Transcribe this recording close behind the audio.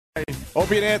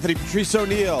Opie and Anthony, Patrice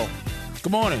O'Neill.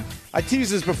 Good morning. I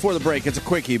teased this before the break. It's a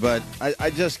quickie, but I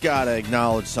just got to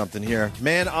acknowledge something here.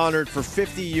 Man honored for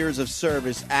 50 years of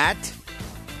service at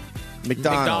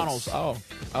McDonald's. Oh,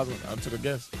 I took a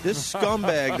guess. This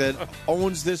scumbag that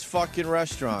owns this fucking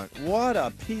restaurant. What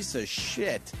a piece of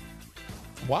shit.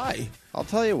 Why? I'll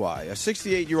tell you why. A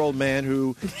 68-year-old man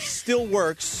who still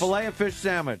works. Filet of fish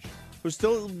sandwich. Who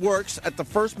still works at the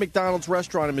first McDonald's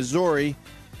restaurant in Missouri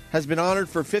has been honored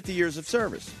for 50 years of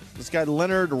service. This guy,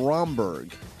 Leonard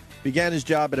Romberg, began his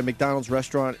job at a McDonald's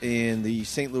restaurant in the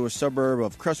St. Louis suburb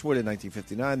of Crestwood in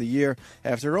 1959, the year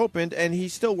after it opened, and he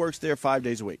still works there 5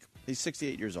 days a week. He's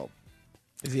 68 years old.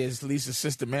 Is he his least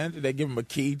assistant manager? Did they give him a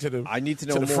key to the I need to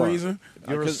know the more. freezer?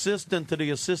 You're assistant to the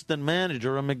assistant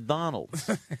manager of McDonald's.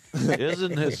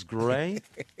 Isn't this great?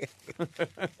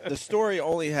 The story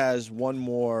only has one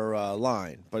more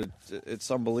line, but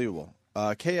it's unbelievable.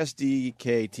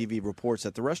 KSDK TV reports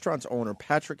that the restaurant's owner,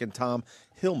 Patrick and Tom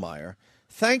Hillmeyer,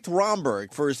 thanked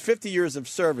Romberg for his 50 years of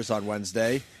service on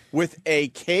Wednesday with a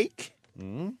cake,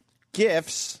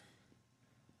 gifts,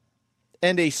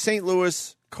 and a St.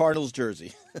 Louis Cardinals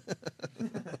jersey.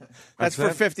 That's for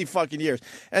 50 fucking years.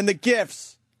 And the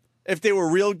gifts, if they were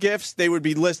real gifts, they would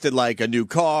be listed like a new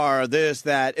car, this,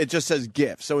 that. It just says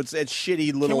gifts. So it's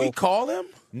shitty little... Can we call him?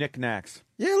 Knickknacks.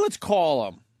 Yeah, let's call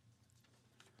him.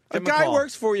 The Give him a guy call.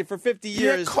 works for you for 50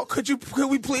 years. Yeah, could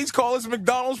we please call us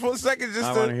McDonald's for a second?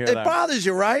 I want to hear It that. bothers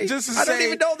you, right? Just to I don't say,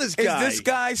 even know this guy. Is this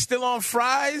guy still on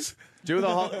fries? Do the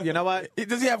whole. You know what?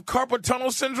 Does he have carpal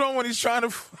tunnel syndrome when he's trying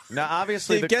to? Now,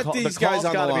 obviously, Steve, the get these the guys call's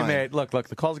on the got to be line. made. Look,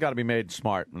 the call's got to be made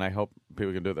smart, and I hope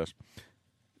people can do this.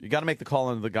 You got to make the call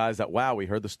into the guys that, wow, we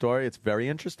heard the story. It's very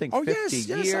interesting. Oh, 50 yes,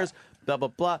 years, blah, blah,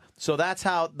 blah. So that's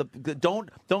how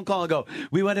don't call and go,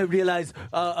 we want to realize,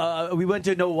 we want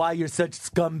to know why you're such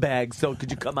scumbags, so could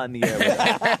you come on the air with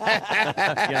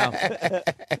us?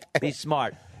 Be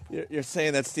smart. You're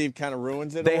saying that Steve kind of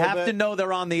ruins it. They have to know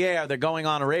they're on the air. They're going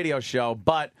on a radio show,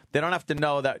 but they don't have to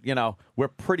know that, we're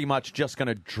pretty much just going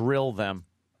to drill them.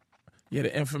 Yeah,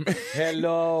 the information.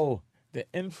 Hello. The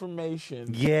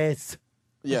information. Yes.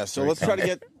 Yeah, so let's try to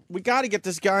get. We got to get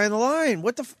this guy on the line.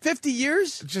 What the 50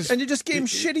 years? And you just gave him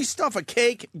shitty stuff. A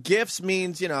cake, gifts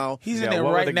means He's in Yeah, there what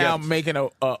were right the now gifts? making a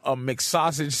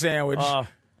McSausage sandwich. Just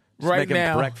right making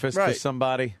now, breakfast for Right.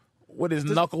 somebody. with his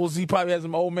knuckles. He probably has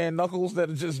some old man knuckles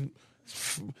that are just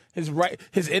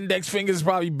his index finger's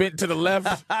probably bent to the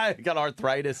left. I got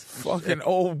arthritis. Fucking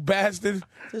old bastard.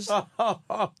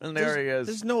 And there he is.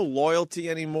 There's no loyalty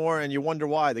anymore, and you wonder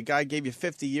why. The guy gave you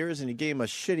 50 years, and you gave him a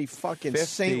shitty fucking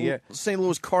 50 years. St.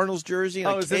 Louis Cardinals jersey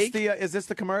and a Is this cake.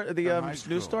 the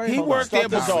news story? He Hold worked on. there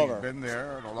Start this before. over. Been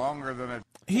there longer than it.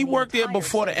 He worked there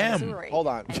before the M. Hold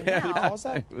on. Now, Pause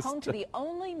that. home to the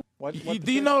only What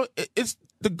Do you know it's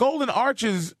the Golden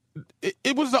Arches?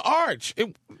 It was the arch.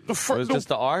 It was just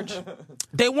the arch?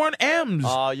 They weren't M's.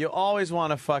 You always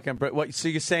want to fucking... So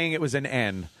you're saying it was an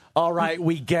N. All right,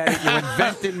 we get it. You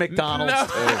invented McDonald's. No.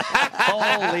 Too.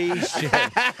 Holy shit.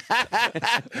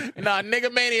 Nah,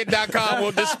 niggamania.com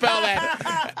will dispel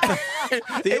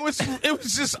that. it was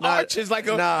just arches like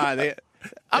a. Nah,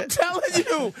 I'm telling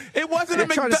you, it wasn't You're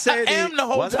trying to say M the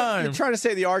whole Was it? time. you're trying to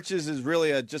say the Arches is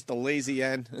really just a lazy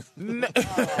end.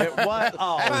 What?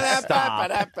 Oh,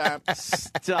 stop.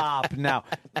 Stop. Now,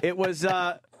 it was...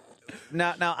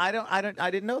 Now I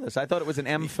didn't know this. I thought it was an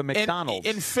M for McDonald's.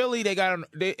 In Philly,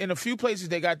 in a few places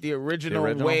they got the original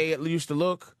way it used to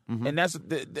look, and that's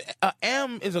the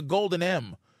M is a golden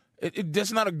M.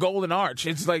 That's not a golden arch.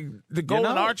 It's like the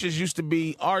golden arches used to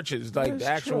be arches, like the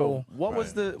actual. True. What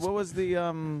was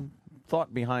the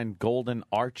thought behind golden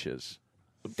arches?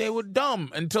 They were dumb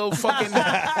until fucking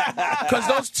because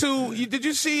those two. Did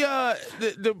you see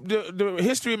the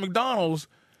history of McDonald's?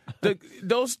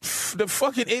 The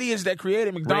fucking idiots that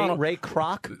created McDonald's. Ray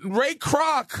Kroc? Ray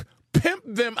Kroc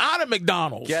pimped them out of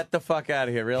McDonald's. Get the fuck out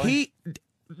of here, really?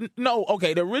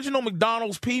 The original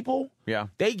McDonald's people, Yeah.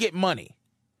 they get money.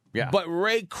 Yeah. But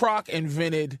Ray Kroc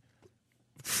invented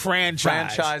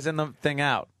franchise. Franchising the thing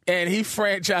out. And he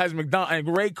franchised McDonald's.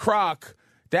 And Ray Kroc,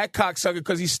 that cocksucker,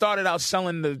 because he started out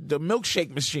selling the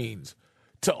milkshake machines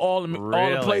to all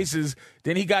the places.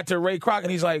 Then he got to Ray Kroc,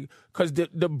 and he's like, because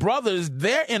the brothers,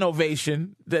 their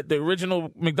innovation, that the original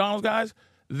McDonald's guys,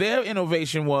 their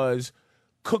innovation was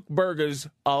cook burgers,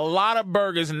 a lot of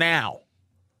burgers now,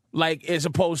 like as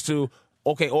opposed to,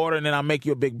 okay, order and then I'll make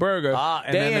you a big burger.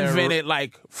 And they then invented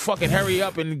like fucking hurry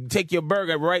up and take your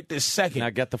burger right this second. Now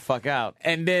get the fuck out.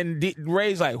 And then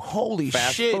Ray's like, holy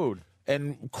Fast shit. food.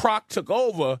 And Kroc took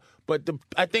over, but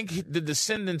I think the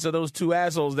descendants of those two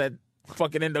assholes that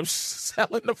fucking end up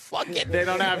selling the fucking. They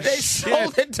don't have They shit.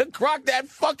 sold it to Croc. That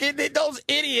fucking those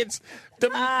idiots, the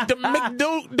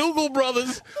McDougal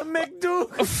brothers,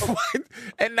 McDougal.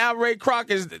 and now Ray Kroc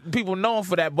is people know him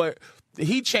for that, but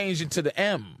he changed it to the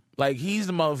M. Like he's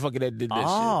the motherfucker that did this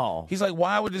shit. He's like,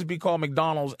 why would this be called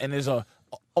McDonald's and there's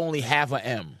only half a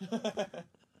M?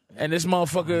 And this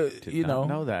motherfucker, Did not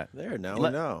know that. There, now we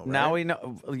know. Right? Now we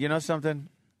know. You know something?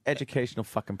 Educational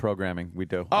fucking programming we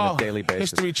do on a daily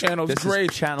basis. History Channel's this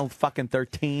great. Is channel fucking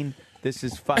 13. This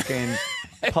is fucking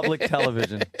public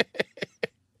television.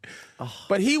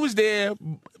 But he was there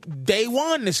day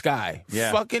one. This guy,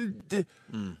 Yeah.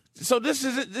 So this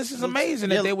is amazing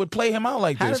that they would play him out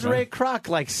like How this. does Ray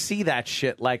Kroc see that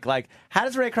shit? Like how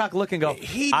does Ray Kroc look and go?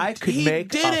 I could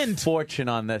make a fortune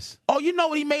on this. Oh, you know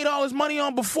what he made all his money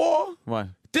on before? What?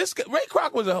 This guy, Ray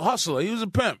Kroc was a hustler. He was a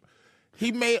pimp.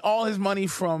 He made all his money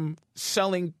from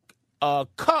selling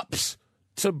cups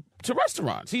to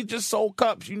restaurants. He just sold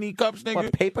cups. You need cups, nigga?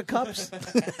 What, paper cups?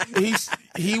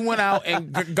 He went out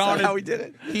and garnered. how he did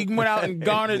it? He went out and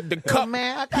garnered the cup.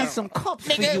 Man, I got some cups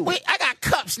for Nigga, you. wait, I got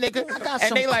cups, nigga. I got and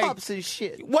some they like, cups and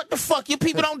shit. what the fuck? You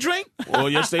people don't drink? Well,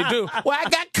 yes, they do. Well, I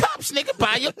got cups, nigga.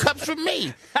 Buy your cups from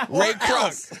me. Ray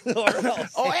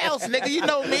Kroc. Or else, nigga. You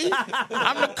know me.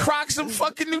 I'm the Crocs of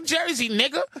fucking New Jersey,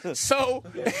 nigga. So,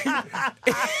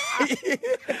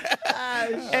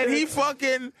 and he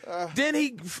fucking, then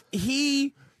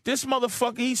he, this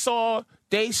motherfucker, he saw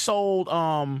they sold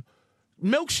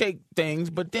milkshake things,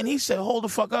 but then he said, hold the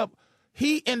fuck up.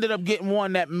 He ended up getting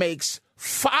one that makes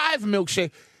 5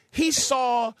 milkshakes. He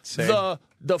saw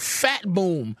the fat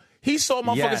boom. He saw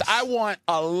motherfuckers, Yes. I want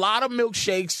a lot of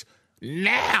milkshakes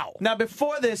now. Now,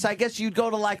 before this, I guess you'd go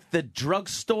to like the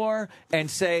drugstore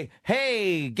and say,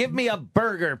 "Hey, give me a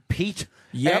burger, Pete."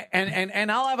 Yep.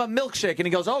 And I'll have a milkshake. And he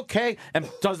goes, "Okay," and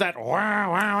does that.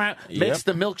 Wow, wow, wow. Makes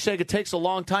the milkshake. It takes a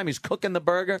long time. He's cooking the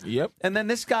burger. Yep. And then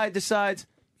this guy decides,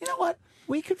 you know what?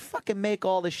 We could fucking make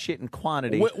all this shit in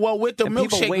quantity. With the and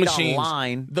people milkshake wait machines,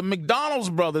 online. the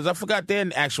McDonald's brothers, I forgot their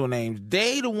actual names.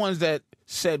 They the ones that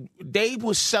said they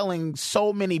were selling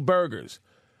so many burgers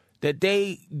that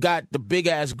they got the big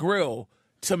ass grill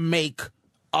to make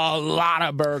a lot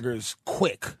of burgers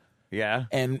quick. Yeah.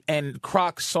 And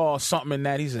Kroc saw something in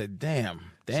that. He said, "Damn,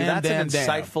 See, that's damn, an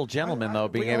insightful gentleman, though,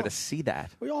 being we able all- to see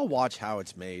that. We all watch how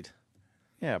it's made.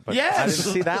 Yeah, but Yes. I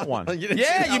didn't see that one.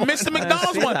 Yeah, you missed the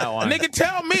McDonald's see one. that one. Nigga,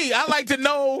 tell me. I like to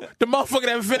know the motherfucker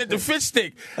that invented the fish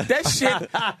stick. That shit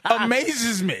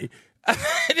amazes me.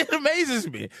 It amazes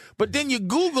me. But then you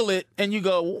Google it and you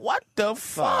go, what the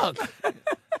fuck?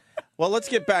 Well, let's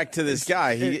get back to this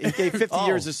guy. He gave 50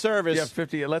 years of service. Yeah,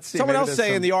 50. Let's see. Someone maybe else there's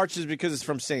saying some- the Arch is because it's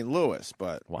from St. Louis,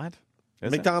 but What? Is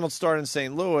McDonald's started in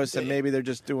St. Louis, and maybe they're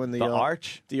just doing The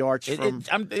Arch? The Arch from.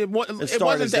 It It started wasn't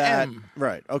as the that. M.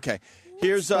 Right. Okay.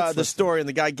 Here's the story, and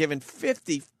the guy given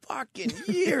 50 fucking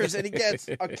years, and he gets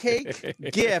a cake,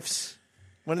 gifts.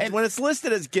 When it's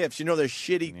listed as gifts, you know they're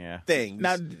shitty things.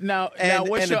 Now,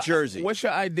 what's and a jersey. What's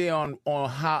your idea on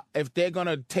how if they're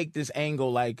gonna take this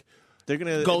angle, like they're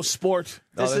gonna go sport?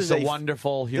 This is a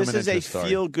wonderful human This is a interest story.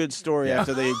 feel-good story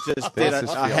after they just did This is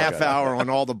a feel half good. hour on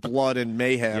all the blood and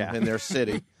mayhem Yeah. in their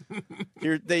city.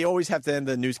 They always have to end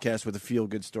the newscast with a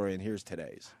feel-good story, and here's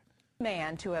today's.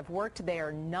 Man to have worked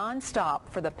there nonstop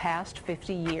for the past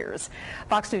 50 years.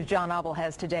 Fox News' John Obel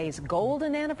has today's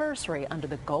golden anniversary under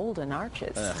the Golden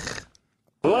Arches.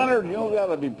 Leonard, you got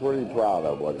to be pretty proud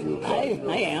of what you've done.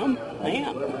 I am.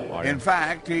 In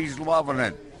fact, he's loving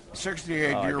it.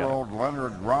 68-year-old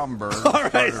Leonard Romberg All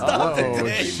right, started stop working it.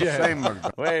 at the shit. same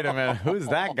McDonald's. Wait a minute. Who's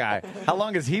that guy? How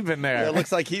long has he been there? It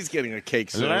looks like he's getting a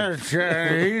cake soon.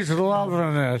 He's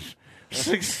loving this.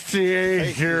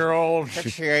 68-year-old.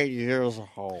 68 years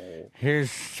old.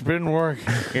 He's been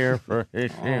working here for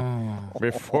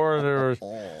before there was.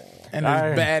 And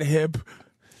his bad hip.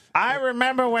 I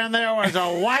remember when there was a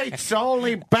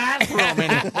whites-only bathroom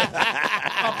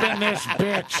up in this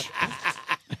bitch.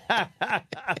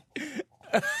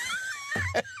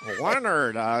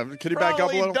 Leonard, could he back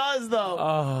up a little? He does,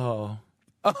 though.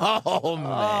 Oh man.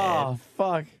 Oh,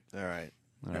 fuck. All right,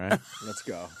 All right. let's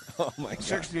go. Oh, my God.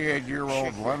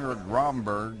 68-year-old Leonard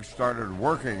Romberg started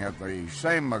working at the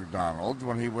same McDonald's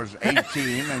when he was 18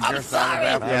 and just out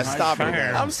of after Yeah, high stop it.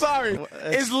 school. I'm sorry.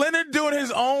 Is Leonard doing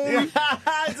his own?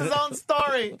 It's his own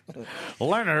story.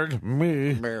 Leonard,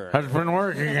 me, has been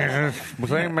working at the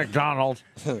same McDonald's.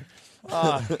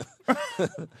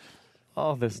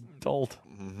 Oh, this dolt.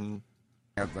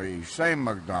 At the same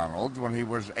McDonald's when he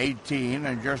was 18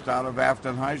 and just out of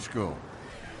Afton High School.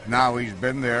 Now he's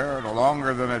been there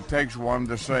longer than it takes one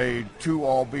to say 2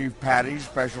 all-beef patties,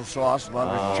 special sauce,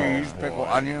 lettuce, cheese, pickle,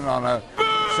 onion on a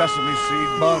sesame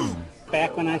seed bun.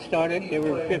 Back when I started, there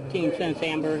were 15 cents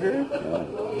hamburgers,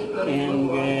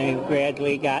 and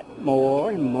gradually got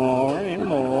more and more and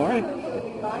more.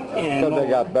 And But they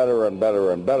got better and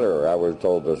better and better, I was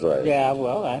told to say. Yeah,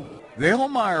 well, The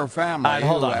Hillmeyer family.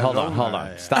 All right, hold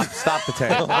on. Stop the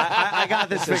tape. I got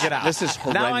this figured out. This is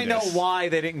horrendous. Now I know why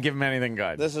they didn't give him anything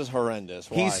good. This is horrendous.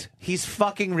 Why? He's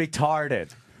fucking retarded.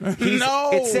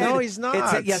 No. No, he's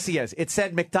not. Yes, he is. It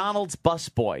said McDonald's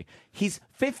busboy. He's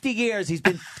 50 years. He's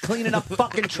been cleaning up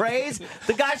fucking trays.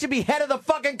 The guy should be head of the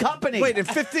fucking company. Wait, in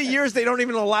 50 years they don't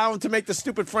even allow him to make the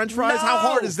stupid French fries? How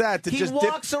hard is that to he just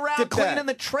walks around dip cleaning that?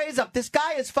 the trays up. This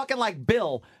guy is fucking like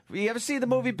Bill. You ever see the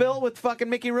movie Bill with fucking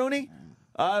Mickey Rooney?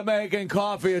 I'm making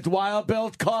coffee. It's Wild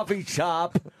Bill's Coffee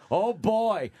Shop. Oh,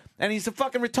 boy. And he's a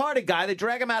fucking retarded guy. They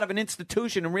drag him out of an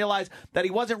institution and realize that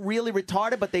he wasn't really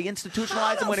retarded, but they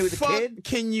institutionalized him when he was a kid.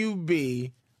 Can you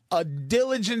be a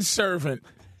diligent servant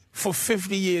for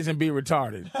 50 years and be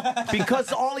retarded?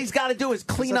 Because all he's got to do is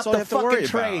clean up That's all you the have to worry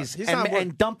fucking about. trays He's not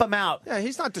and dump them out. Yeah,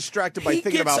 he's not distracted by He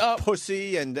thinking gets about up-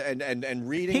 pussy and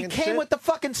reading He and came shit. with the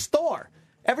fucking store.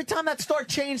 Every time that store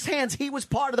changed hands, he was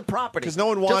part of the property. 'Cause no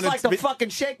one Just wanted like to the be- fucking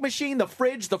shake machine, the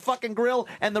fridge, the fucking grill,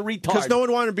 and the retard. Because no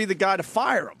one wanted to be the guy to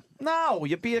fire him. No,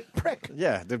 you'd be a prick.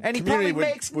 Yeah, the and he community probably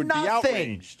makes would be nothing.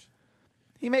 outraged.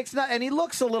 He makes nothing, and he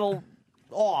looks a little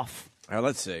off. All right,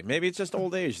 let's see. Maybe it's just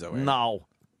old age, though. Aaron. No,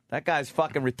 that guy's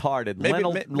fucking retarded. Maybe-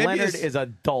 Leonard, maybe Leonard his- is a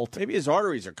dolt. Maybe his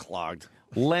arteries are clogged.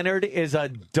 Leonard is a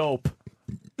dope.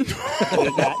 they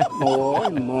got more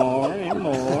and more and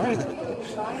more.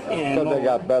 And But they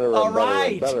got better All and better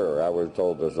right. and better, I was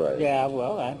told to say. yeah,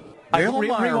 well, The Hillmeyer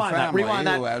Rewind that. family, Rewind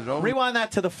who has that. owned- Rewind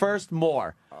that to the first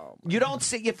more. You don't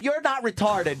say if you're not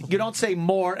retarded. You don't say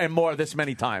more and more this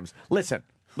many times. Listen.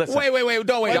 Listen. Wait.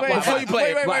 Don't wait. Before you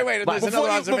play it. Wait. There's another Before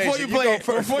you observation. play go it.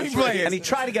 first. Before you play it. And he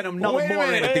tried to get him another Wait a more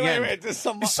in minute, at the wait, end. Wait, there's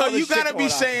some So other you shit got to be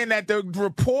going on. saying that the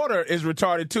reporter is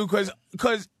retarded too,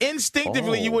 because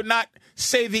instinctively you would not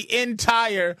say the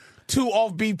entire 2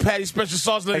 all beef patties special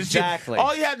sauce. Exactly.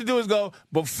 All you have to do is go,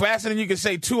 but faster than you can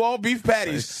say 2 all beef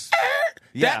patties.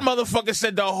 Yeah. That motherfucker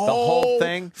said the whole whole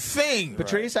thing? thing.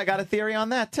 Patrice, I got a theory on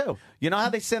that too. You know how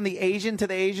they send the Asian to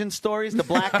the Asian stories, the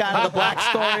black guy to the black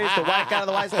stories, the white guy to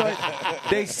the white stories?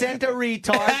 They sent a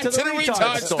retard to the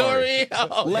retard story.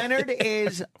 Oh. Leonard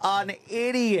is an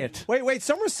idiot. Wait.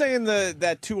 Some were saying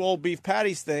that 2 old beef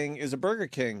patties thing is a Burger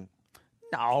King.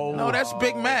 No, that's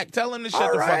Big Mac. Tell him to shut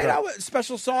All the right, fuck up.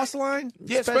 special sauce line.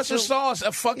 Yeah, special sauce.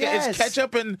 A fucking Yes. it's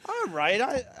ketchup and All right.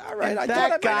 I That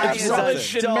thought I guy might is have a something.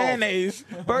 relish and dope. mayonnaise.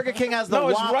 Burger King has the No,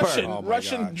 it's Whopper. Russian. Oh, my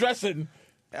Russian God. dressing.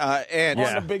 And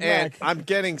On the Big and Mac. I'm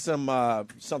getting some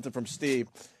something from Steve.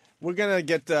 We're gonna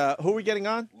get who are we getting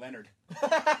on? Leonard.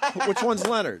 Which one's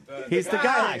Leonard? He's the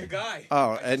guy. The guy.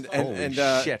 Oh, and Holy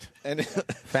shit. And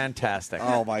Fantastic.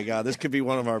 oh my God, this could be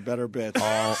one of our better bits.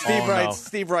 Steve oh, writes. no.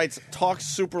 Steve writes. Talks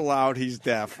super loud. He's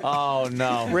deaf. Oh,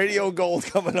 no. Radio gold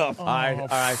coming up. All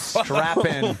right, strap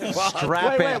in.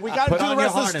 Strap in. Wait, we got to Put do the on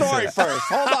rest your of the story harnesses. first.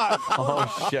 Hold on.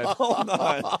 Oh, shit. Hold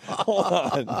on.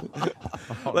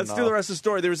 Let's do the rest of the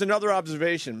story. There was another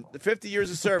observation. 50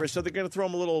 years of service, so they're going to throw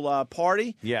him a little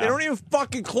party. Yeah. They don't even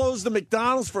fucking close the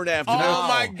McDonald's for an afternoon. Oh,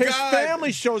 my His God.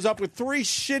 family shows up with 3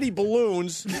 shitty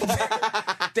balloons.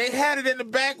 They had it in the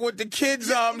back with the kids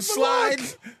But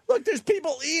slides. Look, there's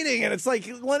people eating, and it's like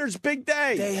Leonard's big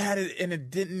day. They had it and it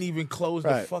didn't even close the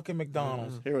Right. fucking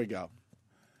McDonald's. Here we go.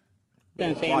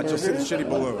 cents Watch, you'll see the hamburgers. shitty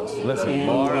balloons. Listen, And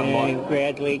more and more.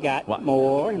 gradually got What?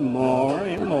 more and more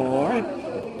and more.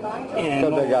 And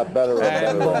But they got better and better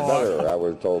and more. better, I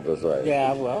was told to say.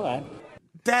 yeah, well,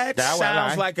 That That one, sounds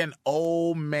right? like an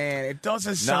old man. It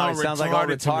doesn't No, sound it sounds like all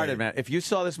to retarded, me. man. If you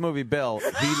saw this movie, Bill,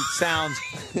 he sounds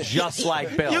just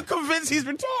like Bill. You're convinced he's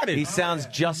retarded. He sounds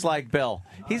just like Bill.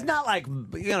 He's not like,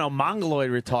 mongoloid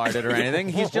retarded or anything.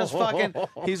 He's just fucking,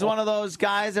 he's one of those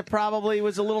guys that probably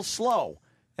was a little slow.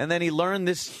 And then he learned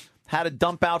how to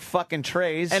dump out fucking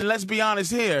trays. and let's be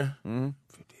honest here. Mm-hmm.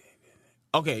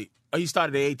 Okay, he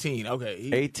started at 18. Okay.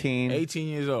 18. 18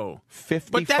 years old.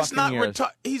 50 But that's fucking not years.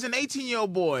 retarded. He's an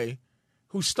 18-year-old boy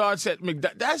who starts at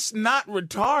McDonald's. That's not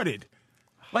retarded.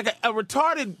 Like a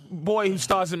retarded boy who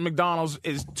starts at McDonald's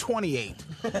is 28.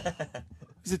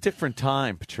 It's a different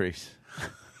time, Patrice.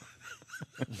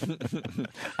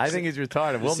 I think he's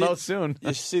retarded. We'll know soon.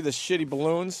 You see the shitty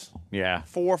balloons? Yeah.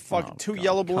 2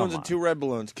 yellow balloons come and 2 red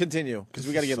balloons. Continue, because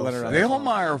we got to get Leonard on. The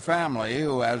Hillmeyer family,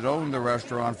 who has owned the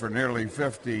restaurant for nearly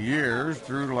 50 years,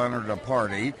 threw Leonard a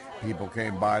party. People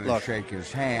came by to Look. shake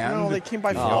his hand. No, they came by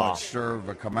He for helped lunch. serve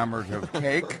a commemorative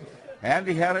cake. and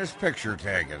he had his picture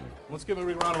taken. Let's give him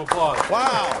a round of applause.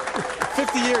 Wow.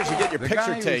 50 years, you get your The picture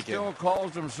guy who taken. still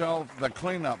calls himself the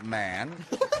cleanup man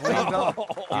cleaned up.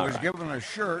 He was given a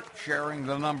shirt sharing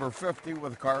the number 50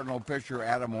 with Cardinal pitcher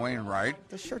Adam Wainwright.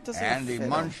 The shirt doesn't And he fit him.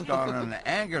 munched on an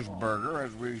Angus burger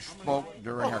as we spoke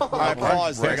during a quick right,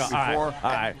 pause lunch break this. before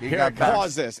he Here got it back.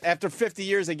 Pause this. After 50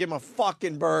 years, they give him a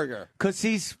fucking burger. Because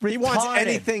he's retarded. He wants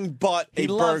anything but a He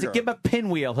loves burger. it. Give him a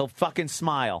pinwheel. He'll fucking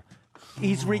smile.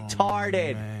 He's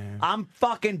retarded. man. I'm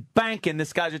fucking banking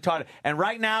this guy's retarded. And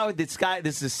right now, this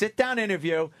is a sit-down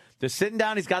interview. They're sitting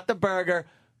down. He's got the burger.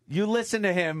 You listen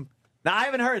to him. Now, I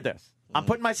haven't heard this. I'm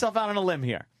putting myself out on a limb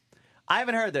here. I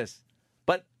haven't heard this.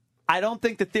 But I don't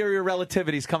think the theory of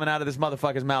relativity is coming out of this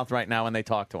motherfucker's mouth right now when they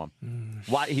talk to him.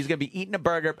 Why? He's going to be eating a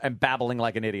burger and babbling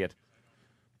like an idiot.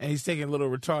 And he's taking little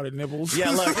retarded nibbles. Yeah,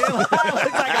 look. It looks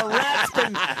like a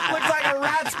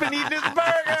rat's been, eating his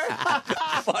burger.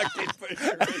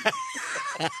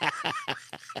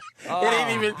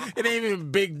 It ain't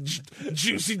even big,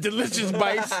 juicy, delicious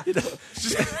bites. He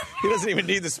doesn't even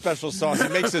need the special sauce. He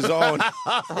makes his own.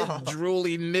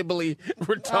 Drooly, nibbly,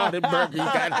 retarded burger. You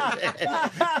got it.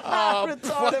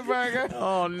 Retarded burger.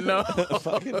 Oh no!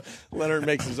 Fucking Leonard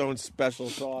makes his own special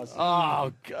sauce.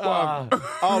 Oh, God.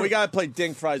 Oh, we got to play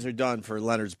Ding Fries Are Done for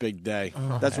Leonard's big day.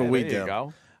 That's what we there do. you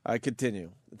go. I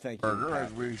continue. Thank you. Burger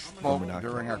as we spoke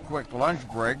during a quick lunch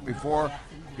break before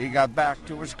he got back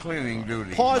to his cleaning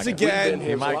duties. Pause again.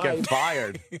 He might get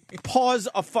fired. Pause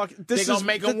a fuck. This They is gonna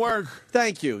make him work.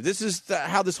 Thank you. This is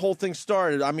how this whole thing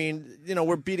started. I mean,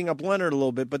 we're beating up Leonard a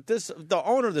little bit, but the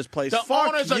owner of this place, The fuck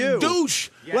owner's you. a douche.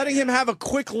 Letting him have a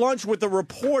quick lunch with the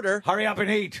reporter Hurry up and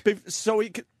eat. so he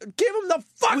could give him the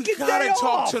fucking We gotta day talk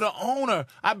off. to the owner.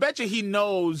 I bet you he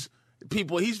knows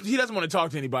people. He doesn't want to talk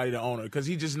to anybody, the owner, because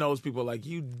he just knows people like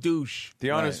you douche.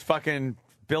 The owner's fucking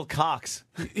Bill Cox.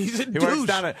 He's a He douche.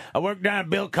 I work down at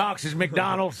Bill Cox's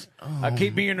McDonald's. I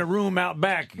keep me in the room out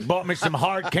back. He bought me some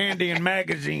hard candy and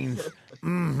magazines.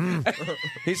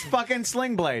 He's fucking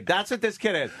Sling Blade. That's what this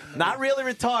kid is. Not really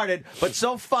retarded, but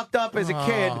so fucked up as a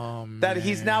kid that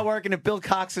he's now working at Bill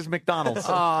Cox's McDonald's.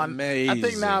 Amazing. I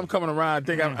think now I'm coming around.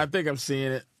 I think I'm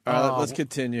seeing it. All right, let's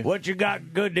continue. What you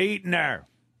got good to eat in there?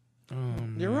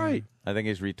 You're right. I think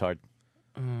he's retard.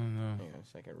 Hang on a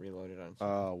second. Reloaded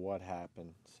on. What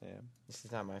happened, Sam? This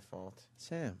is not my fault.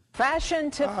 Sam.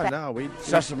 Fashion to Oh, no, we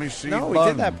Sesame seed No, we bun.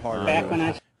 did that part. Back when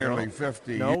I Nearly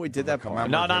 50. No, we did that part.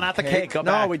 No, not the cake. Go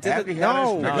No, back. we did Have it. you had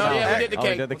No, his No, yeah, we did the Oh, we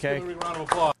cake. did the cake. Give him a round of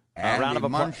applause. And round of he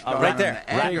applause. munched Right on there.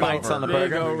 an Rat Angus bites on the There you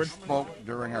burger. go. We spoke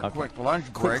during a quick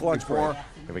lunch Quick break lunch before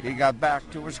break. he got back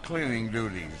to his cleaning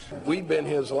duties. We've been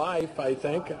his life, I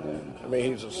think. I mean,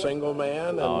 he's a single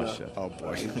man, and Oh,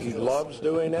 boy. he loves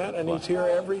doing that, and he's here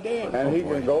every day. And he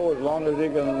can go as long as he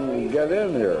can get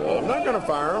in here. I'm not going to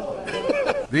fire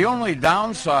him. The only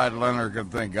downside Leonard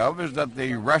could think of is that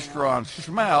the restaurant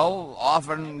smell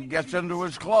often gets into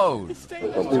his clothes. So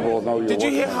people know you're Did you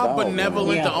hear working how McDonald's.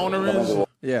 benevolent the owner is?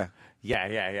 Yeah.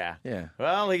 Yeah. Yeah.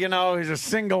 Well, he's a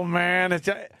single man. It's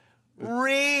a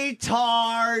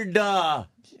retard.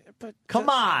 But Come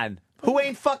on. Who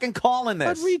ain't fucking calling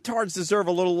But this? retards deserve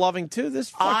a little loving too. This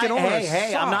fucking owner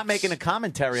hey, I'm not sucks. making a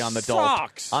commentary on the dolt.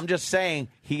 Sucks. I'm just saying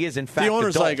he is in fact The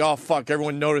owner's dolt. like, oh fuck!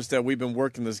 Everyone noticed that we've been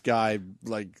working this guy.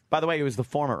 Like, By the way, he was the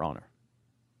former owner.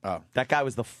 oh, That guy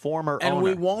was the former And owner.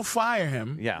 we won't fire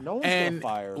him. Yeah. no one's And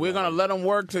gonna fire him. we're gonna let him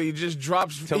work till he just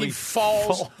drops. Till he he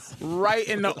falls falls. right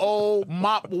in the old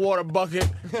mop water bucket,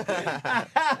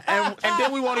 and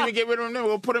then we won't even get rid of him. Then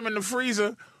we'll put him in the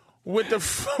freezer with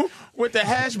the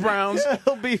hash browns.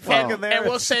 He'll be fucking there. And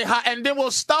we'll say hi, and then we'll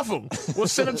stuff him. We'll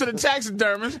send him to the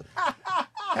taxidermist.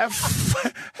 Have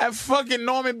fucking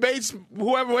Norman Bates,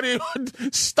 whoever,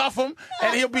 stuff him,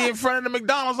 and he'll be in front of the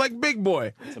McDonald's like Big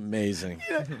Boy. It's amazing.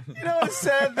 You know what the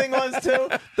sad thing was, too?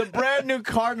 The brand new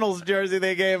Cardinals jersey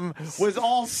they gave him was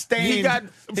all stained.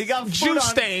 He got food juice on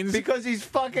stains. because he's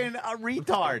fucking a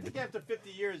retard. After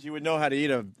 50 years, you would know how to eat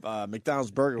a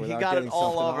McDonald's burger He without got getting it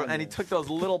all something over, on and he there. took those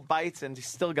little bites, and he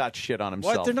still got shit on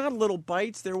himself. What? They're not little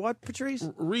bites. They're what, Patrice?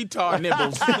 Retard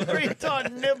nibbles.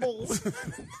 retard nibbles.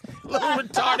 Little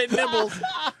retarded nibbles.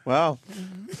 Well,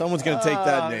 someone's going to take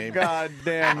that name. God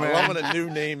damn, I man. love when a new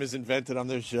name is invented on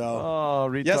this show. Oh,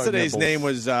 retard Yesterday's nibbles. name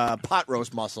was pot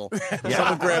roast muscle.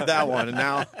 Someone grabbed that one, and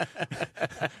now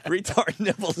retard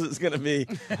nibbles is going to be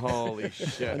Holy a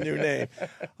shit. new name.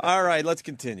 All right, let's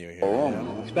continue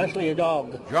here. especially a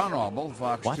dog. John Obel,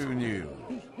 Fox 2 News.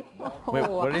 Wait,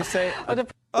 what did he say? To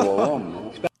a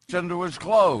room. It's into his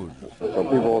clothes. So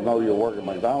people know you work at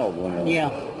McDonald's when you Yeah,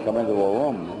 come into a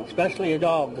room. especially a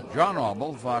dog. John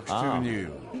Obel, Fox 2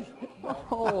 News.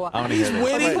 Oh, I wanna hear this.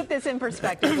 Let me put this in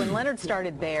perspective. When Leonard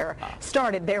started, there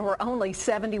were only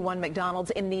 71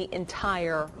 McDonald's in the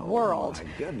entire world. my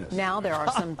goodness. Now there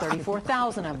are some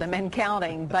 34,000 of them and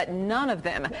counting, but none of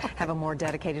them have a more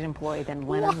dedicated employee than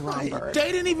Leonard Romberg.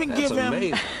 They didn't even give him.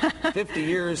 Amazing. 50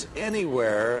 years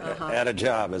anywhere at a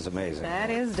job is amazing. That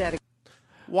is dedicated.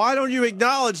 Why don't you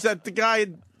acknowledge that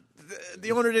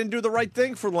the owner didn't do the right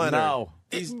thing for Leonard? No.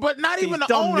 But not These even the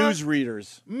dumb owner.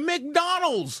 newsreaders.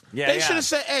 McDonald's. Yeah, They yeah. should have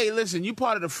said, "Hey, listen, you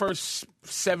part of the first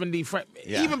 70."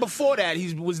 Yeah. Even before that,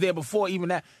 he was there before even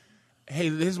that. Hey,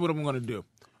 here's what I'm going to do.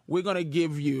 We're going to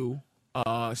give you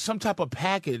some type of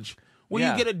package where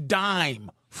Yeah. you get a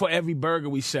dime for every burger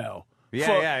we sell. Yeah.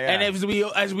 And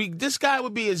as we, this guy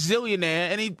would be a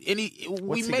zillionaire, and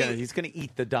What's he gonna? He's gonna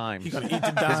eat the dimes. He's gonna eat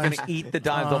the dimes. He's gonna eat the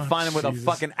dimes. They'll find him with Jesus. a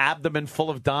fucking abdomen full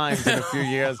of dimes in a few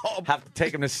years. Have to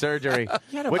take him to surgery.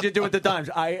 What'd you do with the dimes?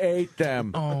 I ate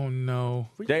them. Oh no!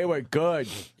 They were good.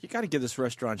 You got to give this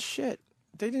restaurant shit.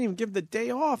 They didn't even give the day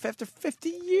off after 50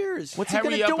 years. What's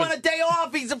Hurry he gonna up do and- on a day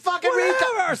off? He's a fucking Whatever.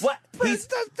 retard. What? Put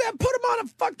him on a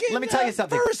fucking Let me tell you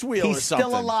something. Ferris wheel He's or something.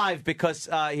 still alive because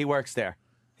he works there.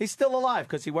 He's still alive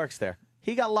because he works there.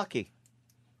 He got lucky.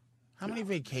 How many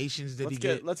vacations did Let's he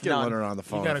get get? let's get None. Leonard on the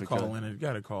phone. You gotta if we call could. Leonard. You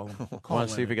gotta call him. Call Want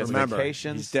to see if he gets Remember,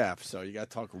 vacations? he's deaf, so you got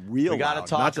to talk real We gotta loud,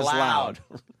 talk not just loud.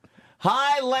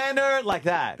 Hi, Leonard, like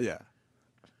that. Yeah.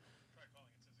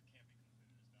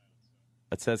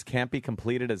 It says can't be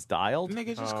completed as dialed.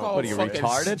 Nigga, just call. What are you, fucking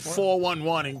retarded?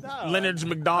 411 and Leonard's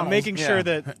McDonald's. I'm making Yeah. sure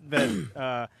that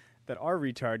that our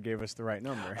retard gave us the right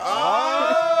number.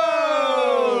 Oh!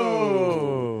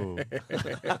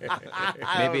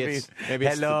 Maybe it's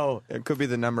hello. it could be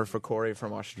the number for Corey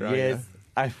from Australia. Yes,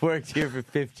 I've worked here for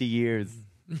 50 years.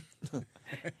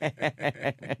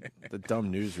 The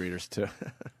dumb newsreaders too.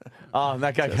 Oh, and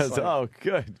that guy Just goes, like- oh,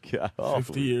 good God. Oh,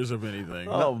 50 years of anything.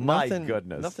 oh my Nothing-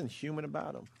 goodness. Nothing human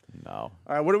about him. No. All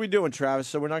right, what are we doing, Travis?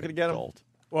 So we're not going to get him. Gold.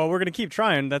 Well, we're gonna keep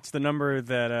trying. That's the number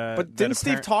that. But that didn't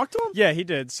Steve apparent- talk to him? Yeah, he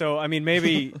did. So I mean,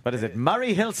 maybe What is it?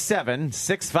 Murray Hill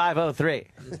 76503.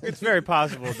 it's very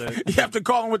possible that. You have to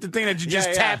call him with the thing that you just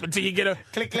Yeah, tap yeah. until you get a.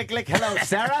 Click, click, click. Hello,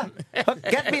 Sarah.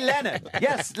 Get me Leonard.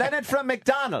 Yes, Leonard from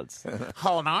McDonald's.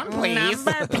 Hold on, please.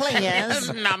 Number,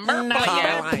 please.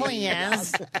 Number,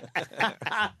 please.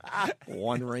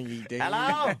 One ringy ding.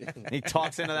 Hello. He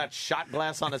talks into that shot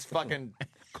glass on his fucking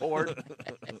cord.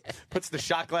 Puts the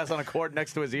shot glass on a cord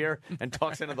next to his ear and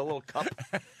talks into the little cup.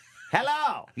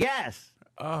 Hello. Yes.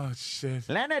 Oh shit!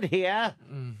 Leonard here.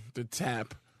 The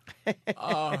tap.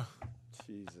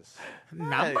 Jesus.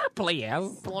 Number,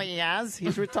 please. Please.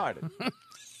 He's retarded.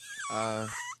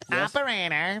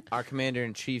 Operator. Our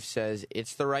commander-in-chief says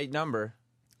it's the right number.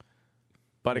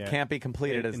 But it Yeah. can't be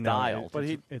completed as No, dialed. But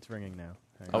it's ringing now.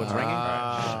 Hang Oh, on. it's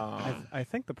ringing? I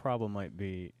think the problem might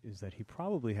be is that he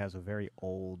probably has a very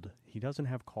old. He doesn't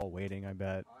have call waiting. I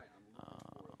bet.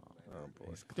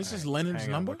 This is Leonard's Hang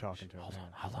on, number. we're talking to him. Hang on.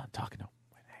 Hold on. Talking to him.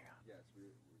 Wait, hang on.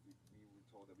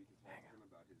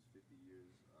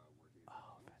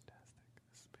 Oh, fantastic.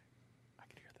 This is big. I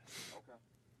can hear this. Okay.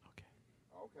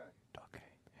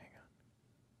 Hang on.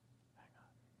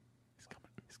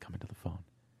 He's coming to the phone.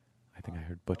 I think I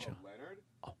heard Butcher. Leonard?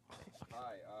 Oh,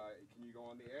 Hi, can you go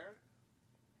on the air?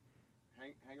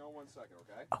 Hang on 1 second,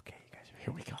 okay? okay, you guys.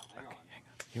 Here we go. Hang on.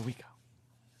 Here we go.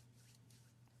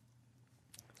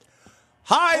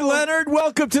 Hi, Leonard.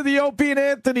 Welcome to the Opie and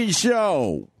Anthony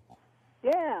Show.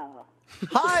 Yeah.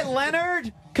 Hi,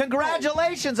 Leonard.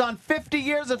 Congratulations on 50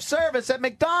 years of service at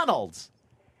McDonald's.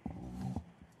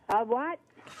 What?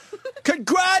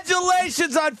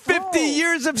 Congratulations on 50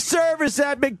 years of service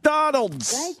at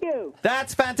McDonald's. Thank you.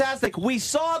 That's fantastic. We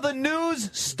saw the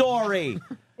news story.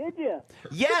 Did you?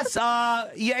 Yes,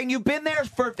 yeah, and you've been there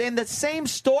in the same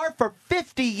store for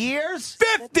 50 years?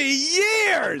 50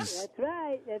 years! That's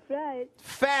right. That's right.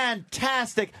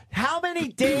 Fantastic. How many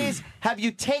days have you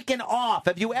taken off?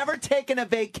 Have you ever taken a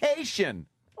vacation?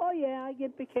 Oh, yeah, I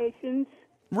get vacations.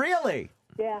 Really?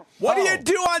 Yeah. What do you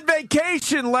do on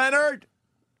vacation, Leonard?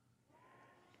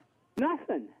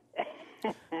 Nothing.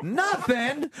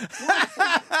 Nothing?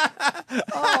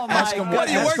 Oh, my Ask him God. what,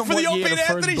 You ask work him for the what year Opie and the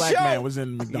first Anthony black Show? man was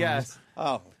in McDonald's. Yes.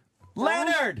 Oh.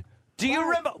 Leonard, do you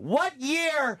remember what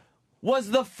year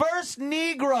was the first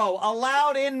Negro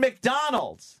allowed in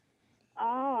McDonald's?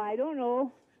 Oh, I don't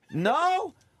know.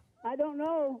 No? I don't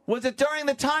know. Was it during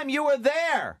the time you were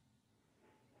there?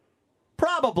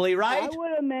 Probably, right? I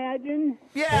would imagine.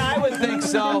 Yeah, I would think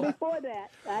so. Before that,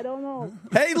 I don't know.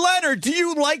 Hey, Leonard, do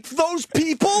you like those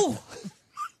people?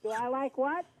 Do I like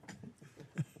what?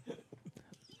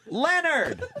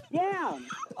 Leonard, Yeah.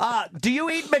 do you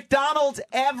eat McDonald's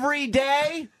every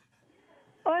day?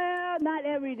 Well, not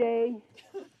every day.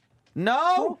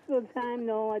 No? Most of the time,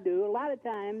 no, I do. A lot of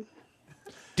times.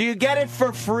 Do you get it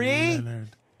for free?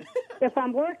 If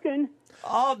I'm working.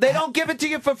 Oh, they don't give it to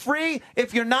you for free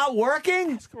if you're not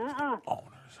working?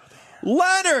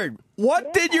 Leonard,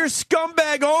 what did your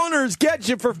scumbag owners get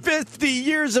you for 50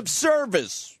 years of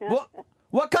service?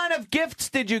 What kind of gifts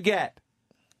did you get?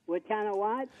 What kind of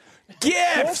what?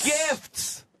 Gifts!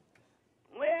 Gifts!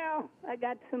 Well, I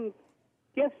got some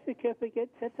gift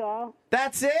certificates, that's all.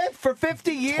 That's it? For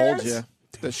 50 years? Told you.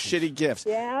 The shitty gifts.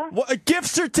 Yeah. What, gift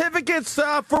certificates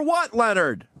for what,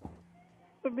 Leonard?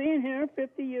 For being here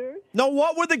 50 years. No,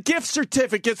 what were the gift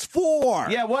certificates for?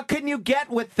 Yeah, what can you get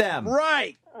with them?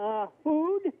 Right.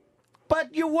 Food.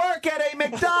 But you work at a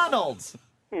McDonald's.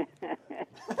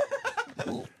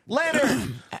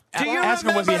 Leonard, do you Ask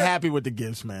him, was he remember- happy with the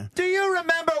gifts, man? Do you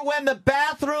remember when the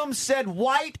bathroom said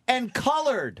white and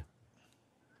colored?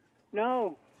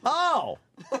 No. Oh.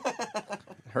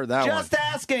 Heard that Just one.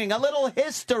 asking. A little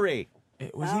history.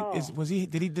 Was he?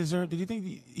 Did he deserve? Did you think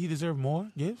he deserved more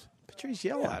gifts? Patrice,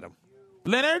 yell at him.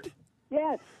 Leonard,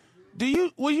 Yes.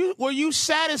 were you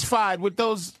satisfied with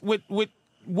those with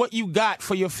what you got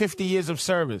for your 50 years of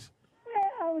service?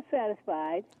 Yeah, I was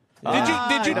satisfied. Did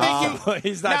you think you?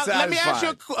 He's not now, let me ask you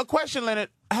satisfied. a question, Leonard.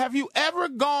 Have you ever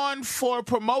gone for a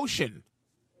promotion?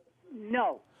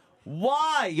 No.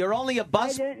 Why? You're only a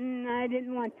bus. I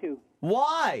didn't want to.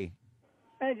 Why?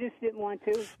 I just didn't want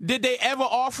to. Did they ever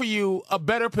offer you a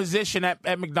better position at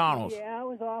McDonald's? Yeah, I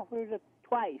was offered it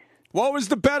twice. What was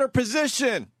the better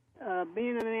position?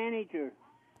 Being a manager.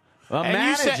 A And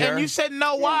manager? you said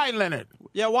no. Why, Leonard?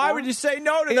 Yeah, why would you say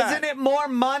no to that? Isn't it more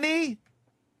money?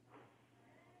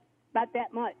 Not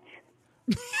that much.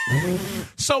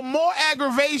 So more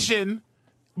aggravation,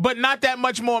 but not that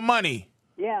much more money.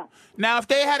 Yeah. Now, if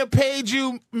they had paid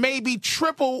you maybe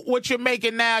triple what you're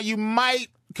making now, you might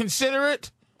consider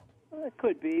it. Well, it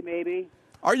could be, maybe.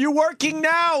 Are you working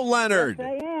now, Leonard?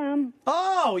 Yes, I am.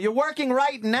 Oh, you're working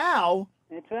right now?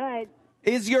 That's right.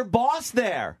 Is your boss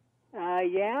there?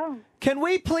 Yeah. Can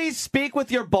we please speak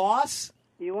with your boss?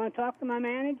 You want to talk to my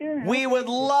manager? We would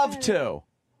love to.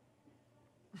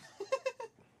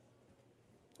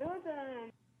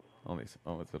 Oh, is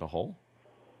it a hole?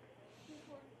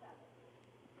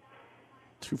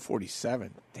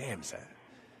 247.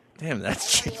 Damn,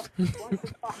 that's cheap.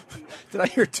 Did I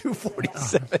hear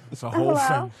 247? It's a whole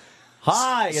thing.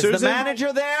 Hi, is Susan? the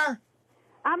manager there?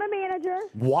 I'm a manager.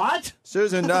 What?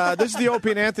 Susan, this is the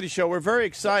Opie and Anthony Show. We're very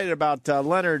excited about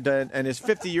Leonard and his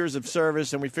 50 years of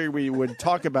service, and we figured we would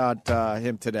talk about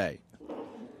him today.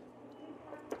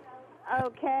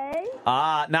 Okay.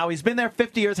 Now, he's been there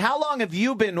 50 years. How long have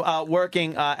you been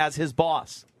working as his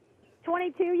boss?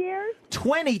 22 years.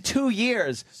 22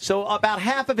 years. So about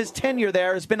half of his tenure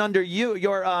there has been under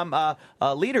your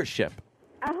leadership.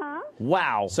 Uh-huh.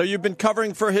 Wow. So you've been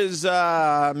covering for his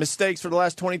mistakes for the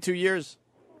last 22 years?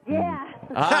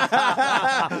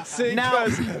 Yeah. See,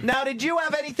 now, did you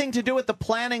have anything to do with the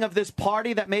planning of this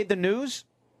party that made the news?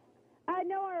 I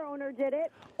know our owner did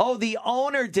it. Oh, the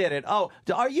owner did it. Oh,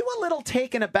 are you a little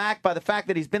taken aback by the fact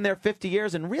that he's been there 50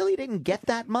 years and really didn't get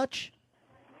that much?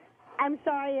 I'm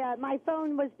sorry, my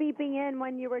phone was beeping in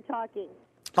when you were talking.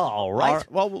 All right.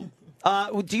 Well,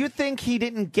 do you think he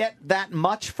didn't get that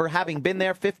much for having been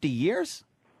there 50 years?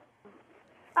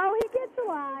 Oh, he gets a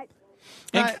lot.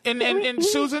 And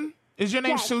Susan, is your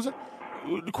name Yes. Susan?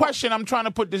 The question, I'm trying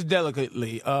to put this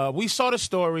delicately. We saw the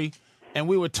story, and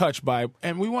we were touched by it,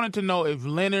 and we wanted to know if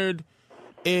Leonard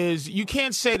is, you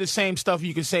can't say the same stuff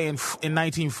you could say in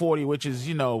 1940, which is,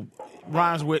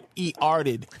 rhymes with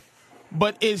E-arted.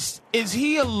 But is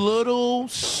he a little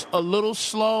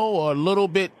slow or a little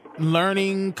bit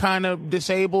learning kind of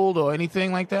disabled or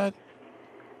anything like that?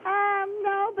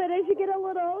 No, but as you get a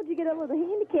little old, you get a little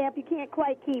handicap. You can't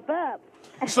quite keep up.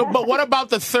 So, but what about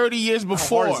the 30 years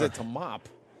before? How hard is it to mop?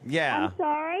 Yeah. I'm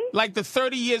sorry? Like the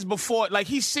 30 years before, like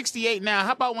he's 68 now.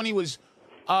 How about when he was,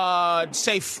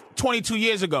 say, 22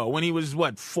 years ago, when he was,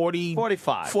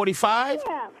 45? 45?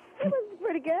 Yeah, it was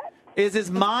pretty good. Is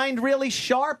his mind really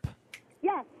sharp?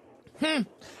 Yes.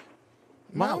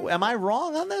 Wow. Am I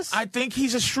wrong on this? I think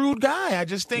he's a shrewd guy. I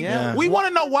just think Yeah. we want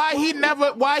to know why he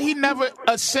never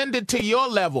ascended to your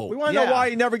level. We want to know why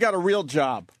he never got a real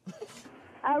job.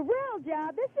 A real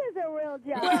job. This is a real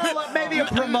job. Well, maybe a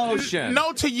promotion.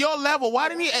 No, to your level. Why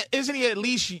didn't he? Isn't he at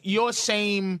least your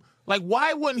same? Like,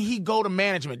 why wouldn't he go to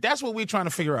management? That's what we're trying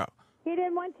to figure out. He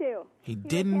didn't want to. He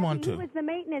didn't want He to. was the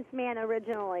maintenance man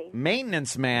originally.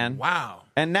 Maintenance man. Wow.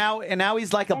 And now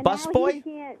he's like a And busboy?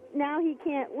 Now he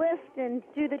can't lift and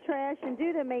do the trash and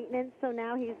do the maintenance, so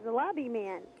now he's the lobby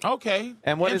man. Okay.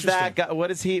 And what is that?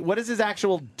 What is his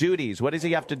actual duties? What does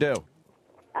he have to do?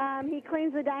 He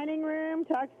cleans the dining room,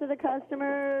 talks to the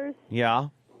customers, Yeah.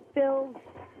 fills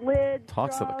lids,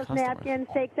 Talks to the straws, customers. napkins,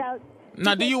 takes out.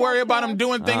 Now, do you worry about him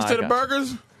doing things Oh, to I the got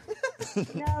burgers?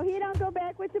 No, he don't go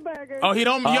back with the burgers. Oh, you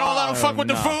don't let him fuck with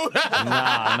the food?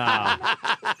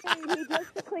 He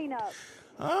just the cleanup.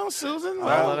 Oh, Susan.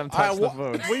 I'll let him touch the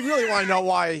food. We really want to know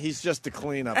why he's just a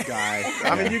cleanup guy.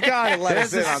 I mean, you got to let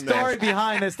us There's in a on this. story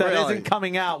behind this that Really. not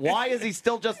coming out. Why is he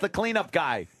still just the cleanup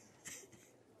guy?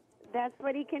 That's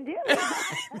what he can do.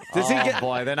 Does he get?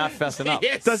 Boy, they're not fessing up.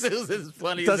 Yes, Susan's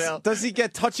funny as hell. Does he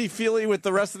get touchy-feely with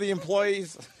the rest of the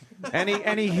employees?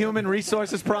 Any human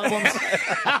resources problems?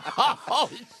 Oh,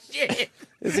 shit.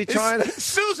 Is he trying to?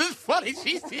 Susan's funny.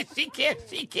 She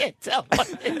can't tell.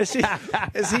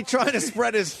 Is he trying to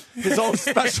spread his own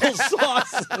special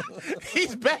sauce?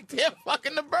 He's back there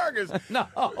fucking the burgers.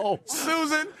 No.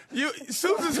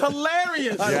 Susan's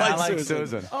hilarious. I like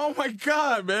Susan. Oh my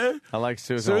God, man. I like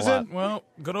Susan. Susan? A lot. Well,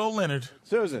 good old Leonard.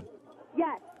 Susan.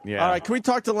 Yes. Yeah. All right, can we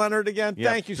talk to Leonard again? Yeah,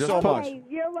 Thank you just so put- much. Hey,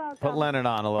 you're welcome. Put Leonard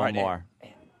on a little more.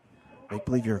 Make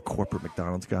believe you're a corporate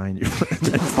McDonald's guy and you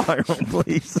fire him,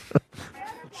 please.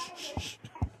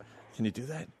 Can you do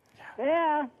that?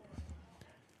 Yeah.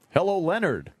 Hello,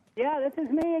 Leonard. Yeah, this is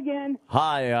me again.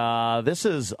 Hi, this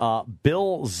is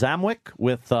Bill Zamwick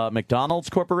with McDonald's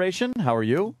Corporation. How are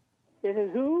you? This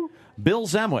is who? Bill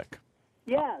Zamwick.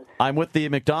 Yes. I'm with the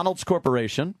McDonald's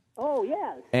Corporation. Oh,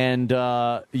 yes. And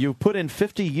you put in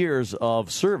 50 years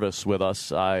of service with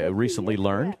us, I recently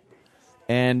learned.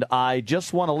 And I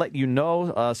just want to let you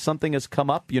know something has come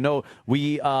up. You know,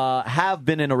 we have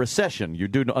been in a recession. You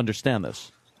do understand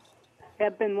this.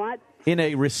 Have been what? In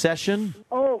a recession?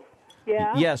 Oh,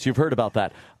 yeah. Yes, you've heard about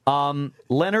that.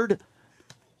 Leonard,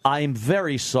 I'm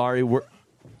very sorry.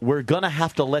 We're going to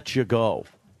have to let you go.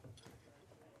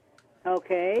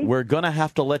 Okay. We're going to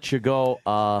have to let you go.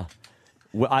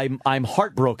 I'm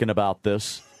heartbroken about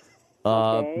this.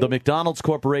 The McDonald's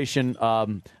Corporation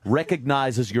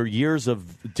recognizes your years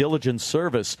of diligent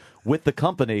service with the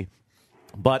company,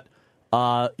 but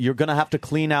you're going to have to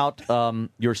clean out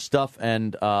your stuff,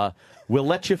 and we'll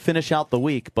let you finish out the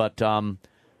week. But on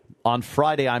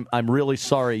Friday, I'm really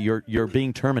sorry you're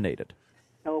being terminated.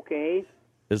 Okay.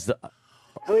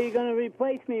 Who are you going to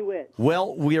replace me with?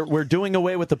 Well, we're doing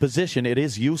away with the position. It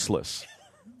is useless.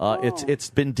 It's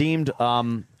been deemed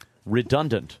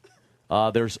redundant.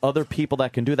 There's other people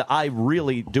that can do that. I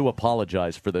really do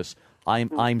apologize for this.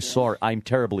 I'm sorry. I'm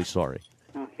terribly sorry.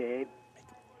 Okay.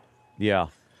 Yeah.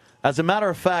 As a matter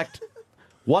of fact,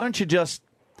 why don't you just,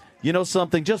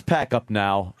 something? Just pack up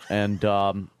now and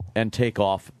take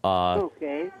off.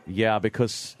 Okay. Yeah,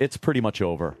 because it's pretty much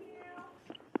over.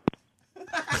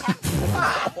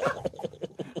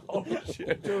 Oh,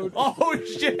 shit, dude. Oh,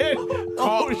 shit.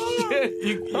 Oh,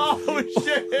 shit. Oh,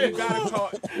 shit. You gotta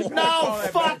call. No,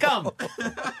 fuck him.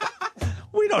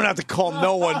 We don't have to call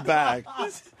no one back.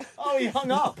 Oh, he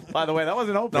hung up. By the way, that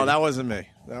wasn't open. No, that wasn't me.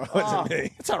 That wasn't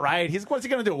me. It's all right. What's he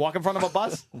going to do? Walk in front of a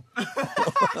bus?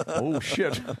 Oh,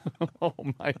 shit. Oh,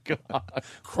 my God.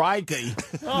 Crikey.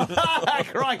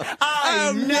 Crikey.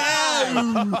 Oh,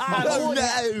 no. Oh,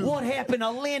 no. What happened to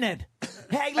Leonard?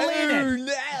 Hey, Leonard.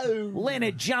 Oh, no.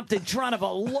 Leonard jumped in front of a...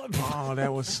 Oh,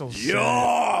 that was so sad.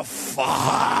 You're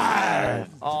fired.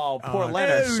 Oh, poor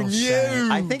Leonard. so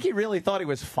sad. I think he really thought he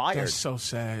was fired. That's so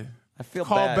sad. I feel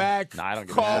Call bad. back. No, I don't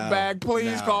give Call a damn. back.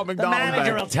 Please call The McDonald's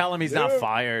manager back. will tell him he's not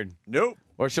fired. Nope.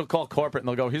 Or she'll call corporate and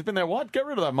they'll go, he's been there what? Get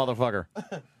rid of that motherfucker.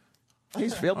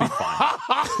 He'll be fine.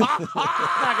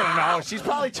 Not going to know. She's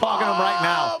probably talking to him right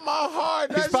now. Oh, my heart.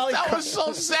 That was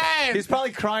so sad. He's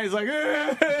probably crying. He's like,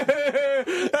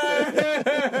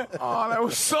 Oh, that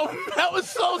was so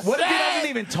sad. what if he doesn't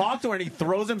even talk to her and he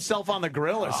throws himself on the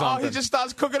grill or Oh, something? he just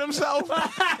starts cooking himself?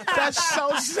 That's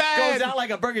so sad. goes out like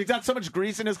a burger. He's got so much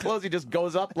grease in his clothes, he just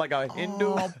goes up like a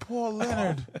Hindu. Oh, poor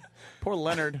Leonard. Poor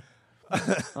Leonard.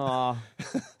 Aw.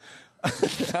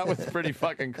 That was pretty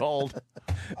fucking cold.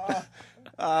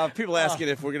 People asking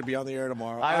if we're going to be on the air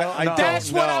tomorrow. I don't know.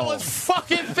 That's what I was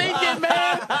fucking thinking,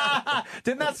 man.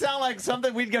 Didn't that sound like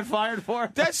something we'd get fired for?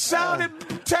 That sounded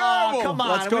terrible. Oh, come on.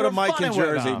 Let's go to Mike in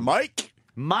Jersey. Mike?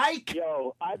 Mike?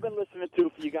 Yo, I've been listening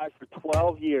to you guys for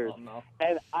 12 years,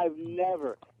 and I've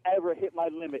never, ever hit my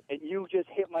limit, and you just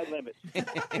hit my limit.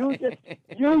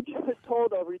 you just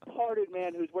told a retarded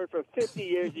man who's worked for 50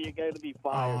 years that you're going to be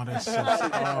fired. Oh, that's so that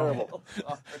is terrible.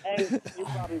 And you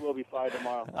probably will be fired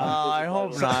tomorrow. I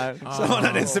hope not. Someone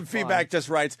on Instant Feedback just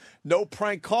writes, "No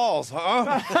prank calls,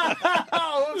 huh?"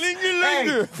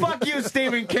 Hey, fuck you,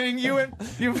 Stephen King. You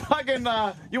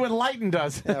enlightened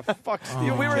us. Yeah, fuck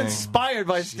Stephen We were King. inspired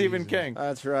by Stephen King.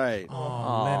 That's right.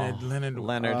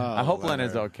 Leonard. I hope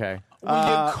Leonard's okay. We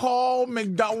can call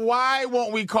McDonald's. Why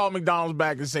won't we call McDonald's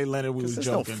back and say, Leonard, we was There's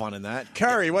joking? no fun in that.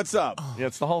 Kerry, what's up? Yeah,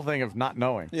 it's the whole thing of not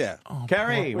knowing. Yeah.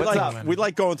 Kerry, we what's like, up? We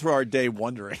like going through our day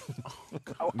wondering.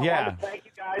 I want to thank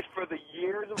you guys for the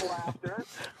years of laughter.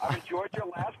 I've enjoyed your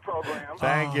last program.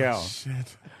 Thank you.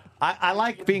 Shit. I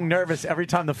like being nervous every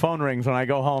time the phone rings when I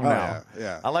go home now.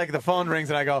 yeah. I like the phone rings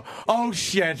and I go, oh,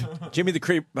 shit. Jimmy the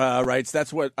Creep writes,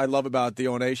 that's what I love about the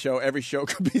O&A show. Every show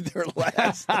could be their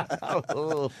last.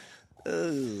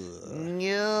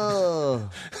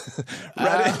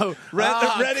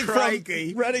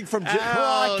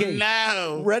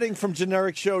 Redding from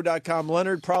GenericShow.com.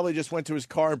 Leonard probably just went to his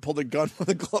car and pulled a gun with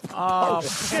a glove. Oh,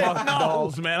 fuck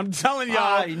balls, man. I'm telling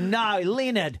y'all. Oh, no,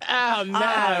 Leonard. Oh,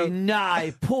 no. Oh,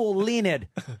 no, poor Leonard.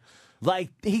 Like,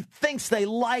 he thinks they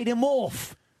light him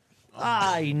off.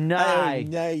 I know.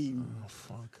 Oh,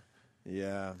 fuck.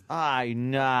 Yeah. I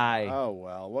know. Oh,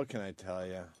 well, what can I tell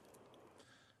you?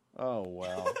 Oh,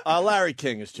 well. Larry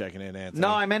King is checking in, Anthony. No,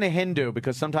 I meant a Hindu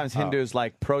because sometimes Hindus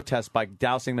like protest by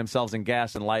dousing themselves in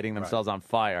gas and lighting themselves on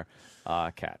fire.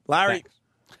 Cat. Larry. Thanks.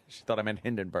 She thought I meant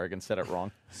Hindenburg and said it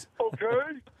wrong. Okay.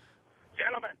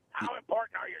 Gentlemen, how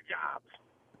important are your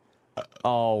jobs?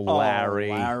 Oh, Larry.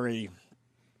 Larry.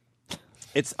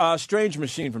 It's a Strange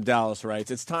Machine from Dallas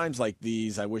writes, it's times like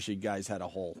these I wish you guys had a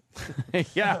hole.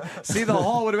 Yeah. See, the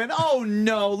hole would have been, oh,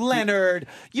 no, Leonard.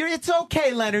 It's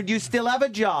okay, Leonard. You still have a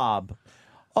job.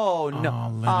 Oh, no.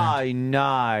 I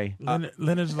know.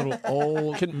 Leonard's little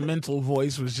old mental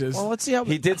voice was just... Well, let's see how...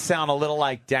 He did sound a little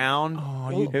like down.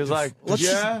 He was like, Let's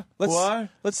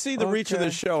see the reach of Okay.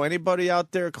 the show. Anybody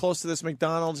out there close to this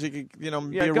McDonald's? You could, be a go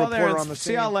there reporter and on the see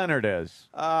scene. how Leonard is.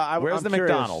 Where's I'm the curious.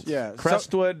 McDonald's? Yeah.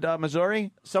 Crestwood,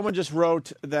 Missouri? Someone just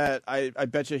wrote that I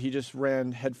bet you he just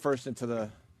ran headfirst into the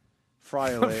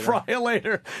fryer-lator.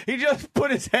 Fryer-lator. He just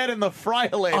put his head in the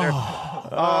fryer-lator.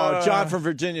 Oh, John from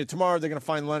Virginia. Tomorrow they're going to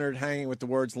find Leonard hanging with the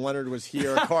words, Leonard was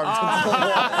here, carved into the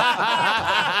wall.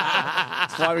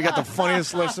 That's why we got the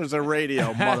funniest listeners of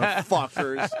radio,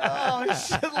 motherfuckers. Oh,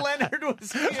 shit, Leonard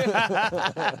was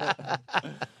here.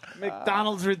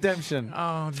 McDonald's redemption.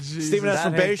 Oh, Jesus. Stephen S.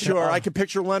 from That ain't- Bayshore. oh. I can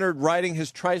picture Leonard riding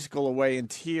his tricycle away in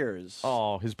tears.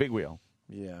 Oh, his big wheel.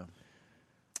 Yeah.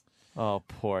 Oh,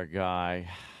 poor guy.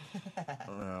 Oh,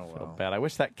 So well. bad. I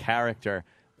wish that character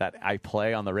that I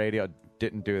play on the radio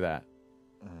didn't do that.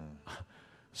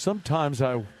 Sometimes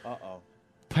I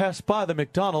pass by the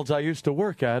McDonald's I used to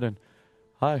work at, and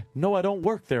I know I don't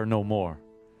work there no more.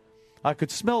 I could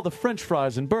smell the French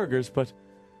fries and burgers, but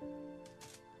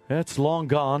it's long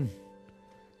gone.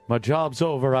 My job's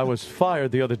over. I was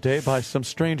fired the other day by some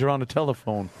stranger on the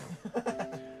telephone.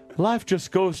 Life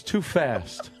just goes too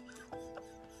fast.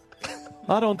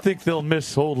 I don't think they'll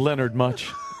miss old Leonard much.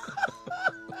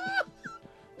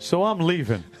 So I'm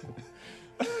leaving.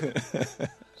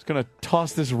 Just going to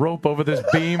toss this rope over this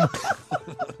beam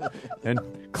and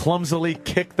clumsily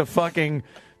kick the fucking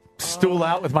stool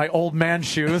out with my old man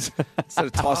shoes. Instead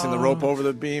of tossing the rope over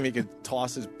the beam, he could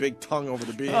toss his big tongue over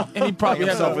the beam. And he probably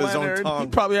has himself with his own tongue. He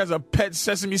probably has a pet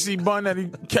sesame seed bun that he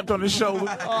kept on his shoulder.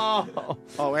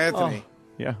 Oh, Anthony.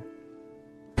 Yeah.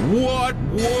 What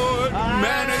would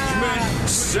management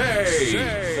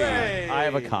say? I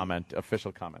have a comment,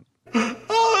 official comment.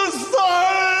 I'm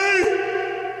sorry.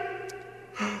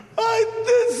 I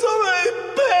did so many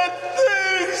bad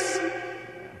things.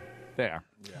 There.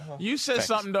 You said Thanks.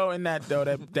 something, though, in that, though,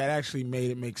 that actually made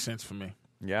it make sense for me.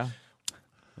 Yeah?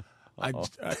 I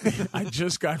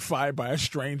just got fired by a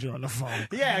stranger on the phone.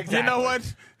 Yeah, exactly. You know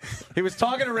what? He was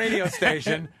talking to a radio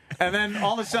station, and then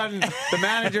all of a sudden, the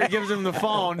manager gives him the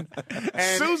phone.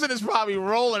 And Susan is probably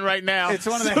rolling right now. it's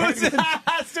one of the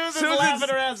Susan's laughing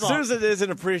her ass off. Susan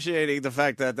isn't appreciating the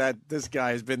fact that this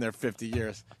guy has been there 50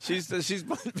 years. She's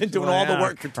been doing all the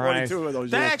work for 22 of those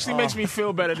years. That actually makes me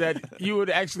feel better that you would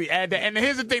actually add that. And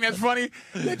here's the thing that's funny,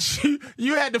 that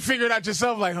you had to figure it out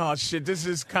yourself, like, oh, shit, this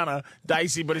is kind of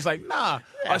dicey. But it's like, nah,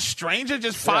 a stranger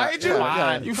just fired you?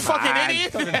 You fucking idiot.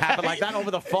 It doesn't happen like that over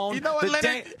the phone. You know what,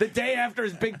 the day after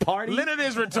his big party. Leonard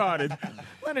is retarded.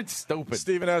 Leonard's stupid.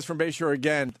 Stephen S. from Bayshore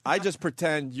again. I just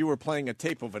pretend you were playing a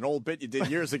tape of an old bit you did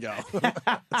years ago.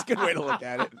 That's a good way to look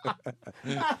at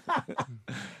it.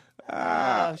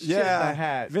 Shit in the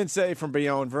hat. Vince A. from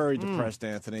Bayonne, very depressed,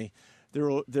 Anthony.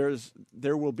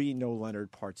 There will be no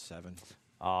Leonard Part 7.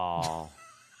 Oh.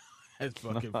 That's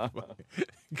fucking funny.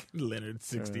 Leonard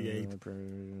 68.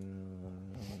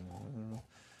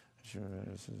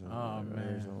 Oh,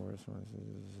 man.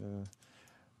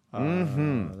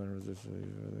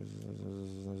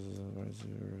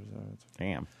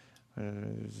 Damn.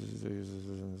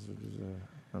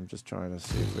 I'm just trying to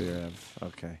see if we have.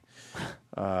 Okay.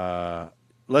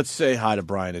 Let's say hi to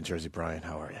Brian in Jersey. Brian,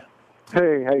 how are you?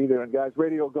 Hey, how you doing, guys?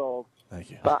 Radio Gold.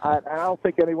 Thank you. I don't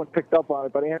think anyone picked up on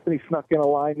it, but Anthony snuck in a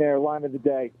line there, line of the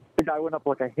day. The guy went up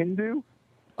like a Hindu.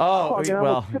 Oh, I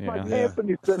well, shit my pants when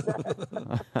you said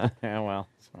that. Yeah, well,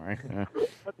 sorry.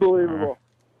 Unbelievable.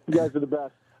 You guys are the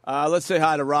best. Let's say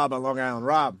hi to Rob on Long Island.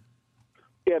 Rob.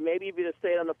 Yeah, maybe if you'd have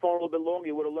stayed on the phone a little bit longer,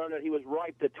 you would have learned that he was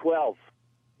ripe at 12.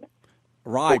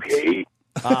 Right. Okay.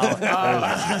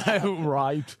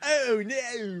 Right. Oh,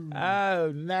 no.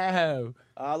 Oh, no.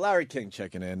 Larry King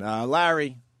checking in.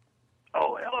 Larry.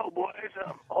 Oh, hello, boys.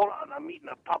 Hold on. I'm eating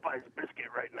a Popeye's biscuit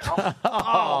right now.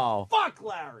 Oh. Fuck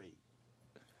Larry.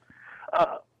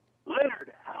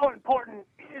 Leonard, how important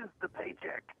is the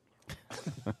paycheck?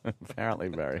 Apparently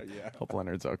very. Hope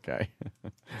Leonard's okay.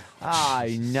 Oh,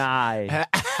 no.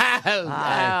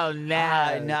 Oh,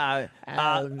 no.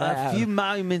 A few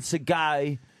moments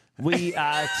ago, we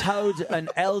told an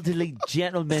elderly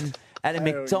gentleman at a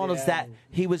McDonald's that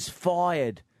he was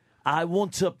fired. I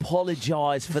want to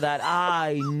apologize for that.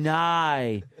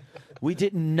 No. We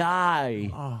didn't know.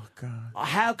 Oh, God.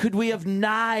 How could we have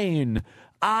known?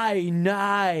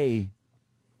 No.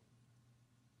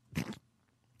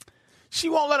 She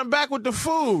won't let him back with the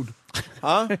food.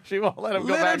 Huh? She won't let him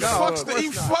go Leonard back. He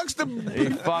fucks the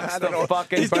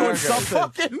fucking He's burger. doing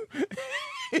something.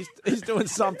 fucking. He's doing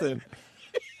something.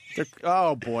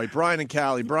 Oh, boy. Brian and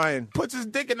Callie. Brian. Puts his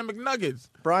dick in the McNuggets.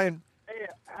 Brian. Hey,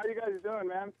 how you guys doing,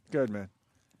 man? Good, man.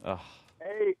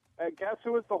 Hey, guess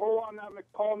who was the hole on that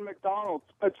McCall McDonald's?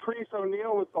 Patrice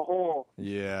O'Neal was the hole.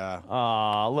 Yeah.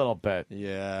 A little bit.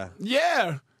 Yeah.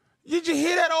 Yeah. Did you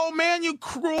hear that old man, you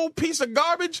cruel piece of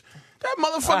garbage? That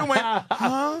motherfucker went,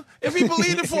 huh? If he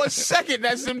believed it for a second,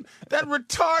 that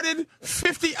retarded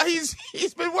 50.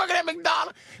 He's been working at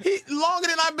McDonald's longer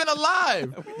than I've been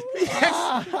alive. He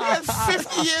has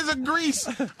 50 years of grease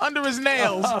under his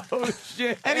nails. Oh,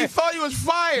 shit. And he thought he was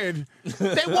fired.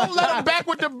 They won't let him back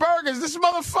with the burgers. This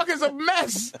motherfucker's a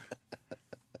mess.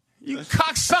 You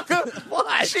cocksucker!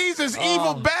 What? Jesus,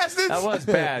 evil bastards! That was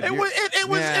bad. It was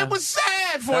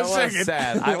sad for a second. Was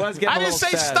sad. I was getting. I didn't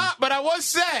say sad. stop, but I was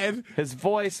sad. His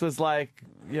voice was like,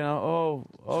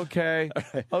 okay,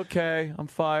 I'm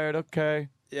fired. Okay.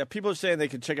 Yeah, people are saying they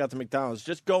can check out the McDonald's.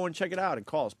 Just go and check it out and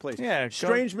call us, please. Yeah.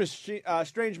 Strange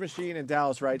Machine in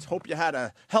Dallas writes, hope you had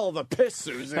a hell of a piss,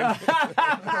 Susan.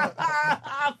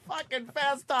 Fucking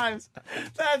Fast Times.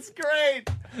 That's great.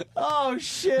 Oh,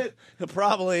 shit. He'll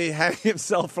probably hang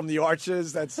himself from the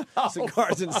arches. That's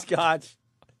cigars and scotch.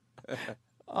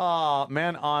 Oh,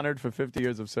 man honored for 50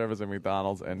 years of service at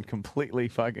McDonald's and completely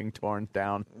fucking torn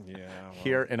down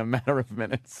here in a matter of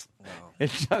minutes. Wow.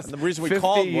 It's just and the reason we 50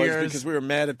 called years. was because we were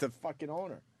mad at the fucking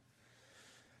owner.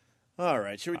 All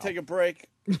right, should we take a break?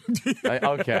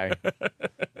 Okay.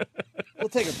 We'll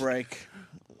take a break.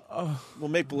 We'll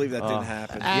make believe that didn't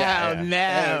happen. Oh,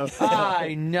 no.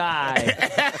 I know.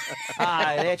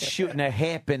 That shouldn't have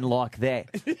happened like that.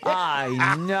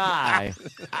 I know.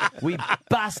 We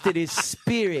busted his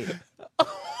spirit.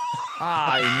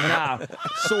 I know.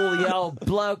 It's all the old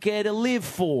bloke had to live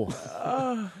for.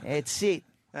 That's it.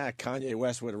 Kanye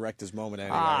West would have wrecked his moment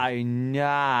anyway. I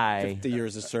know. 50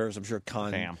 years of service. I'm sure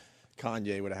Kanye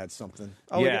would have had something.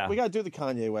 Oh, yeah. We got to do the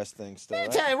Kanye West thing still. Let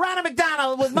me tell you, Ronald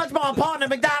McDonald was much more important to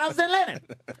McDonald's than Leonard.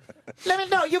 Let me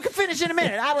know. You can finish in a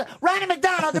minute. Ronald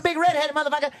McDonald, the big redheaded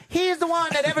motherfucker, he's the one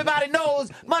that everybody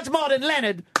knows much more than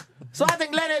Leonard. So I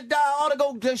think Leonard ought to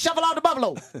go shuffle out the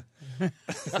buffalo.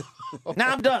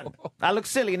 Now I'm done. I look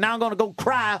silly. Now I'm going to go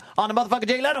cry on the motherfucker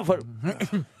Jay Leno for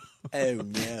Oh,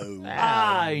 no.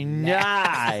 I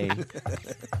know.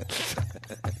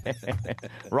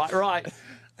 Right.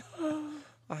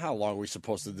 How long are we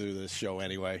supposed to do this show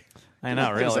anyway? I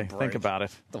know, Give us a really. break. Think about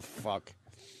it. The fuck?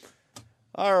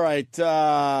 All right.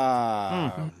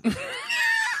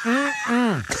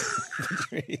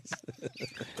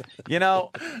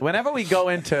 Whenever we go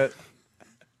into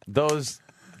those...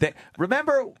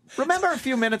 remember a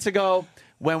few minutes ago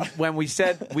when we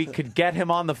said we could get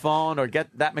him on the phone or get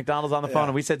that McDonald's on the phone,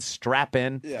 and we said strap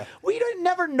in. Yeah. We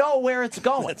never know where it's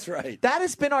going. That's right. That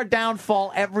has been our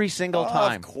downfall every single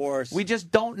time. Of course. We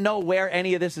just don't know where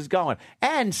any of this is going.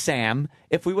 And Sam,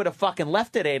 if we would have fucking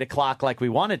left at 8 o'clock like we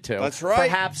wanted to, that's right.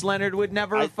 Perhaps Leonard would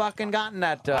never have fucking gotten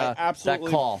that I absolutely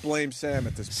that call. blame Sam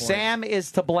at this point. Sam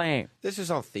is to blame. This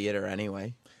is all theater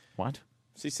anyway. What?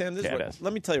 See, Sam, this Yeah, is it what, is.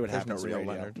 let me tell you what There's happens no in real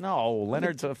radio. Leonard. No,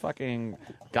 Leonard's a fucking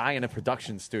guy in a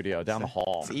production studio down the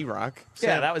hall. It's E-Rock.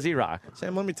 Yeah, that was E-Rock.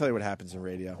 Sam, let me tell you what happens in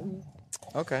radio.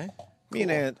 Okay. Me and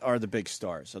Ant are the big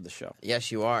stars of the show.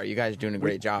 Yes, you are. You guys are doing a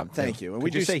great job. Thank you. And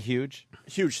Could you say huge?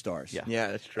 Huge stars. Yeah,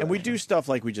 that's true. And we do stuff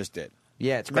like we just did.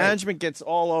 Yeah, it's great. Management gets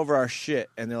all over our shit,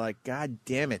 and they're like, God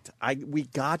damn it. We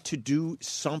got to do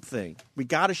something. We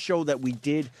got to show that we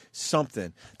did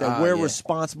something, that we're yeah.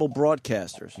 responsible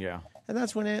broadcasters. Yeah. And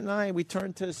that's when Ant and we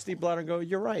turn to Steve Blatter and go,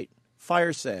 you're right.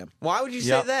 Fire Sam. Why would you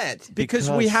Yep. say that? Because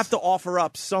we have to offer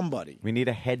up somebody. We need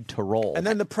a head to roll. And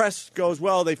then the press goes,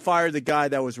 well, they fired the guy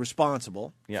that was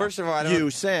responsible. Yeah. First of all, I don't, You,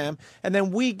 Sam. And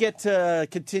then we get to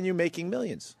continue making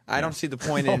millions. I don't see the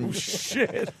point in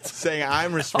saying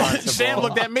I'm responsible. Sam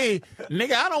looked at me,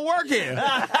 nigga, I don't work here.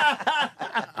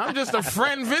 I'm just a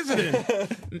friend visiting.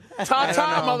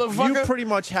 Ta-ta, motherfucker. You pretty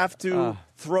much have to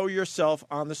throw yourself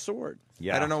on the sword.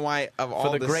 Yeah. I don't know why of all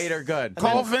For the this, greater good.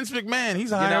 Call Vince McMahon.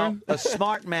 He's You know, hiring. a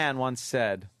smart man once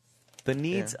said, the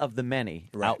needs of the many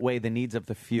outweigh the needs of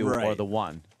the few or Right. the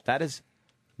one. That is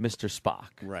Mr. Spock.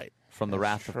 Right. From The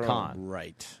Wrath of Khan.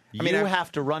 Right. You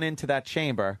have to run into that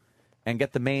chamber and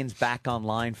get the mains back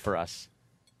online for us.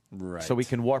 Right. So we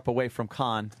can warp away from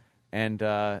Khan and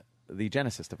the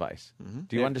Genesis device.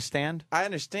 Do you understand? I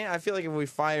understand. I feel like if we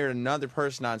fired another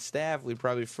person on staff, we'd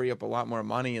probably free up a lot more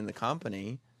money in the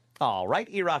company. All right,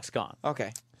 E-Rock's gone.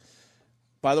 Okay.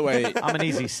 By the way, I'm an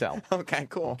easy sell. Okay,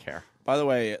 cool. Don't care. By the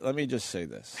way, let me just say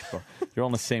this. You're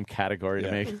on the same category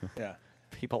to me. Yeah.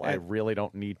 People I really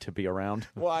don't need to be around.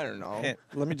 Well, I don't know. And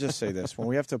let me just say this. When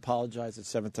we have to apologize at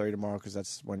 7:30 tomorrow because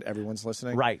that's when everyone's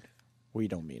listening. Right. We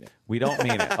don't mean it. We don't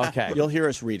mean it. Okay. You'll hear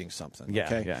us reading something. Yeah,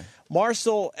 okay? yeah.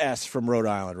 Marcel S. from Rhode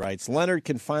Island writes, Leonard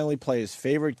can finally play his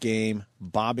favorite game,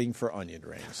 bobbing for onion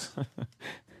rings.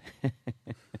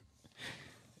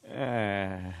 All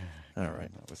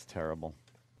right. That was terrible.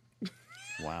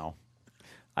 Wow.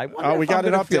 I wonder we if got I'm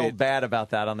an gonna feel update. bad about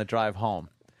that on the drive home.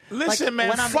 Listen, Like, man,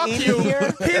 when I'm fuck in you.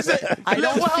 here, Here's a, I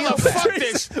don't well, feel fuck bad.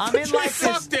 this. I'm in like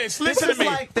fuck this. this. Listen This to is me.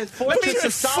 like the Let me fortress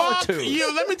of fuck solitude.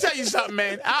 you. Let me tell you something,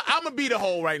 man. I'm gonna be the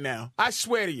hole right now. I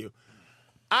swear to you.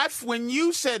 When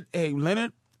you said, "Hey,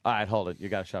 Leonard," All right, hold it. You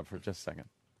got to shut for just a second.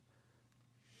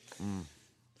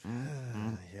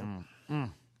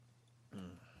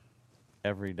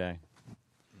 Every day.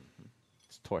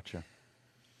 It's torture.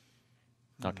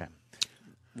 Okay.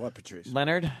 What, Patrice?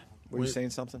 Leonard? Were you saying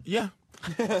something? yeah,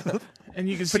 and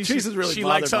you can see Patrice is really she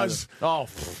bothered likes by us. Oh,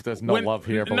 there's no love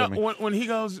here, No, believe me. when he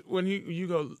goes, you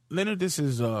go, Leonard. This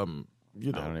is you know,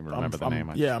 I don't even remember the name.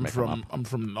 I Yeah, just I'm make 'em from up. I'm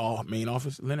from the main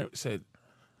office. Leonard said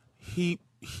he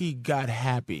got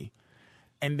happy,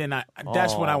 and then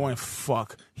that's when I went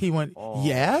fuck. He went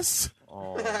yes.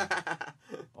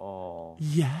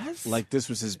 Yes. Like this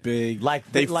was his big. Like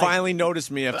they like- finally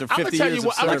noticed me after 50 tell years you of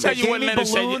what- I'ma service. tell you They what gave me Leonard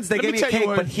said. balloons, they Let me gave me a tell you cake,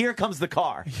 what- but here comes the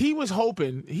car. He was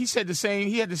hoping. He said the same.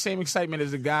 He had the same excitement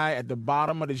as the guy at the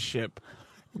bottom of the ship.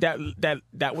 That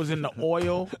was in the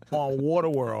oil on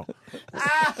Waterworld.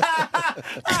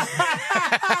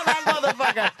 That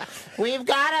motherfucker. We've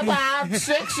got about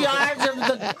 6 yards of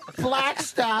the black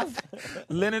stuff.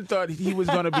 Leonard thought he was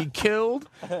going to be killed.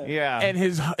 Yeah. And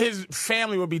his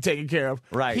family would be taken care of.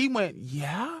 Right. He went,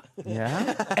 yeah.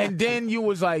 Yeah. And then you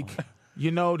was like,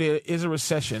 you know, there is a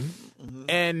recession.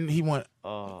 And he went,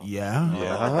 yeah.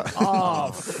 Yeah.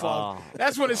 Oh, fuck.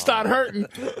 That's when it started hurting.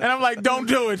 And I'm like, don't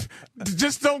do it.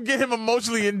 Just don't get him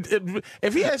emotionally.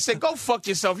 If he had said, go fuck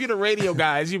yourself, you're the radio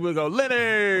guys, you would go,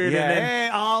 Leonard. Yeah. And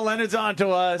then, Hey, Leonard's on to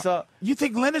us. you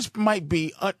think Leonard might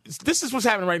be, this is what's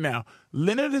happening right now.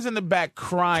 Leonard is in the back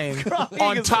crying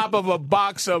on top of a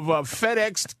box of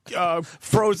FedEx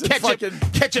Frozen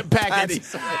ketchup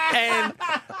packets.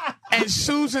 And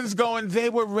Susan's going, they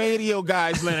were radio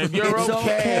guys, Leonard. You're It's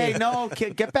okay. No,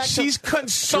 kid, get back. She's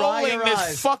consoling your this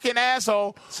eyes. fucking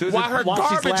asshole Susan, while her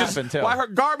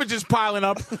garbage is piling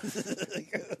up.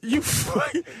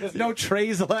 There's no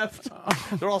trays left.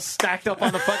 They're all stacked up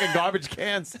on the fucking garbage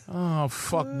cans. Oh,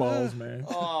 fuck balls, man.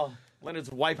 Oh,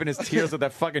 Leonard's wiping his tears with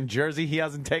that fucking jersey he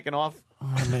hasn't taken off.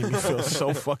 Oh, it made me feel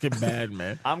so fucking bad,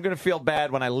 man. I'm going to feel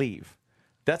bad when I leave.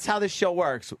 That's how this show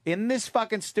works. In this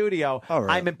fucking studio, All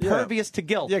right. I'm impervious to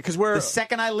guilt. Yeah, 'cause we're- The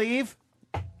second I leave,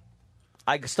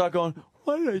 I start going,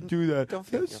 Why did I do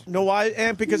that? No, why?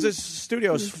 And because this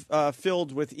studio's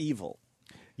filled with evil.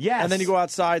 Yes. And then you go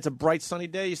outside, it's a bright, sunny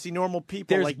day, you see normal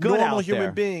people, There's like good normal out human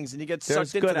there. beings, and you get There's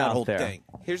sucked into good that out whole there. thing.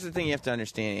 Here's the thing you have to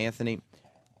understand, Anthony.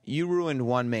 You ruined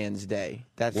one man's day.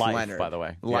 That's Life, Leonard. by the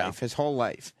way. Life, Yeah. his whole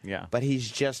life. Yeah. But he's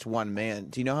just one man.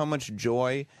 Do you know how much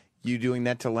joy you doing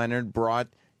that to Leonard brought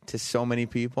to so many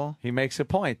people? He makes a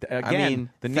point. Again, mean,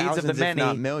 the needs of the thousands, if not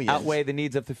many millions. outweigh the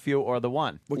needs of the few or the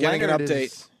one. We're getting Leonard an update.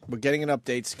 is- We're getting an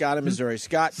update. Scott in Missouri.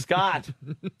 Scott.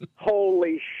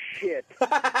 Holy shit.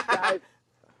 Guys,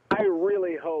 I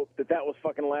really hope that was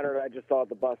fucking Leonard I just saw at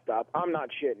the bus stop. I'm not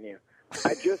shitting you.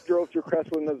 I just drove through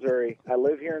Crestwood, Missouri. I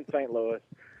live here in St. Louis.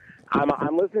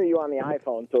 I'm listening to you on the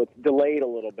iPhone, so it's delayed a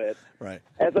little bit. Right.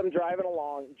 As I'm driving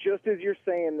along, just as you're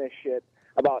saying this shit,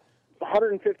 about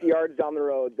 150 yards down the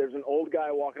road, there's an old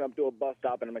guy walking up to a bus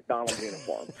stop in a McDonald's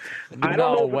uniform. I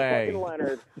don't know if way. it's fucking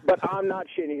Leonard, but I'm not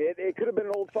shitting you. It could have been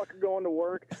an old fucker going to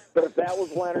work, but if that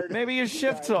was Leonard... Maybe his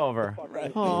shift's over.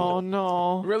 Oh,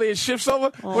 no. Really, his shift's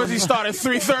over? Was he start at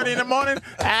 3:30 in the morning?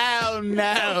 Oh,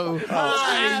 no.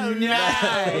 Oh,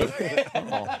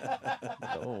 no.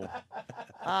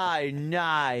 Ay,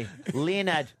 nay.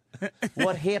 Leonard.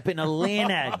 What happened to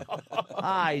Leonard?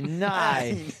 Ay,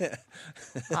 nay.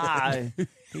 Ay.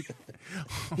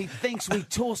 He thinks we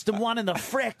tossed him one in the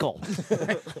freckle.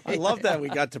 I love that we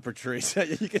got to Patrice.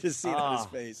 You could have seen it on his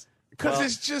face. Because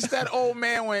it's just that old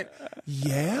man went,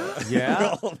 yeah?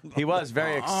 Yeah? He was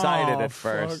very excited Oh, at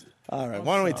first. All right,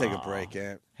 why don't we take a break,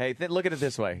 Ant? Hey, look at it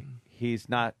this way. He's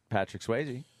not Patrick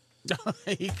Swayze.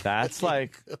 That's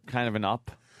like kind of an up.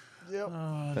 Yep.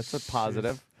 That's a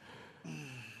positive.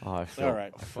 Oh, I feel, All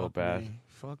right. I feel bad.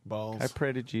 Fuck balls. Can I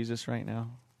pray to Jesus right now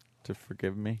to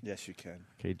forgive me? Yes, you can.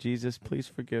 Okay, Jesus, please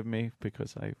forgive me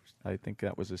because I think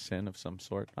that was a sin of some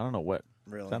sort. I don't know what.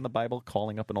 Really? Is that in the Bible,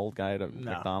 calling up an old guy at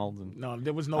McDonald's? And... No,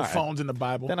 there was no All right. phones in the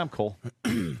Bible. Then I'm cool.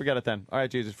 Forget it then. All right,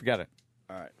 Jesus, forget it.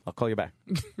 All right. I'll call you back.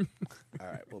 All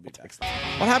right, we'll be back.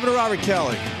 What happened to Robert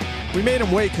Kelly? We made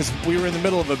him wait because we were in the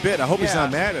middle of a bit. I hope he's Yeah.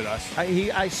 not mad at us.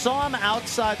 I saw him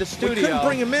outside the studio. We couldn't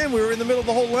bring him in. We were in the middle of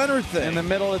the whole Leonard thing. In the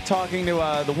middle of talking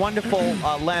to the wonderful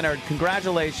Leonard.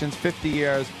 Congratulations, 50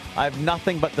 years. I have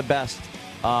nothing but the best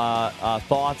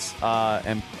thoughts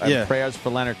and Yeah. prayers for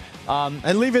Leonard.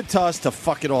 And leave it to us to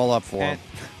fuck it all up for him.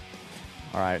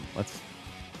 All right, let's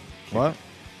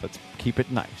keep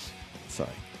it nice. Sorry.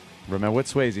 Remember what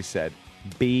Swayze said.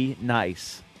 Be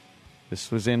nice. This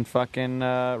was in fucking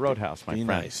Roadhouse, my Be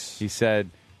friend. nice. He said,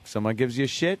 if someone gives you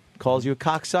shit, calls you a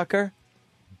cocksucker,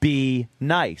 be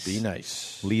nice. Be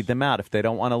nice. Lead them out. If they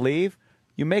don't want to leave,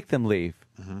 you make them leave.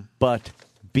 Mm-hmm. But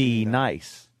be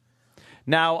nice.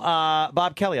 Now,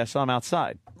 Bob Kelly, I saw him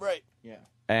outside. Right. Yeah.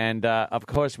 And, of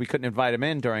course, we couldn't invite him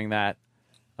in during that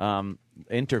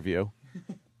interview.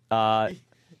 But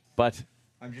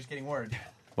I'm just getting word.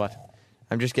 what?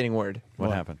 I'm just getting word.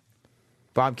 What happened?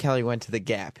 Bob Kelly went to the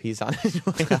Gap. He's on his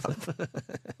way up.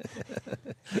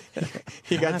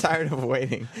 He got tired of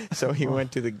waiting, so he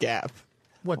went to the Gap.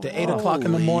 What, the 8 o'clock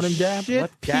in the morning Gap? Shit,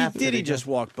 What P. Gap did Diddy he just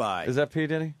walked by. Is that P.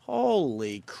 Diddy?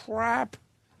 Holy crap.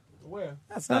 Where?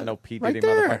 That's not no P. Right Diddy,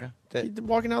 there. motherfucker. He's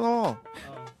walking down the hall.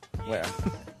 Where?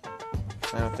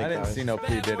 I don't think I didn't that see no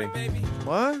P. Diddy.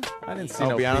 What? I didn't see Oh,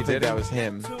 no but I don't P. think Diddy. that was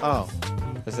him. Oh.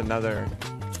 There's another.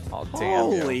 Oh, damn.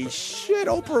 Holy shit.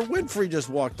 Oprah Winfrey just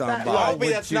walked on by. Opie,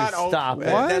 that's you not stop Opie.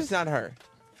 it? What? That's not her.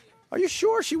 Are you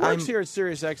sure? She works I'm- here at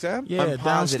Sirius XM? Yeah, I'm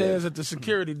downstairs positive. at the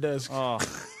security desk. Oh,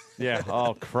 yeah.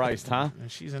 Oh, Christ, huh?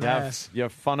 She's an You have, ass. you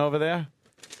have fun over there?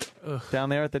 Ugh. Down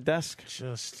there at the desk?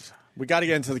 Just... We got to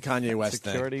get into the Kanye West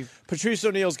Security. thing. Patrice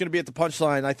O'Neal's going to be at the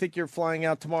Punchline. I think you're flying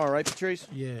out tomorrow, right, Patrice?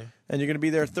 Yeah. And you're going to be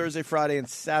there Thursday, Friday, and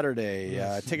Saturday.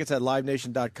 Tickets at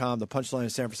livenation.com. The Punchline in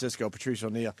San Francisco. Patrice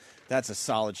O'Neal. That's a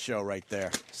solid show right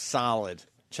there. Solid.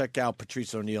 Check out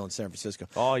Patrice O'Neal in San Francisco.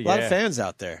 Oh, A lot yeah. of fans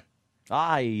out there.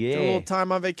 Ah, Did a yeah. little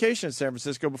time on vacation in San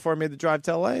Francisco before I made the drive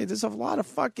to L.A. There's a lot of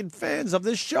fucking fans of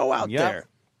this show out there.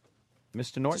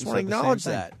 Mr. Norton Just want to said the acknowledge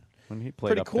same thing that. when he played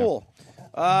Pretty up there. cool.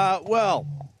 Well,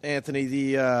 Anthony,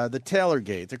 the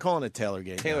Taylorgate. They're calling it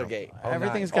Taylorgate. Taylorgate. Now.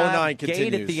 Everything's 09 got gate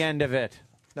continues. at the end of it.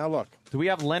 Now look. Do we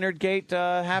have Leonard Gate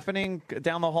happening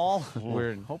down the hall?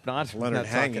 We hope not. Leonard Not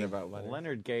hanging. talking about Leonard.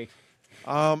 Leonard Gate.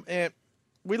 And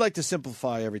we like to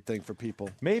simplify everything for people.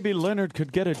 Maybe Leonard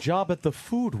could get a job at the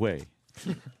Foodway.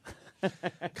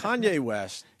 Kanye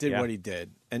West did Yeah. what he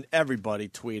did, and everybody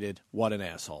tweeted, "What an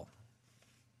asshole."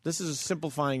 This is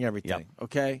simplifying everything,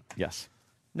 okay? Yes.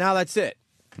 Now that's it.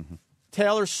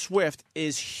 Taylor Swift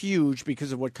is huge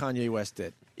because of what Kanye West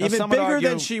did. Now, Even some would bigger argue-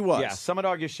 than she was. Yeah, some would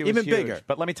argue she was Even huge. bigger.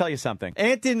 But let me tell you something.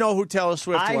 Ant didn't know who Taylor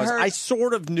Swift I was. heard- I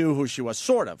sort of knew who she was.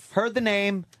 Sort of. Heard the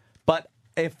name, but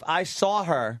if I saw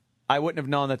her, I wouldn't have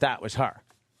known that was her.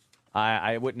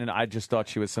 I wouldn't. I just thought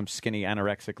she was some skinny,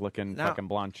 anorexic-looking fucking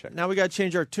blonde chick. Now we got to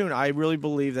change our tune. I really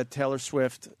believe that Taylor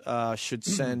Swift should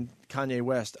send Kanye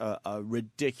West a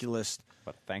ridiculous.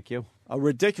 But thank you. A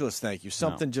ridiculous thank you.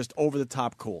 Something just over the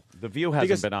top cool. The View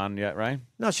hasn't been on yet, right?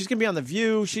 No, she's gonna be on The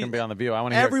View. She's gonna be on The View. I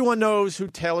want to hear. Everyone knows who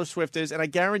Taylor Swift is, and I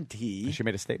guarantee she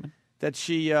made a statement that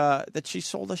she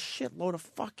sold a shitload of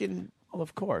fucking. Well,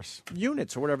 of course.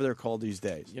 Units or whatever they're called these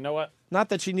days. You know what? Not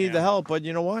that she needed the help, but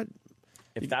you know what?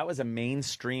 If that was a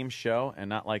mainstream show and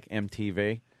not like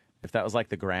MTV, if that was like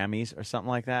the Grammys or something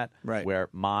like that, right, where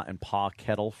Ma and Pa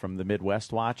Kettle from the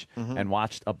Midwest and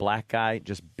watched a black guy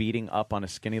just beating up on a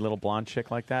skinny little blonde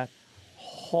chick like that,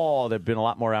 there'd been a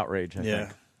lot more outrage, I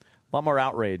think. A lot more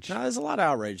outrage. No, there's a lot of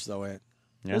outrage, though, Ant.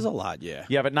 Yeah? There's a lot, yeah.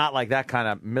 Yeah, but not like that kind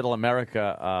of middle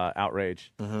America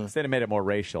outrage. Instead, it made it more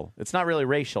racial. It's not really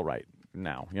racial right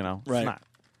now, you know? Right. It's not.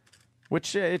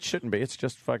 Which it shouldn't be. It's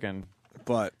just fucking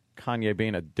but Kanye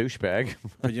being a douchebag.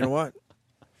 But you know what?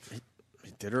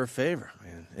 He did her a favor,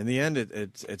 man. In the end,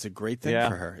 it's a great thing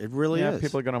for her. It really is.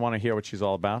 People are going to want to hear what she's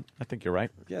all about. I think you're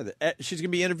right. Yeah, she's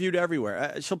going to be interviewed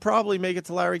everywhere. She'll probably make it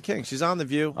to Larry King. She's on The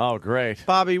View. Oh, great.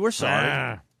 Bobby, we're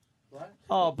sorry.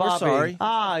 Oh, Bobby. We're sorry.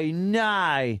 Ay,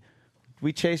 nah.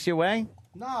 We chase you away?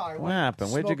 No, I What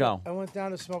happened? Where'd you go? I went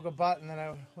down to smoke a butt, and then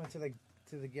I went to the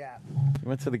Gap. You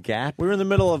went to the Gap? We were in the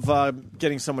middle of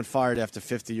getting someone fired after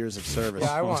 50 years of service.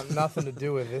 Yeah, I want nothing to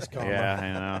do with this karma. Yeah,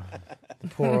 I know.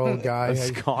 Poor old guy.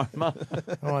 This karma.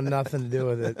 I want nothing to do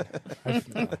with it. I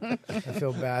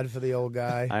feel bad for the old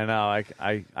guy. I know.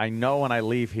 I know when I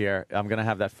leave here, I'm going to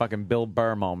have that fucking Bill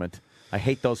Burr moment. I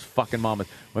hate those fucking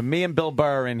moments. When me and Bill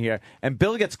Burr are in here, and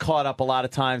Bill gets caught up a lot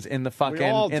of times in the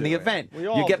fucking in the event.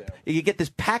 You get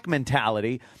this pack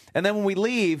mentality, and then when we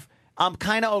leave, I'm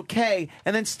kind of okay,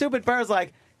 and then stupid Burr's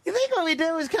like, "You think what we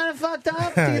did was kind of fucked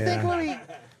up? Do you think what we,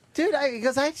 dude?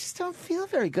 Because I just don't feel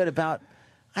very good about.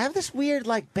 I have this weird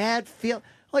like bad feel.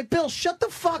 Like, Bill, shut the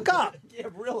fuck up. Yeah,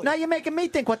 really. Now you're making me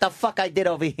think what the fuck I did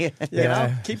over here. You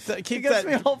know? Keep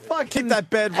that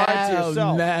bad vibe to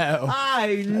yourself. No.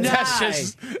 I know. That's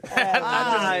just.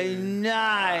 I know.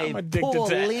 I'm addicted Poor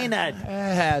to Lena.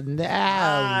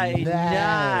 I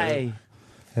know.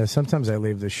 Yeah, sometimes I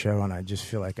leave the show and I just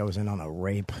feel like I was in on a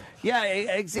rape. Yeah,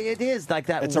 it is like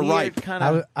that. It's a weird ripe. kind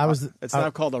of. It's now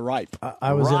called a ripe.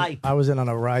 I was in on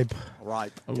a ripe.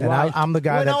 Ripe. And I'm the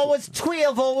guy when that. I was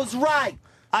 12, I was right.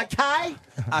 Okay?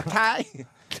 Okay.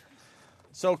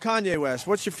 So Kanye West,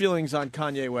 what's your feelings on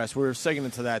Kanye West? We're segueing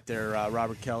into that there,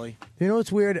 Robert Kelly. You know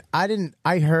what's weird?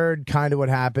 I heard kind of what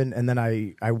happened, and then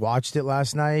I watched it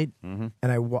last night, and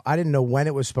I didn't know when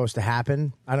it was supposed to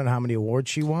happen. I don't know how many awards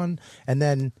she won, and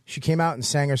then she came out and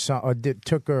sang her song, or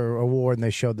took her award, and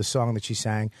they showed the song that she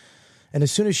sang, and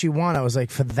as soon as she won, I was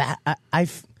like, for that,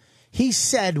 he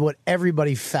said what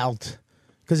everybody felt.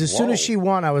 Because as soon as she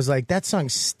won, I was like, that song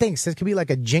stinks. That could be like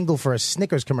a jingle for a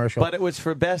Snickers commercial. But it was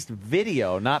for best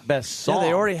video, not best song. Yeah,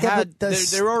 they already had.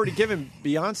 They were already giving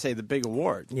Beyonce the big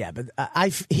award. Yeah, but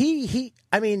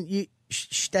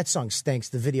that song stinks.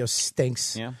 The video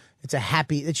stinks. Yeah. It's a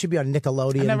happy. It should be on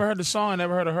Nickelodeon. I never heard the song. I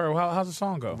never heard of her. How's the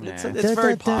song go? It's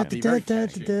very poppy. Very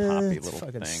catchy. Poppy It's little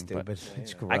fucking thing. stupid. But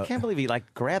It's I gross. can't believe he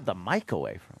like grabbed the mic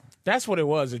away from her. That's what it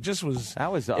was. It just was.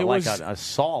 That was it like was, an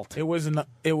assault. It was.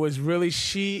 It was really.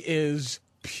 She is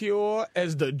pure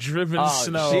as the driven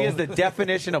snow. She is the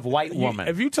definition of white woman.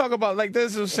 If you talk about like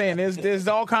this, is saying there's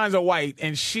all kinds of white,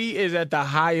 and she is at the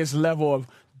highest level of.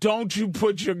 Don't you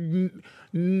put your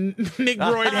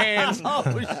Negroid hands? Oh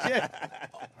shit!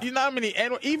 You know how many?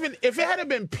 And even if it had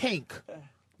been Pink,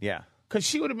 Yeah. because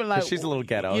she would have been like, She's a little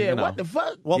ghetto. Yeah, you know. what the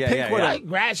fuck? Well, Yeah, Pink yeah, would yeah. have.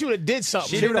 Like, she would have did something.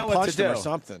 She She didn't know would've what to punched him do. or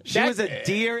something. She was a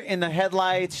deer in the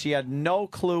headlights. She had no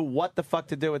clue what the fuck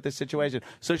to do with this situation.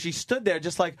 So she stood there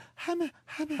just like,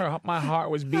 My heart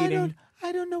was beating.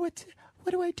 I don't know what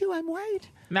do I do? I'm white.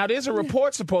 Now there's a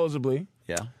report supposedly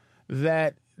Yeah.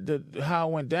 that how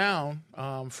it went down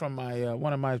from my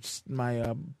one of my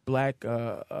black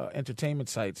entertainment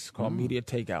sites called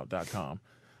MediaTakeout.com,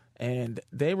 and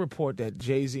they report that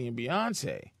Jay-Z and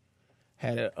Beyonce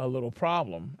had a little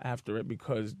problem after it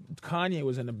because Kanye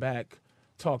was in the back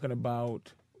talking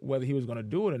about whether he was going to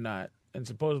do it or not, and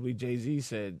supposedly Jay-Z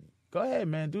said, "Go ahead,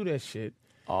 man, do that shit."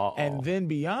 And then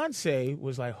Beyonce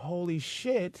was like, "Holy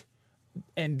shit!"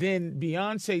 And then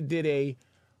Beyonce did a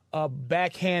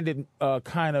backhanded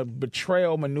kind of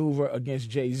betrayal maneuver against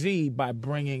Jay-Z by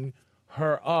bringing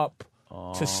her up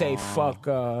to say fuck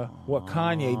what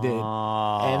Kanye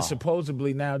did. And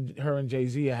supposedly now her and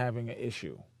Jay-Z are having an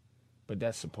issue. But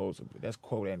that's supposedly. That's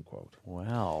quote end quote.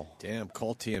 Well, damn,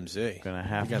 call TMZ. Gonna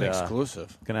have we got to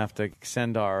exclusive. Gonna have to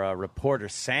send our reporter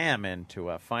Sam in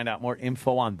to find out more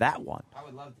info on that one. I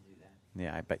would love to do that.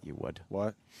 Yeah, I bet you would.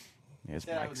 What? His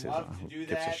Said I mic would is love on. to Who do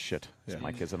gives a that. shit? His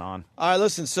mic isn't on. All right,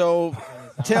 listen. So,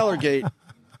 Taylorgate,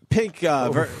 Pink,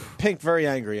 Pink, very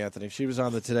angry. Anthony, she was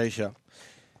on the Today Show.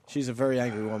 She's a very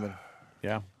angry woman.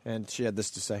 Yeah, and she had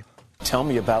this to say. Tell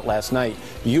me about last night.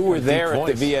 You were there at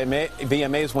the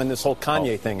VMAs when this whole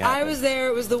Kanye thing happened. I was there.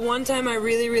 It was the one time I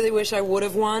really, really wish I would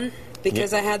have won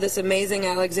because I had this amazing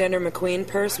Alexander McQueen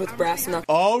purse with brass knuckles.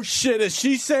 Oh, shit. Is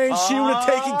she saying she would have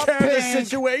taken care of this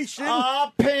situation?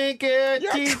 Oh, Pink,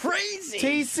 You're crazy.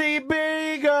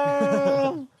 TCB,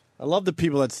 girl. I love the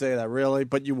people that say that, really,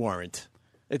 but you weren't.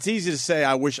 It's easy to say,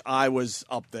 I wish I was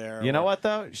up there. You know what,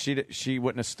 though? She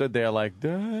wouldn't have stood there like,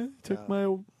 took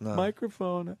my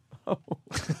microphone. Oh.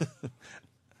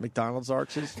 McDonald's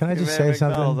arches? Can I just say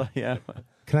something? Yeah.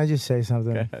 Can I just say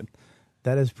something? Go ahead.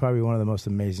 That is probably one of the most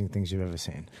amazing things you've ever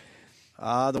seen.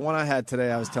 The one I had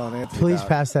today, I was telling Anthony Please about.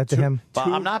 pass that to him. But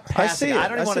I'm not passing. I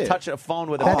don't even want to touch a phone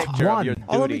with a That's picture one. of your duty.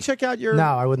 Oh, let me check out your... No,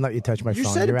 I wouldn't let you touch my You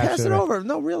phone. said You're to pass it absolutely right. over.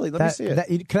 No, really. Let me see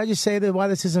it. Can I just say that why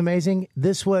this is amazing?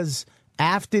 This was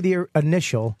after the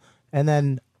initial, and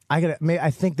then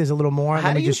I think there's a little more. How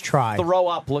Let do me you just try. throw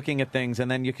up looking at things,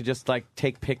 and then you could just like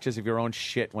take pictures of your own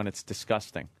shit when it's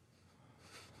disgusting?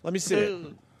 Let me see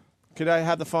it. Could I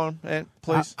have the phone,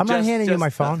 please? I'm not handing you my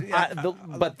phone.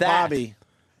 But that...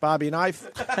 Bobby, and I...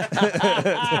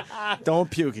 Don't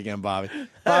puke again, Bobby.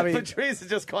 Bobby, Patrice is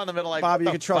just caught in the middle like, Bobby, you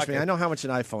what can the trust fuck me. is- I know how much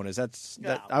an iPhone is.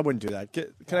 That I wouldn't do that.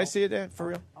 Can I see it, Dan? For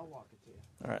real? I'll walk it to you.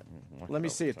 All right. Let me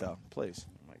see it, though, please.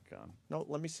 Oh, my God. No,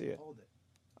 let me see it. Hold it.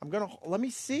 Let me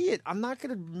see it. I'm not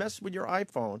going to mess with your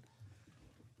iPhone.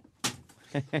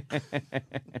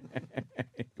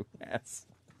 Yes.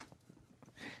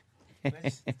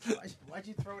 Why'd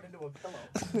you throw it into a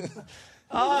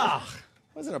pillow?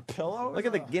 Was it a pillow? Look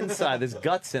at the inside. There's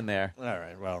guts in there. All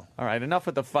right, well. All right, enough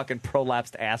with the fucking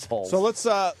prolapsed assholes. So let's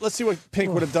see what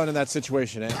Pink would have done in that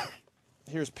situation.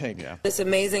 Here's Pink. Yeah. This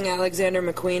amazing Alexander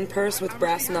McQueen purse with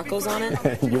brass knuckles on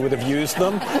it. You would have used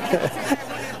them?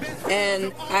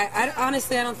 And I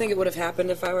honestly, I don't think it would have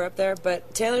happened if I were up there.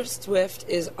 But Taylor Swift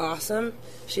is awesome.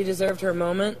 She deserved her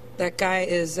moment. That guy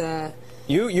is...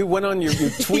 You went on you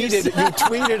tweeted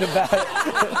about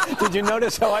it. Did you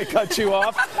notice how I cut you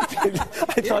off?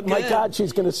 I thought, my God,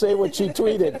 she's going to say what she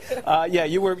tweeted. Yeah,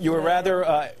 you were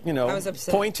rather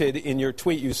pointed in your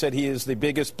tweet. You said he is the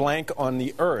biggest blank on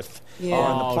the earth,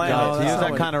 on the planet. God, to use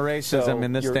that kind of racism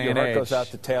in this day and your heart age. goes out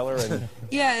to Taylor. And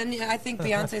Yeah, and I think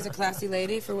Beyonce's a classy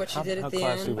lady for what she did at the end.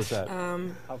 How classy was that?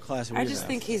 How classy I was just that?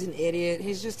 think he's an idiot.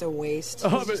 He's just a waste.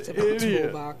 I'm He's just an a idiot.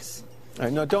 toolbox. All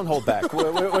right, no, don't hold back. And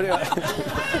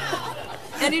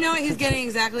you know what? He's getting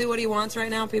exactly what he wants right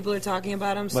now. People are talking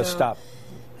about him. Let's so. stop.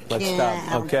 Let's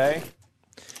stop. Okay.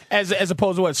 As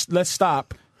opposed to what? Let's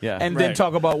stop. Yeah. And then Right.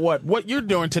 talk about what you're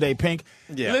doing today, Pink.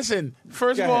 Yeah. Listen,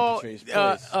 first Go of ahead, all, Patrice,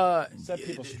 please. Set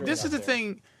people straight this out is the there.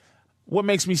 thing. What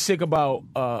makes me sick about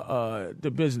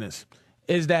the business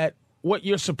is that what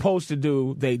you're supposed to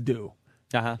do, they do.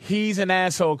 Uh-huh. He's an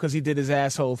asshole because he did his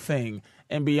asshole thing.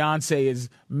 And Beyonce is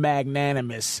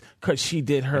magnanimous because she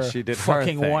did her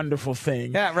fucking thing. wonderful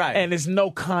thing. Yeah, right. And there's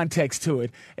no context to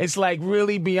it. It's like,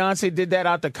 really, Beyonce did that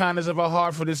out the kindness of her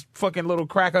heart for this fucking little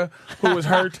cracker who was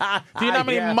hurt? Do you know how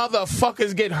many Yeah.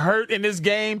 motherfuckers get hurt in this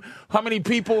game? How many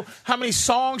people, how many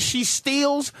songs she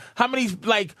steals? How many,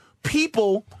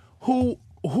 people who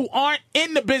aren't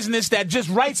in the business that just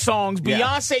write songs,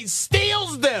 Beyonce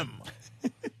steals them.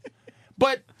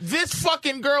 But this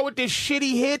fucking girl with this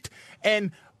shitty hit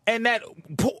and that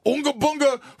Oonga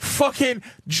Boonga fucking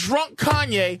drunk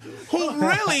Kanye, who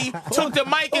really took the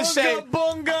mic and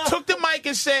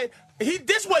said,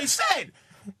 this is what he said.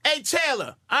 Hey,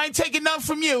 Taylor, I ain't taking nothing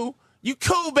from you. You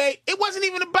cool, babe. It wasn't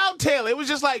even about Taylor. It was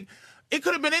just like, it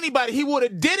could have been anybody. He would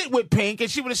have did it with Pink,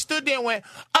 and she would have stood there and went,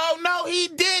 oh, no, he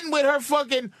didn't with her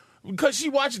fucking... Because she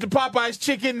watches the Popeyes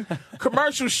chicken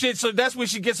commercial shit, so that's where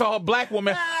she gets all her black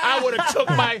woman. I would have took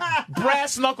my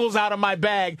brass knuckles out of my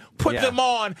bag, put them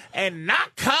on, and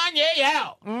knocked Kanye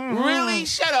out. Really?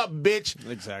 Shut up, bitch.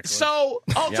 Exactly. So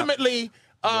ultimately,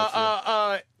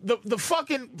 the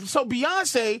fucking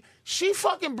Beyonce, she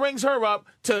fucking brings her up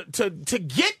to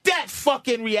get that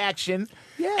fucking reaction.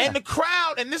 Yeah. And the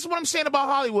crowd, and this is what I'm saying about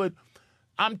Hollywood.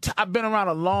 I've been around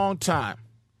a long time.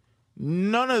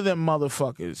 None of them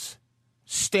motherfuckers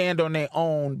stand on their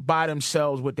own by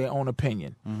themselves with their own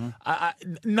opinion.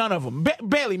 None of them.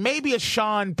 Barely. Maybe a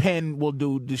Sean Penn will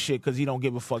do the shit because he don't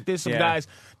give a fuck. There's some guys,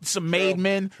 some made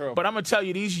men. But I'm going to tell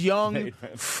you, these young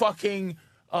fucking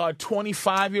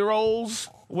 25-year-olds,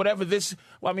 whatever this.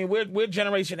 Well, I mean, we're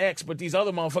Generation X, but these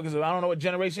other motherfuckers, I don't know what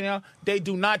generation they are. They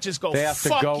do not just go, They have to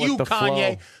fuck go with you, the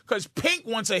Kanye, flow. because Pink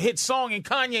wants a hit song and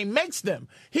Kanye makes them.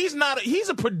 He's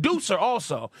a producer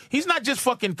also. He's not just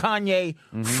fucking Kanye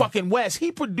fucking West.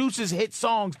 He produces hit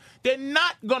songs. They're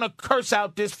not going to curse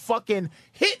out this fucking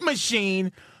hit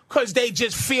machine because they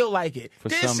just feel like it. For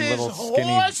this some is little skinny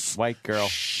horse white girl.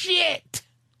 shit.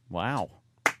 Wow.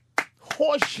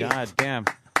 Horse shit. God damn.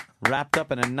 Wrapped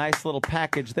up in a nice little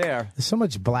package there. There's so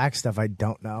much black stuff I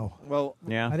don't know. Well,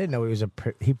 yeah, I didn't know he was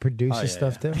he produces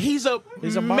stuff too. He's a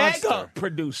mega mega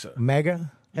producer.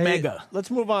 Mega. Mega. Let's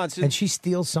move on. And she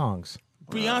steals songs.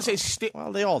 Beyonce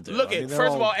Well, they all do. Look, I mean, they're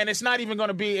first of all, and it's not even going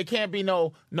to be. It can't be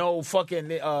no fucking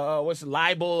what's it,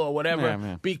 libel or whatever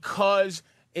Yeah. because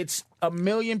it's 1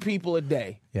 million people a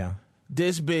day. Yeah.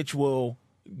 This bitch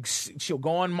she'll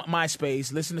go on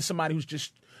MySpace, listen to somebody who's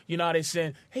just, you know how they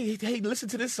saying, hey, listen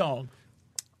to this song.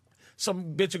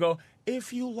 Some bitch will go,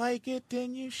 if you like it,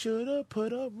 then you should have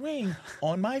put a ring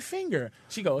on my finger.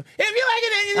 She goes, if you like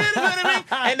it, then you should have put a ring.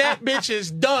 And that bitch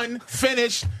is done,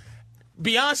 finished.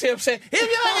 Beyonce upset, if you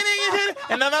like it, then you should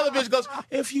have. And another bitch goes,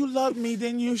 if you loved me,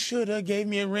 then you should have gave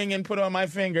me a ring and put it on my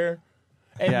finger.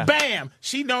 And Yeah. bam,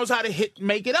 she knows how to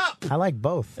make it up. I like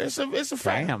both. It's a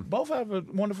fact. Damn. Both have a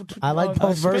wonderful. I like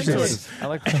both spin to it. versions. I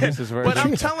like Prince's version. But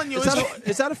I'm telling you,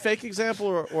 Is that a fake example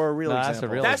or a real No, that's a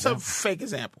example? real that's a fake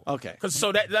example. Okay.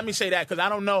 Let me say that because I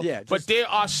don't know. Yeah, but there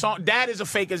are songs. That is a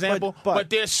fake example. But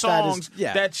there's songs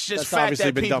that's just fact obviously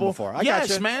that been people. done before. I yes,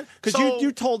 gotcha. man. Because So,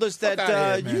 you told us that fuck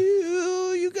outta here,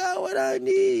 man. you got what I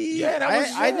need. Yeah, that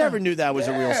was. I never knew that was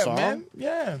a real Yeah, song. man.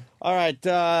 Yeah. All right,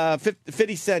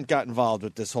 50 Cent got involved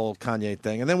with this whole Kanye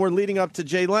thing, and then we're leading up to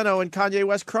Jay Leno and Kanye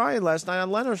West crying last night on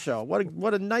Leno's show.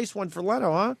 What a nice one for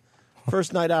Leno, huh?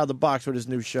 First night out of the box with his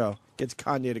new show gets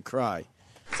Kanye to cry.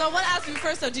 So I want to ask you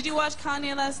first, though, did you watch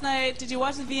Kanye last night? Did you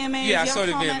watch the VMAs? Yeah, I Do you saw have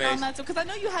the a comment VMAs. on that? Because I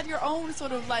know you had your own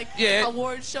sort of like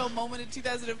award show moment in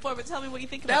 2004, but tell me what you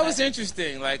think about That was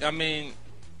interesting. Like, I mean,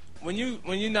 when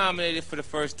you nominated for the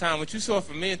first time, what you saw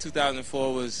from me in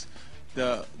 2004 was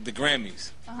the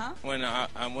Grammys. Uh-huh. When I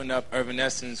went up,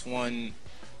 Evanescence won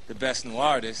the Best New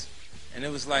Artist, and it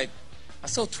was like I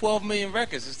sold 12 million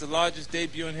records. It's the largest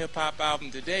debut in hip hop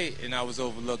album to date, and I was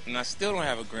overlooked, and I still don't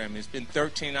have a Grammy. It's been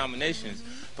 13 nominations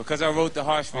because I wrote The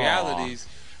Harsh Realities.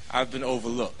 I've been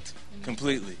overlooked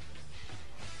completely.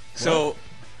 So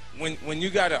when you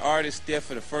got an artist there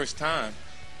for the first time,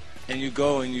 and you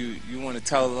go and you want to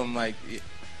tell them like,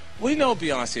 we know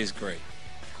Beyonce is great.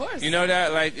 Of course. You know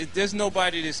that? Like, there's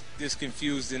nobody that's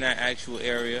confused in that actual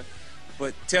area.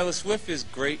 But Taylor Swift is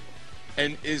great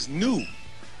and is new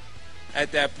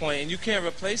at that point, and you can't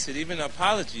replace it. Even an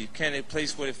apology can't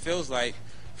replace what it feels like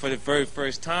for the very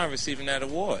first time receiving that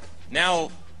award.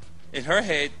 Now, in her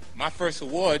head, my first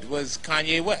award was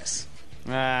Kanye West.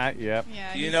 Yep.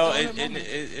 Yeah, You know,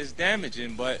 it's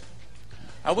damaging, but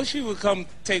I wish he would come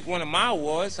take one of my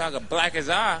awards so I could black his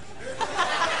eye.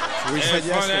 We in said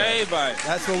front of yesterday. everybody.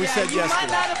 That's what we said you might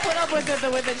yesterday. not have put up with it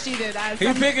the way that she did.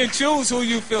 He pick and choose who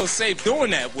you feel safe doing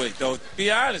that with, though.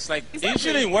 Be honest, like, he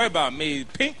shouldn't even worry about me.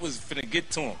 Pink was finna get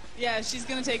to him. Yeah, she's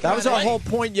going to take That was our credit. whole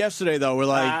point yesterday, though. We're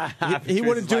like, he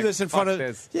wouldn't do like, this in front of. fuck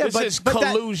this. Yeah, This is but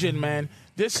that- collusion, man.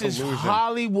 This is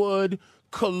Hollywood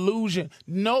collusion.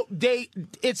 No,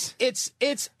 it's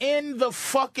in the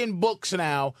fucking books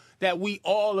now that we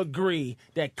all agree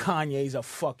that Kanye's a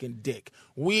fucking dick.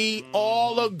 We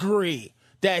all agree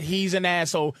that he's an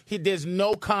asshole. There's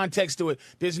no context to it.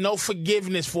 There's no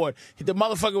forgiveness for it. The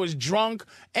motherfucker was drunk,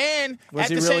 and was at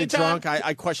he the really same time, drunk?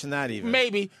 I question that even.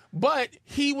 maybe, but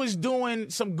he was doing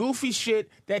some goofy shit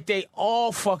that they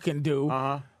all fucking do.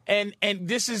 And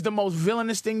this is the most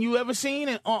villainous thing you ever seen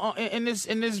in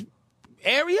this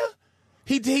area.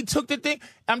 He took the thing.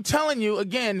 I'm telling you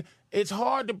again. It's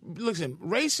hard to listen.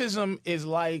 Racism is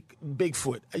like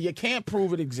Bigfoot. You can't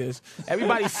prove it exists.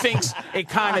 Everybody thinks it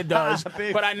kind of does,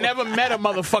 but I never met a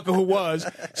motherfucker who was.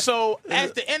 So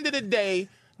at the end of the day,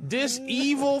 this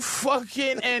evil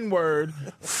fucking N-word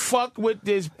fuck with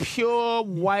this pure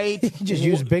white. He just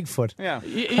used Bigfoot. Yeah.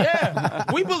 Yeah,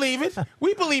 we believe it.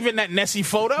 We believe in that Nessie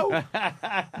photo.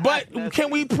 But can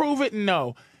we prove it?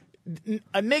 No.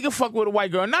 A nigga fuck with a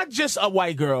white girl. Not just a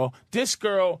white girl. This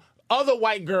girl, other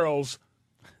white girls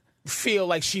feel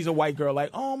like she's a white girl.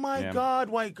 Like, oh my God,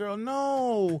 white girl,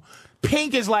 no.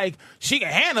 Pink is like, she can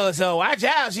handle it, so watch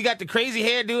out. She got the crazy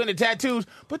hairdo and the tattoos.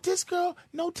 But this girl,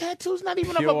 no tattoos, not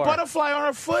even of a butterfly on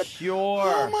her foot.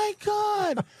 Oh my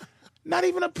God. Not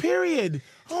even a period.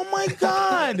 Oh my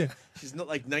God. She's not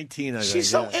like 19. I think. She's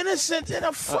so innocent and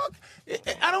a fuck.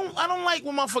 I don't like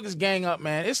when motherfuckers gang up,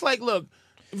 man. It's like, look,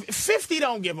 50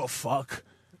 don't give a fuck.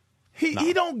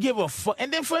 He don't give a fuck.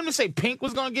 And then for him to say Pink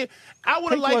was gonna get, I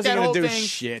would have Pink liked wasn't that whole gonna do thing.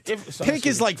 shit. Pink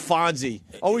is like Fonzie,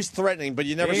 always threatening, but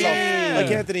you never saw.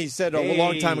 Like Anthony said a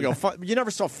long time ago, you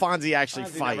never saw Fonzie actually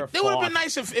fight. It would have been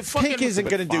nice if fucking Pink isn't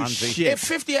gonna do shit. If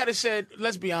 50 had said,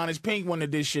 let's be honest, Pink wouldn't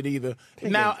have did shit either.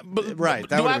 Pink now, right?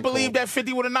 Do I believe that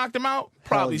 50 would have knocked him out?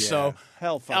 Probably so.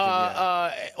 Hell fucking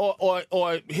yeah.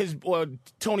 Or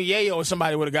Tony Yayo or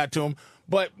somebody would have got to him.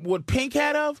 But would Pink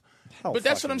have? But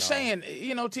that's what I'm saying.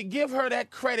 You know, to give her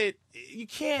that credit, you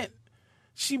can't.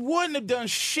 She wouldn't have done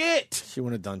shit. She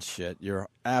wouldn't have done shit. You're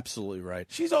absolutely right.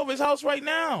 She's over his house right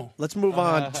now. Let's move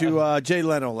on to Jay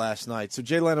Leno last night. So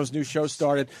Jay Leno's new show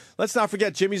started. Let's not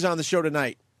forget Jimmy's on the show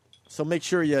tonight. So make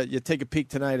sure you take a peek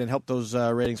tonight and help those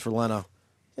ratings for Leno.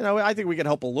 You know, I think we can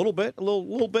help a little bit,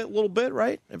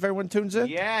 right? If everyone tunes in.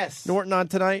 Yes. Norton on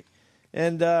tonight.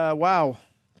 And, wow,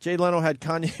 Jay Leno had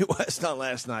Kanye West on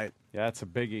last night. Yeah, that's a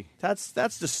biggie. That's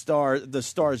the star. The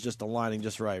stars just aligning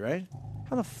just right?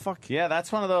 How the fuck? Yeah,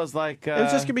 that's one of those like. It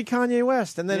was just gonna be Kanye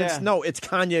West, and then it's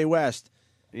Kanye West.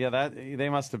 Yeah, they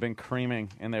must have been creaming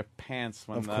in their pants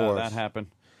when that happened.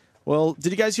 Well,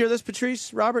 did you guys hear this,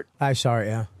 Patrice, Robert? I saw it.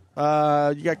 Yeah.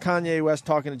 You got Kanye West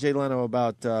talking to Jay Leno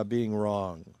about being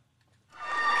wrong.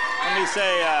 Let me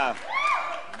say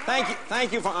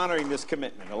thank you for honoring this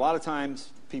commitment. A lot of times,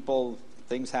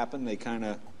 things happen, they kind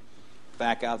of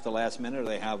back out at the last minute, or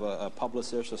they have a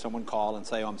publicist or someone call and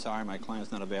say, oh, I'm sorry, my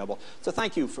client's not available. So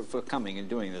thank you for coming and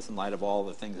doing this in light of all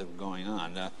the things that were going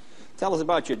on. Tell us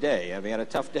about your day. Have you had a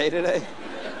tough day today?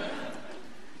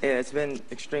 Yeah, it's been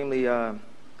extremely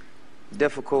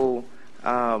difficult.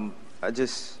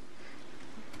 Just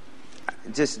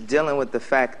dealing with the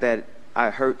fact that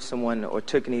I hurt someone or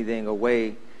took anything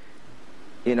away,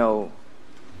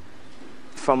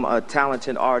 from a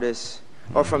talented artist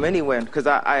or from anywhere, because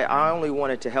I only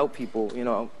wanted to help people.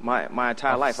 My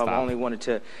entire life I've only wanted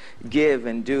to give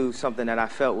and do something that I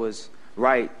felt was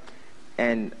right,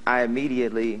 and I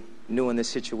immediately knew in this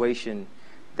situation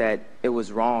that it was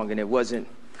wrong, and it wasn't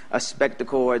a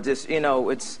spectacle or just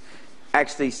it's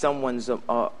actually someone's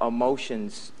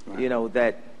emotions,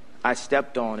 that I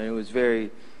stepped on, and it was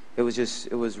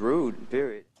rude.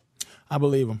 Period. I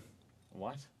believe him.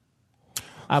 What?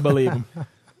 I believe him.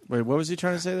 Wait, what was he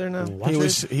trying to say there now? He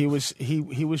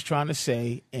was trying to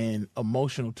say in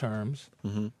emotional terms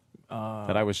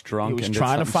that I was drunk. He was and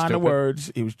trying did to find stupid. the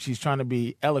words. He's trying to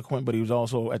be eloquent, but he was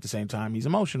also at the same time he's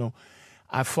emotional.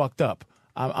 I fucked up.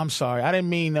 I'm sorry. I didn't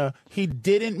mean. He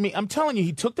didn't mean. I'm telling you,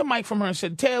 he took the mic from her and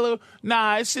said, "Taylor,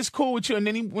 nah, it's just cool with you." And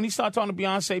then when he started talking to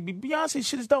Beyonce, Beyonce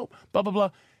shit is dope. Blah blah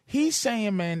blah. He's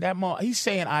saying, man, he's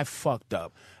saying I fucked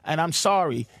up, and I'm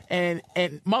sorry, and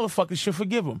motherfuckers should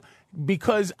forgive him.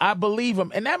 Because I believe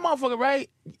him. And that motherfucker, right?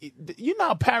 You know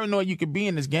how paranoid you could be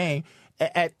in this game.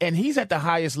 And he's at the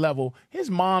highest level. His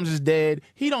mom's is dead.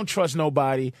 He don't trust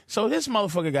nobody. So this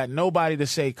motherfucker got nobody to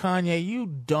say, Kanye, you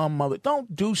dumb mother.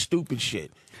 Don't do stupid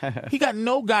shit. He got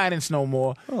no guidance no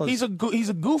more. Well, he's a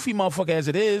goofy motherfucker as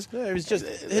it is. Yeah, it was just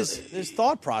his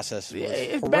thought process was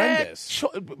Bad. horrendous.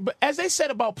 But as they said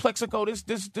about Plexico,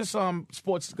 this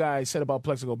sports guy said about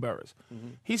Plexico Burress.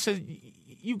 He said,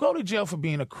 you go to jail for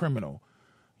being a criminal.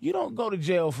 You don't go to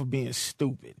jail for being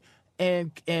stupid.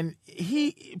 And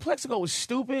Plexico was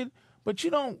stupid, but you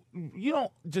don't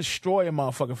destroy a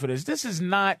motherfucker for this. This is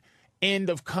not end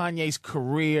of Kanye's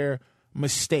career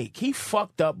mistake. He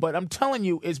fucked up, but I'm telling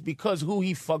you, it's because who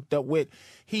he fucked up with.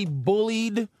 He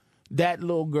bullied that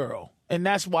little girl, and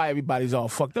that's why everybody's all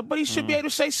fucked up. But he should be able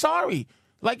to say sorry.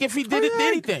 Like if he did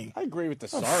anything. I agree with the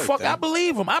sorry thing. I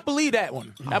believe him. I believe that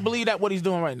one. I believe that what he's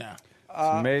doing right now. It's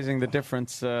amazing the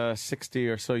difference 60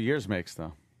 or so years makes,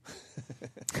 though.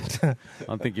 I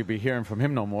don't think you'd be hearing from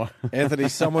him no more. Anthony,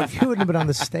 someone... You wouldn't have been on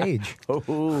the stage.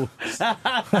 Oh.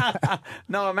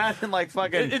 No, imagine like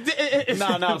fucking...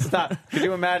 No, stop. Could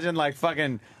you imagine like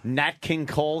fucking Nat King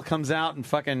Cole comes out and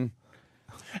fucking...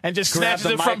 And just snatches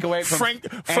it from Frank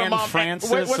Francis.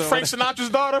 What's Frank Sinatra's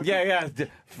daughter? Yeah.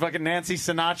 Fucking Nancy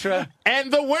Sinatra.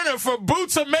 And the winner for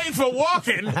Boots Are Made for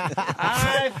Walking.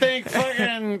 I think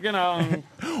fucking,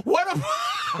 What about...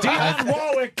 Dionne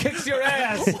Warwick kicks your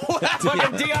ass.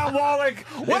 Fucking Dionne Warwick.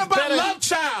 What about Love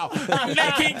Child?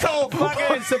 Nat King Cole.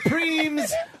 Fucking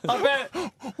Supremes.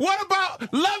 What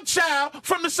about Love Child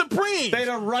from the Supremes? They'd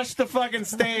have rushed the fucking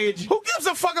stage. Who gives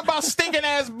a fuck about stinking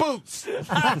ass boots?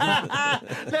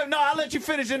 No, I'll let you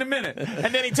finish in a minute.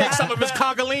 And then he takes some of his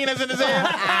conkalinas in his ear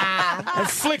and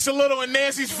flicks a little in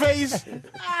Nancy's face.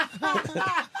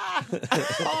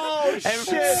 Oh,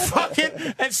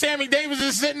 shit. And Sammy Davis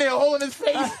is sitting there holding his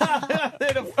face.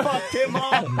 They'd have fucked him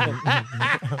up.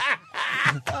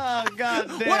 Oh, God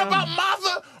damn. What about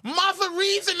Martha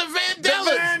Reeves and the Vandellas?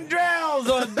 The Vandrells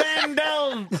or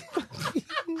Vandels.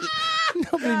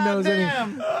 Nobody knows any.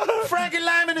 Frankie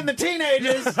Lyman and the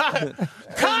Teenagers.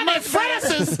 Connie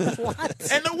Francis.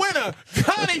 And the winner,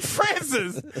 Connie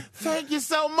Francis. Thank you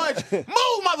so much. Move,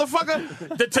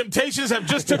 motherfucker. The Temptations have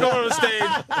just took over the stage.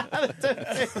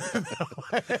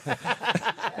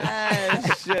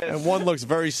 And one looks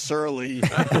very surly.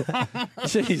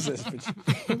 Jesus.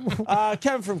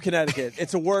 Kevin from Connecticut.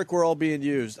 It's a work we're all being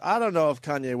used. I don't know if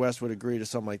Kanye West would agree to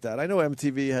something like that. I know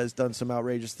MTV has done some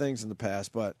outrageous things in the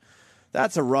past, but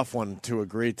that's a rough one to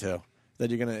agree to. That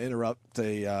you're going to interrupt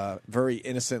a very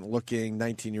innocent-looking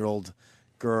 19-year-old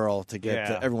girl to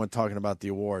get everyone talking about the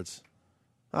awards.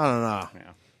 I don't know.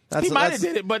 Yeah. He might have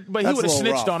did it, but he would have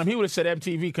snitched rough. on him. He would have said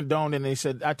MTV condoned, and they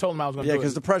said, I told him I was going to do it. Yeah,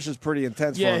 because the pressure's pretty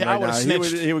intense Yeah, for him I right would've now.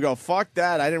 snitched. He would go, fuck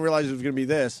that. I didn't realize it was going to be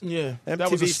this. Yeah,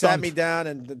 that was a MTV sat stunt. me down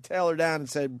and Taylor down and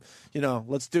said,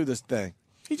 let's do this thing.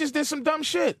 He just did some dumb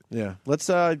shit. Yeah. Let's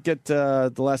get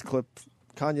the last clip.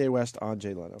 Kanye West on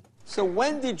Jay Leno. So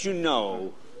when did you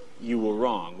know you were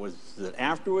wrong? Was it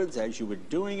afterwards, as you were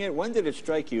doing it? When did it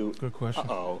strike you? Good question.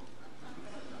 Uh-oh.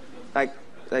 Like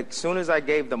soon as I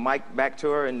gave the mic back to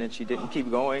her and then she didn't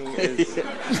keep going.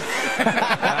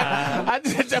 I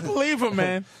believe him,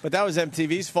 man. But that was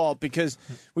MTV's fault because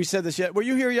we said this yet. Were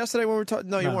you here yesterday when we were talking?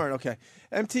 No, you weren't. Okay.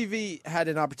 MTV had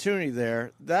an opportunity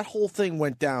there. That whole thing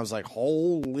went down. It was like,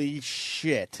 holy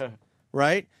shit.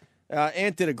 Right?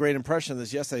 Ant did a great impression of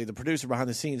this yesterday, the producer behind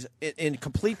the scenes, in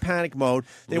complete panic mode.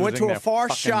 They went to a far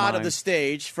shot of the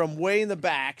stage from way in the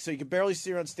back, so you could barely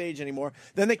see her on stage anymore.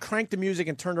 Then they cranked the music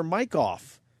and turned her mic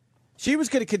off. She was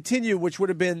going to continue, which would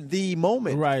have been the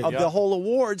moment of the whole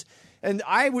awards. And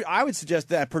I would suggest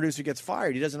that producer gets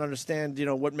fired. He doesn't understand,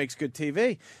 what makes good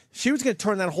TV. She was going to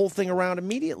turn that whole thing around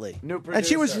immediately. New producer. And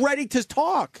she was ready to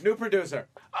talk. New producer.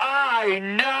 I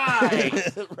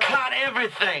know. Cut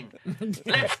everything.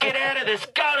 Let's get out of this.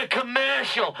 Go to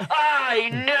commercial. I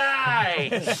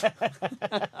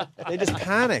know. They just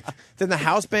panicked. Then the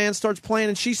house band starts playing,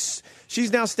 and she's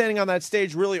now standing on that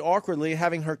stage really awkwardly,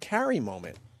 having her Carrie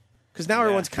moment. Because now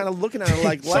everyone's kind of looking at her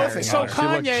like laughing. So at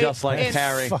her. Kanye, just like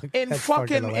Carrie.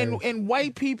 in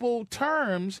white people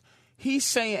terms, he's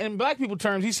saying, in black people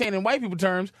terms, he's saying in white people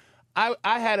terms, I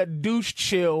had a douche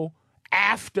chill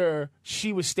after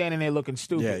she was standing there looking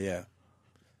stupid. Yeah.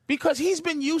 Because he's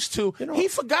been used to, he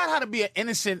forgot how to be an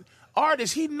innocent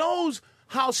artist. He knows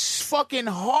how fucking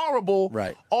horrible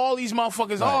all these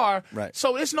motherfuckers are. Right.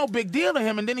 So it's no big deal to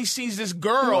him. And then he sees this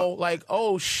girl like,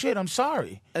 oh, shit, I'm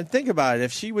sorry. And think about it.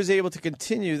 If she was able to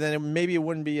continue, then maybe it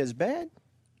wouldn't be as bad.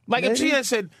 Like Maybe. if she had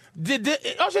said,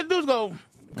 all she had to do was go,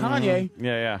 Kanye.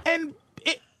 Yeah. And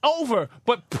it over.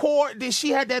 But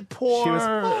she had that poor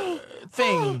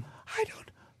thing. I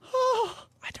don't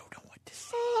know what to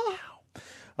say now.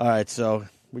 All right, so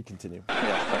we continue.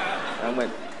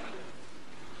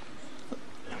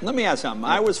 Let me ask something.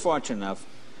 I was fortunate enough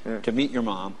to meet your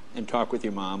mom and talk with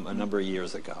your mom a number of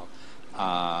years ago.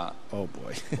 Oh,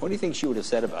 boy. What do you think she would have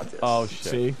said about this? Oh,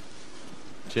 shit. See?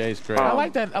 Jay's great. I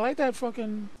like that. I like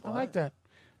that.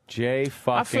 Jay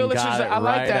fucking I feel it's got just, it I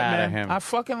like right that, out man. of him. I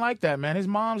fucking like that, man. His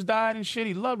mom's died and shit.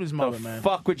 He loved his mother, the man.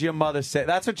 fuck would your mother say?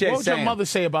 That's what Jay's What would saying. your mother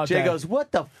say about Jay that? goes,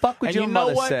 what the fuck would And your you know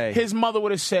mother what? say? His mother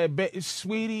would have said,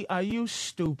 "Sweetie, are you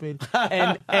stupid?"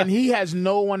 and he has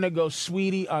no one to go,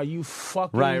 "Sweetie, are you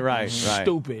fucking right.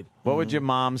 stupid?" What would your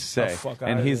mom say? The fuck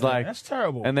And outta he's here. like, That's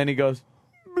terrible. And then he goes,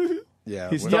 Yeah,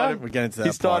 he started. we're getting to that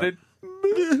He started.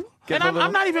 And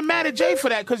I'm not even mad at Jay for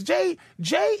that because Jay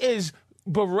is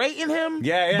berating him,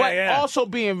 but also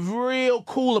being real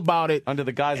cool about it Under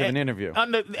the guise of an interview.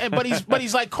 But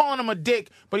he's like calling him a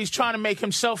dick, but he's trying to make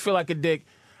himself feel like a dick.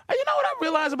 And you know what I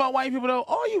realize about white people though?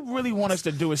 All you really want us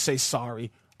to do is say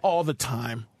sorry all the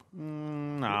time.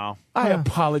 No. I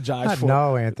apologize for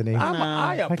No, Anthony.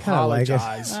 I I kinda like it.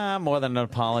 apologize. More than an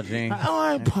apology.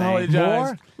 I apologize.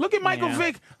 More? Look at Michael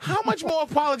Vick. How much more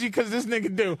apology could this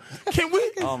nigga do? Can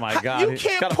we? Oh my God! You He's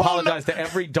can't got to pull apologize to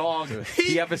every dog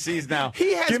he ever sees now.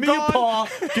 He has Give me gone- a paw.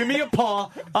 Give me a paw.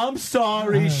 I'm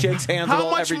sorry. Shakes hands with How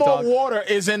all much every more dog. water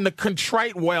is in the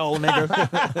contrite well, nigga?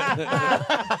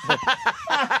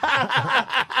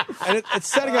 And it's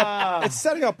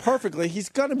setting up perfectly. He's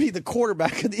going to be the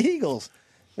quarterback of the Eagles.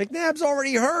 McNabb's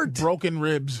already hurt. Broken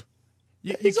ribs.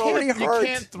 He's already hurt. You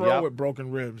can't throw with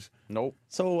broken ribs. Nope.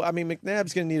 So, I mean,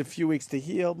 McNabb's going to need a few weeks to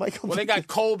heal. Well, they got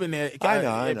Kolb in there.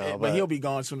 I know. But he'll be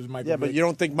gone as soon as Michael Yeah, Vick. but you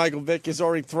don't think Michael Vick is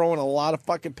already throwing a lot of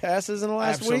fucking passes in the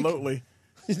last week? Absolutely.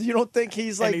 You don't think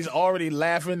he's like? And he's already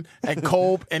laughing at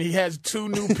Kolb, and he has 2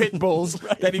 new pit bulls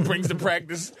that he brings to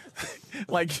practice.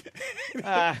 Like,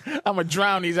 I'm going to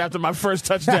drown these after my first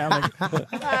touchdown.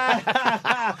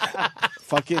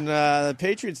 Fucking the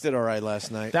Patriots did all right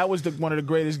last night. That was one of the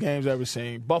greatest games I've ever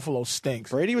seen. Buffalo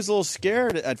stinks. Brady was a little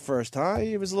scared at first, huh?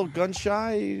 He was a little gun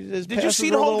shy. His Did you passes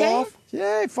see were the a whole little game? off.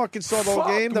 Yeah, he fucking saw the whole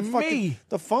game.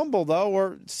 The fumble though,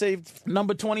 or saved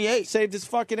number 28. Saved his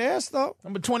fucking ass though.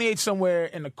 Number 28 somewhere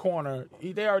in the corner.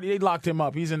 They locked him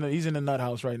up. He's in the nut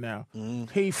house right now.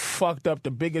 He fucked up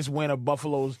the biggest win of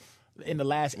Buffalo's in the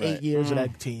last 8 years of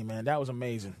that team, man. That was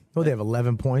amazing. Oh, they have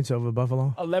 11 points over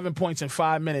Buffalo? 11 points in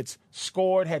 5 minutes.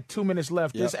 Scored, had 2 minutes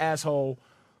left. Yep. This asshole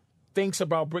thinks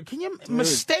about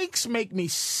mistakes make me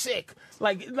sick.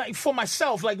 Like for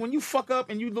myself, like when you fuck up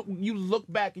and you look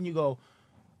back and you go,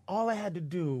 all I had to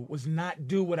do was not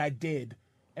do what I did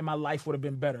and my life would have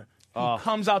been better. He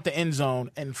comes out the end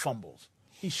zone and fumbles.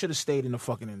 He should have stayed in the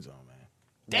fucking end zone, man.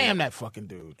 Damn that fucking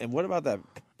dude. And what about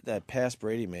that pass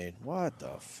Brady made? What the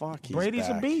fuck? Brady's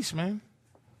a beast, man.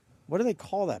 What do they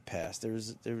call that pass?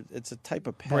 It's a type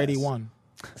of pass. Brady won.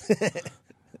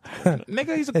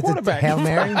 Nigga, he's a It's a quarterback. Hail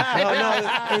Mary?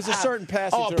 No, there's a certain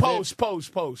pass. Oh,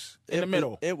 post in the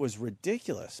middle. It was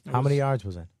ridiculous. How many yards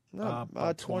was it? No,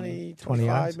 20, 20 25,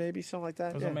 yards? maybe, something like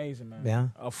that. It was amazing, man.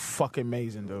 Yeah. Fucking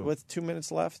amazing, dude. With 2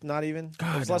 minutes left, not even.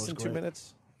 God, it was that less was than 2 great.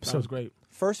 minutes. That was great.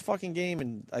 First fucking game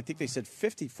in, I think they said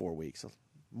 54 weeks,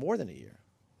 more than a year.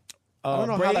 I don't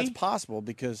know how Brady? that's possible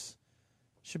because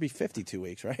it should be 52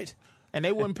 weeks, right? And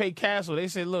they wouldn't pay Castle. They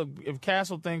said, look, if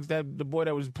Castle thinks that the boy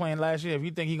that was playing last year, if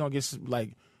you think he's going to get,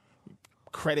 like,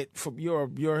 credit for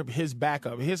you're his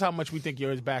backup, here's how much we think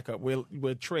you're his backup. We'll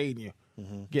trade you.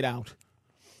 Get out.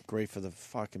 Great for the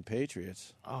fucking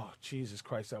Patriots. Oh, Jesus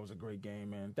Christ, that was a great game,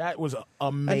 man. That was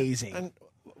amazing. And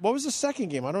what was the second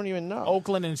game? I don't even know.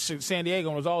 Oakland and San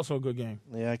Diego was also a good game.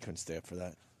 Yeah, I couldn't stay up for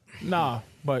that. Nah,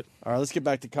 but all right, let's get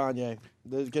back to Kanye.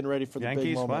 They're getting ready for the big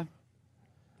Yankees, moment. what?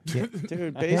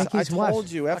 Dude, I Yankees what? told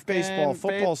you, baseball,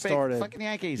 football started. Fucking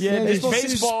Yankees. Yeah,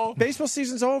 baseball. Baseball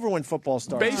season's over when football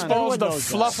starts. Baseball's the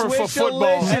fluffer for Switch-alicious,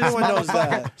 football. Everyone knows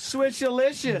that.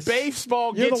 Switch-alicious.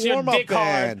 Baseball You're gets the your warm-up dick hard.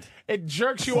 band. It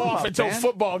jerks you Warm-up off until band?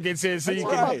 football gets in, so you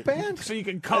Warm-up can band? so you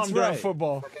can come That's during right.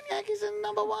 football. Yankees are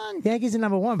number one. Yankees are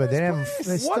number one, but they have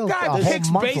there's still What a guy whole picks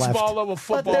month baseball left. over But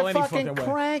football they're any fucking fucking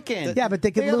way? cranking. Yeah, but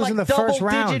they could had lose like in the first double-digit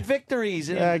round. victories.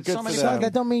 In Yeah, good so for many them.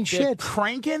 That don't mean They're shit.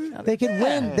 cranking? They could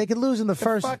win. They could lose in the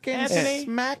first. Fucking Anthony?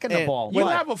 smacking the ball. You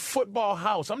What? have a football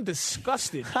house. I'm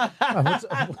disgusted.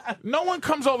 No one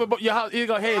comes over but your house. You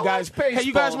go, hey guys, hey,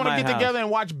 you guys baseball want in to my get house. together and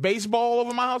watch baseball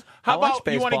over my house? How I watch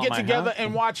about you want to baseball get in my together house.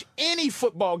 and watch any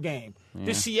football game?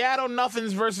 The Seattle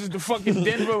Nothings versus the fucking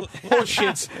Denver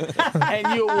Horseshits,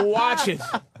 and you watch it.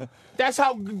 That's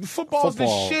how football's the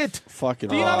Football. shit. Fucking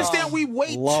Do you love. understand? We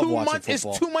wait Love 2 watching months. It's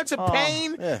football. 2 months of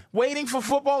pain Yeah. waiting for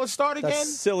football to start again.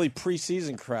 That's silly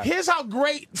preseason crap. Here's how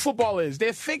great football is.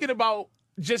 They're thinking about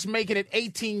just making it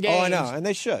 18 games. Oh, I know, and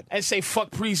they should. And say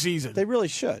fuck preseason. They really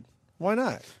should. Why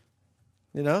not?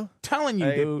 You know? Telling you,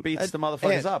 It dude. beats the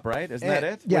motherfuckers And- up, right? Isn't that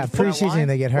it? Yeah, With that preseason line?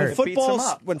 they get hurt. It beats them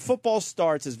up. When football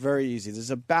starts, it's very easy.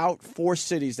 There's about 4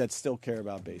 cities that still care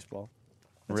about baseball.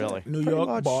 Really? New Pretty York,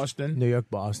 much. Boston. New York,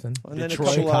 Boston, And then a Detroit.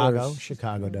 couple Chicago. others.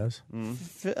 Chicago does.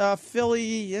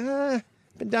 Philly,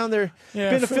 been down there.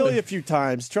 Yeah, been to Philly. Philly a few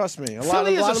times. Trust me.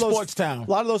 Philly is a of those, sports town. A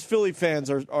lot of those Philly fans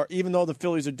are even though the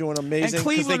Phillies are doing amazing, 'cause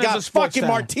Cleveland they is got a sports fucking town.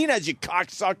 Martinez, you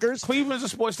cocksuckers. Cleveland's a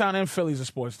sports town and Philly's a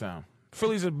sports town.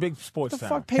 Philly's a big sports The town.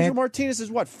 fuck, Pedro Martinez is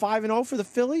what 5-0 for the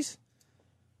Phillies.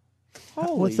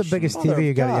 Holy What's the biggest mother TV you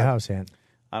of got at your God. house, Ant?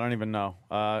 I don't even know.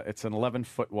 It's an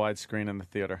 11-foot wide screen in the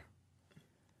theater.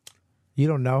 You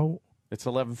don't know? It's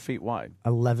 11 feet wide.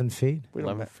 11 feet? We don't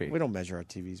 11 feet. We don't measure our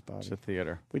TVs, Bobby. It's a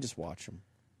theater. We just watch them.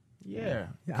 Yeah.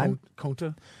 I'm-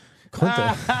 Kunta.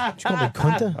 Kunta. Did you call me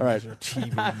Kunta? All right,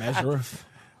 TV measure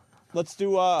let's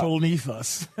do. beneath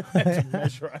us.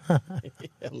 Measure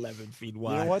 11 feet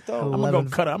wide. You know what though? I'm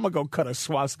gonna go cut a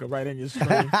swastika right in your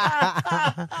screen.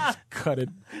 Cut it.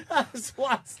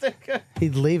 Swastika.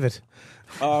 He'd leave it.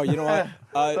 Oh, you know what?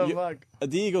 the fuck?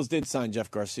 The Eagles did sign Jeff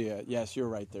Garcia. Yes, you're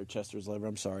right there, Chester's liver.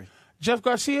 I'm sorry. Jeff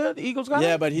Garcia, the Eagles guy?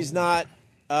 Yeah, but he's not.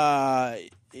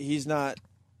 He's not.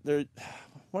 They're.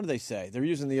 What do they say? They're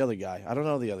using the other guy. I don't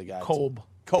know the other guy. Kolb.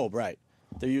 Kolb, right?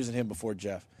 They're using him before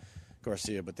Jeff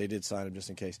Garcia, but they did sign him just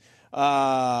in case.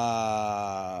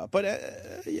 But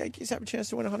Yankees have a chance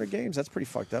to win 100 games. That's pretty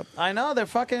fucked up. I know they're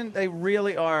fucking. They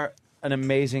really are an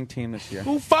amazing team this year.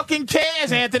 Who fucking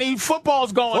cares, Anthony?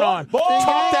 Football's going on.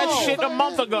 Talk that shit a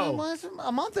month ago.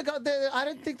 A month ago, I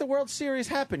didn't think the World Series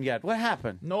happened yet. What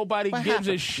happened? Nobody gives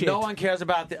a shit. No one cares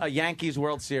about a Yankees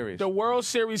World Series. The World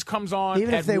Series comes on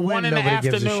Even if at they win, 1 in the nobody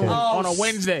gives a afternoon shit. on a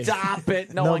Wednesday. Stop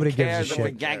it. No Nobody one gives a cares shit. if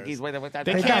the Yankees.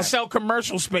 They can't sell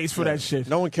commercial space for that shit.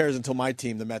 No one cares until my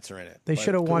team, the Mets, are in it. They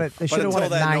should have won it. They But should have won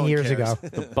it until then, 9 no one years cares. ago.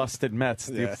 The busted Mets.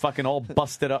 Yeah. The fucking all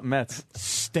busted up Mets.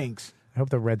 Stinks. I hope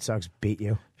the Red Sox beat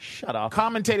you. Shut up.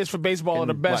 Commentators for baseball are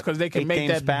the best because they can 8 make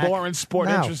games that back? boring sport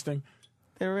No. interesting.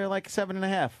 They were like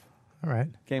 7.5 All right.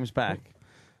 games back.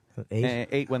 8.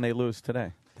 8 when they lose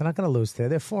today. They're not going to lose there.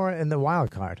 They're 4 in the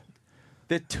wild card.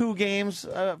 They're 2 games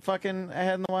fucking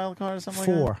ahead in the wild card or something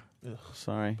 4. like that?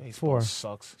 Sorry. Baseball 4.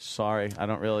 sucks. Sorry. I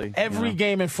don't really. Every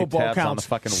game in keep football tabs counts. on the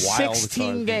fucking wild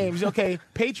 16 cards. games. Okay,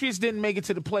 Patriots didn't make it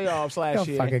to the playoffs last How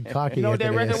year. fucking cocky You know what their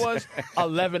Anthony record is. was?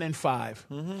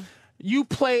 11-5. You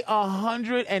play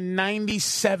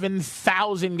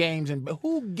 197,000 games, and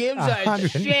who gives a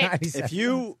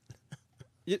shit?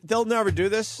 If they'll never do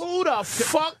this. Who the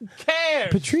fuck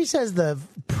cares? Patrice has the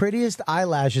prettiest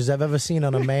eyelashes I've ever seen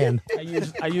on a man. I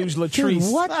use Latrice.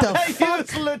 Dude, what the fuck?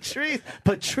 Latrice.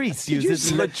 Patrice Did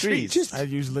uses you Latrice. just- I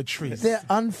use Latrice. They're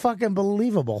unfucking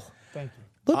believable. Thank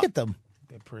you. Look at them.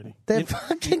 They're pretty. They're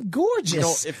fucking gorgeous. You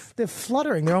know, if- They're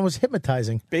fluttering. They're almost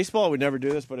hypnotizing. Baseball would never do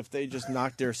this, but if they just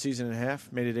knocked their season in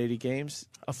half, made it 80 games,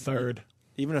 A third.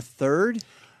 even a third,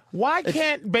 Why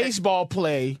can't baseball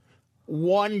play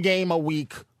one game a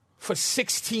week for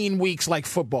 16 weeks like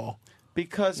football?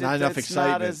 Because Not enough it's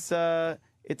not excitement. as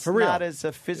it's For real. not as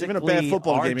physically even a bad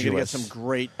football game, you're gonna get arduous some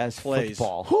great as plays.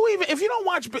 football. Who even if you don't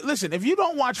watch if you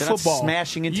don't watch They're not football,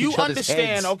 smashing into you each other's understand,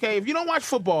 heads. okay? If you don't watch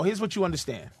football, here's what you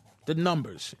understand. The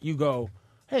numbers. You go,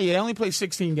 hey, they only play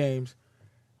 16 games.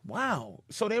 Wow.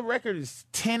 So their record is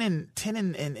 10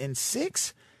 and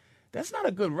 6? That's not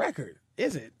a good record,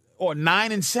 is it? Or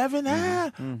 9 and 7?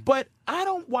 But I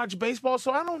don't watch baseball,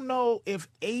 so I don't know if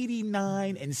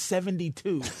 89 and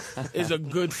 72 is a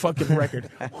good fucking record.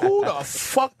 Who the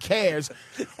fuck cares?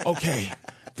 Okay.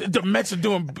 The Mets are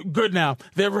doing good now.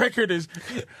 Their record is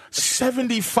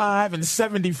 75 and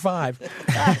 75.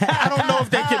 I don't know if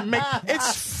they can make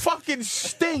it's fucking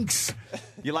stinks.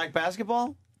 You like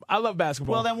basketball? I love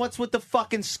basketball. Well, then what's with the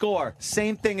fucking score?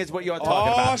 Same thing as what you're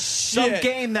talking about. Some shit.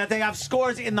 game that they have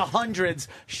scores in the hundreds.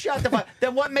 Shut the fuck.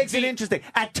 Then what makes it interesting?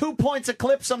 At 2 points a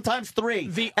clip, sometimes 3.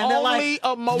 The and they're only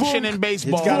like, emotion boom, in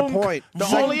baseball. He's got a point. The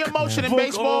Second- only emotion in boom,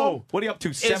 baseball. oh, what are you up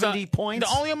to? 70 points?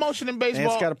 The only emotion in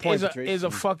baseball got a point, is, Patrice. is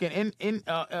a fucking in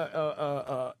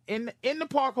the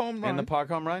park home run. in the park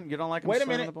home run. You don't like? Him Wait a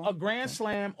slamming minute, the ball? a grand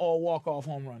slam or a walk-off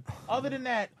home run. Other than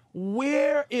that,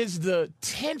 where is the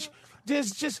tension?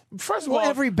 There's just, first of Well, all,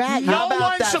 every bat- no How about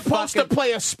one's that supposed fucking- to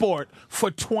play a sport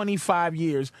for 25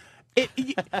 years.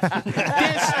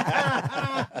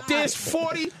 There's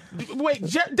 40. Wait,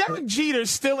 Derek Jeter's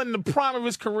still in the prime of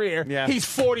his career. Yeah. He's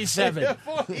 47.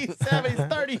 47, he's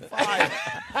 35.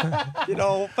 You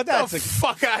know, but Get that's the a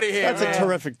fuck out of here. that's man. a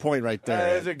terrific point right there.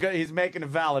 That is a good, he's making a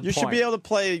valid You point. should be able to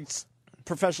play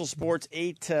professional sports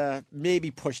 8 to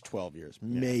maybe push 12 years,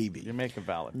 maybe, You make a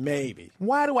valid. maybe.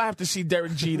 Why do I have to see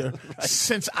Derek Jeter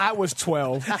since I was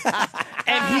 12?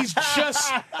 And he's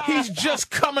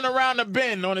just coming around the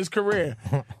bend on his career.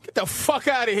 Get the fuck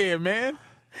out of here, man.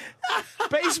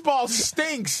 Baseball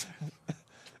stinks.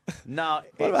 No,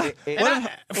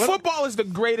 Football is the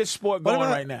greatest sport going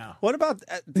right now. What about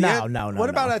at the No, end, no, no, What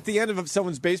about no. at the end of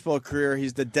someone's baseball career,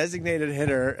 he's the designated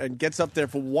hitter and gets up there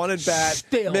for one at bat,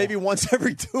 Still. maybe once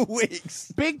every 2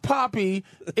 weeks. Big Papi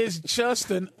is just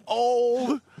an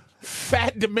old,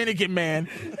 fat Dominican man.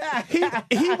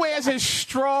 He wears his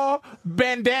straw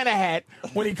bandana hat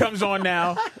when he comes on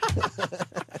now.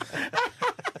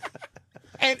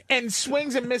 And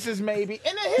swings and misses maybe.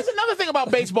 And then here's another thing about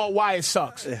baseball, why it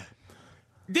sucks.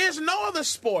 There's no other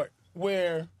sport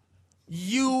where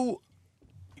you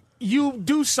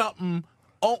do something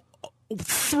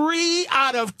 3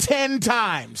 out of 10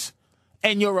 times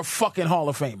and you're a fucking Hall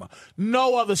of Famer.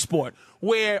 No other sport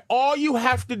where all you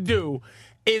have to do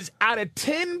is out of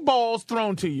 10 balls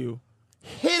thrown to you,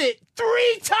 hit it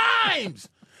 3 times.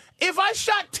 If I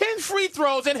shot 10 free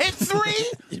throws and hit 3,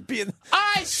 You'd be in,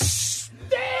 I stink.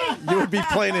 you would be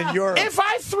playing in Europe. If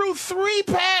I threw 3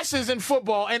 passes in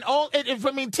football and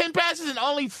 10 passes and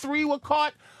only 3 were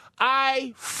caught,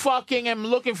 I fucking am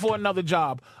looking for another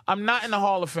job. I'm not in the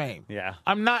Hall of Fame. Yeah.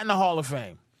 I'm not in the Hall of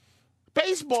Fame.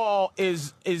 Baseball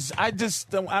is I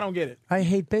don't get it. I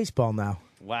hate baseball now.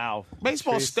 Wow.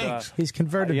 Baseball Patrice, stinks. He's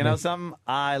converted You me. know something?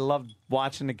 I love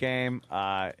watching the game.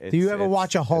 Do you ever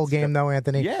watch a whole game, though,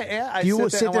 Anthony? Yeah. Do you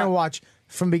sit sit there and watch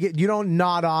from begin. You don't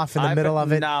nod off in the middle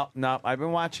of it. No. I've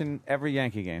been watching every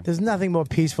Yankee game. There's nothing more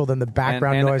peaceful than the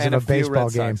background And noise of a a few baseball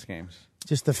Red game. Sox games.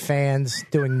 Just the fans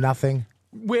doing nothing.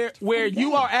 Where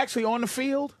you are actually on the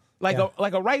field, like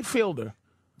a right fielder.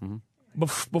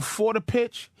 Before the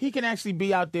pitch, he can actually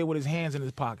be out there with his hands in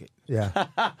his pocket. Yeah.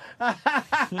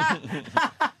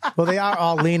 Well, they are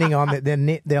all leaning on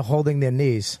they're holding their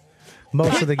knees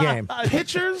most of the game.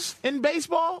 Pitchers in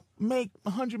baseball make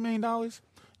 $100 million.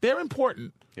 They're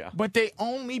important, but they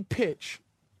only pitch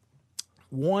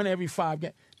 1 every 5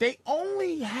 games. They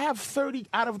only have 30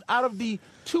 out of the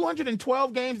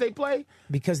 212 games they play.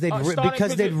 Because they'd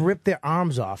rip their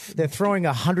arms off. They're throwing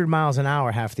 100 miles an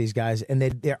hour, half these guys, and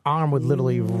their arm would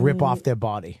literally rip off their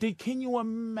body. Can you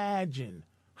imagine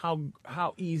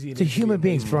how easy it It's a is? human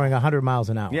being throwing 100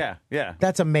 miles an hour. Yeah.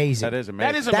 That's amazing. That is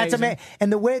amazing. That is That's amazing.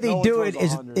 And the way they No do one it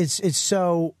throws is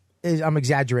 100. I'm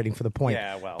exaggerating for the point.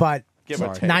 Yeah, well, but give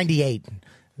or take. 98.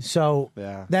 So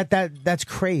that's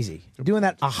crazy. Doing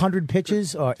that 100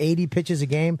 pitches or 80 pitches a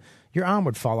game, your arm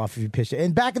would fall off if you pitched it.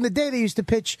 And back in the day, they used to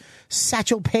pitch.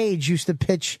 Satchel Paige used to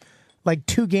pitch like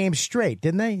 2 games straight,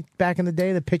 didn't they? Back in the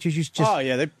day, the pitchers used to just. Oh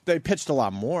yeah, they pitched a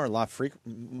lot more,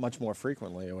 much more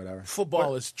frequently or whatever.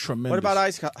 Football is tremendous. What about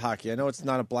ice hockey? I know it's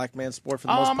not a black man sport for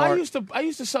the most part. I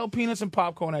used to sell peanuts and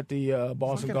popcorn at the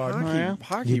Boston Garden.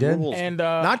 Hockey rules. And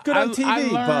not good on TV, I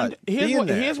learned, but being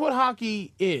there. here's what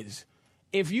hockey is.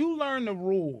 If you learn the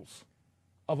rules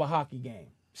of a hockey game,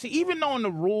 see, even knowing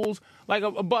the rules, like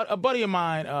a buddy of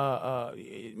mine,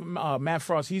 Matt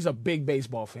Frost, he's a big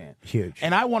baseball fan. Huge.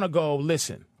 And I want to go,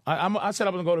 listen, I said I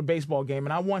was going to go to a baseball game,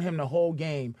 and I want him the whole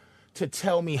game to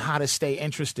tell me how to stay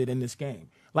interested in this game.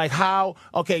 Like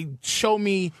show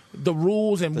me the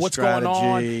rules and what's going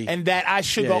on, and that I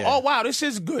should go, yeah. oh, wow, this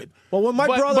is good. Well, when my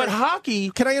brother... But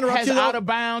hockey can I interrupt has you, though? out of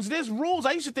bounds. There's rules.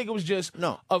 I used to think it was just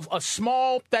a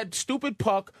small, that stupid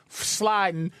puck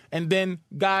sliding, and then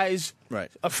guys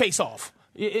face off.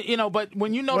 But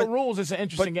when you know the rules, it's an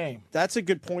interesting game. That's a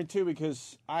good point, too,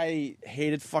 because I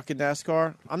hated fucking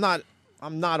NASCAR.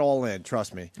 I'm not all in,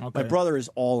 trust me. Okay. My brother is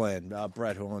all in.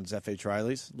 Brett, who owns F.H.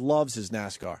 Riley's, loves his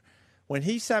NASCAR. When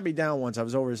he sat me down once, I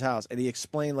was over his house, and he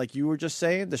explained, like you were just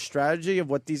saying, the strategy of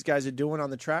what these guys are doing on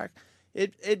the track.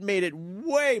 It made it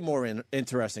way more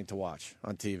interesting to watch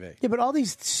on TV. Yeah, but all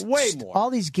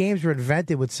these games were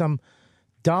invented with some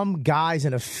dumb guys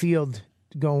in a field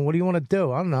going, "What do you want to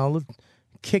do? I don't know. Let's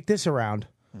kick this around,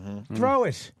 throw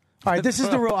it." All right, this is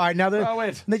the rule. All right, now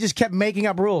they just kept making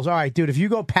up rules. All right, dude, if you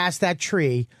go past that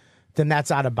tree, then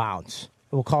that's out of bounds.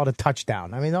 We'll call it a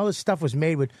touchdown. I mean, all this stuff was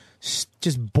made with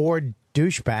just bored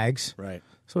douchebags. Right.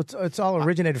 So it's all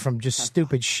originated from just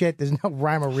stupid shit. There's no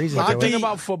rhyme or reason to The thing it.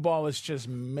 about football is just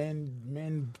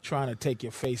men trying to take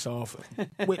your face off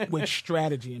with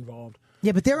strategy involved.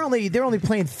 Yeah, but they're only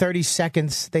playing 30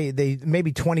 seconds. They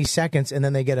maybe 20 seconds, and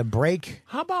then they get a break.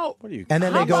 How about And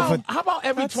then they go for. How about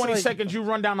every 20 seconds you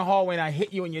run down the hallway and I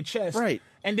hit you in your chest? Right.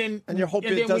 And then you're hoping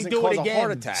and it then doesn't we do cause it a again.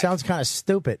 heart attack. Sounds kind of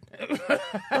stupid.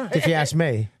 If you ask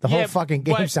me, the whole fucking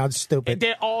game sounds stupid.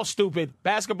 They're all stupid.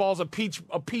 Basketball's a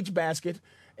peach basket.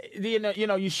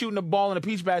 You're shooting a ball in a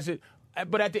peach basket.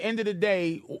 But at the end of the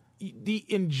day, the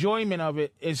enjoyment of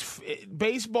it is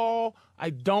baseball. I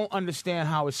don't understand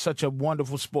how it's such a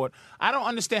wonderful sport. I don't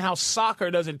understand how soccer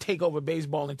doesn't take over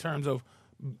baseball in terms of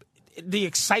the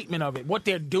excitement of it, what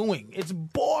they're doing. It's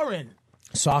boring.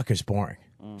 Soccer's boring.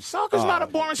 Soccer's not a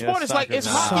boring sport. It's like it's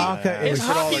hockey. Soccer It's is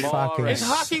hockey. fucking- It's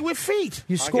hockey with feet.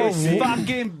 You score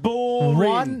fucking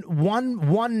boring.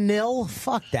 1-0.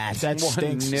 Fuck that. That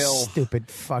stinks. 1-0. Stupid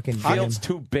fucking Field's game.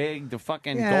 too big. The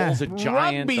fucking Yeah. goals are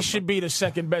giant. Rugby should be the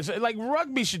second best. Like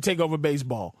rugby should take over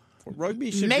baseball.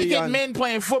 Rugby should Naked be on, men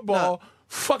playing football,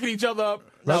 fucking each other up.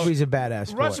 Rugby's a badass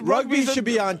sport. Rugby Rugby's should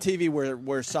be on TV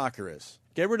where soccer is.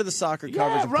 Get rid of the soccer Yeah,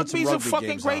 coverage and put some rugby's a rugby fucking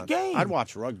games great on. game. I'd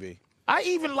watch rugby. I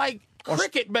even like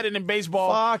cricket better than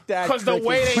baseball. Fuck that Because the cricket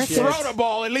way they shit. throw the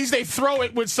ball, at least they throw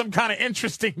it with some kind of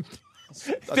interesting.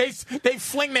 They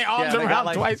fling their arms Yeah, they got around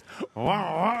like- twice.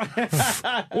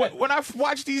 When I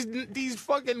watch these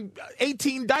fucking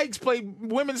 18 dykes play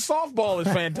women's softball,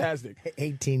 is fantastic.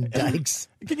 18 dykes.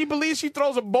 Can you believe she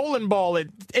throws a bowling ball at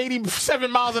 87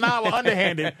 miles an hour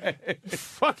underhanded?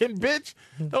 Fucking bitch.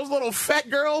 Those little fat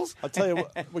girls. I'll tell you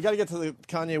what, we got to get to the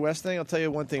Kanye West thing. I'll tell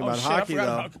you one thing about shit, I hockey,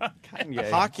 forgot though. about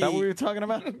Kanye. Hockey. Is that what we were talking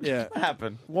about? Yeah. What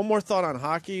happened? One more thought on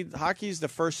hockey. Hockey's the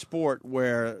first sport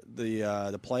where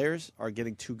the players are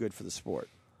getting too good for the sport.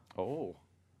 Oh.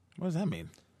 What does that mean?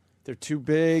 They're too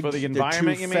big. For the they're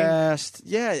environment, too you mean? fast.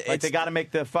 Yeah, Like it's they got to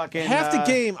make the fucking half the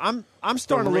game. I'm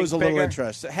starting to rink lose a little bigger?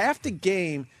 interest. Half the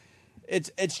game,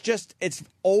 It's just it's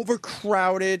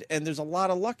overcrowded, and there's a lot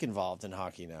of luck involved in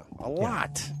hockey now. A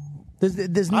lot.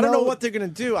 There's I don't know what they're going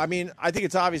to do. I mean, I think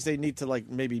it's obvious they need to like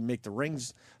maybe make the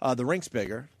rinks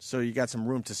bigger, so you got some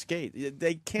room to skate.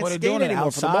 They can't skate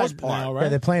anymore for the most part. now, Yeah,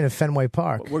 they're playing at Fenway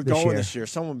Park. We're this going year. this year.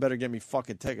 Someone better get me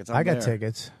fucking tickets. I got there.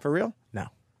 tickets. For real? No.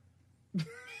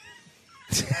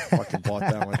 Fucking bought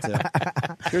that one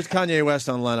too. Here's Kanye West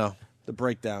on Leno. The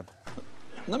breakdown.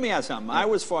 Let me ask something. I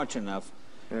was fortunate enough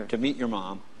to meet your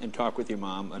mom and talk with your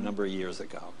mom a number of years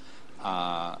ago.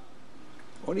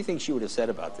 What do you think she would have said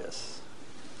about this?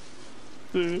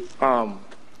 Sound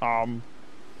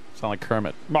like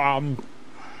Kermit. Mom.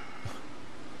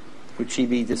 Would she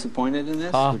be disappointed in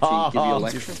this? Would she give you a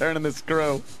lecture? She's turning the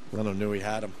screw. Leno knew he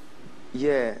had him.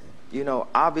 Yeah,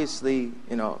 obviously,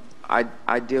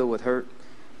 I deal with hurt,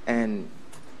 and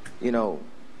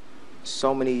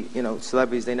so many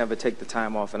celebrities, they never take the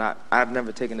time off, and I've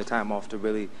never taken the time off to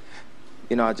really,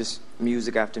 I just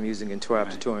music after music and tour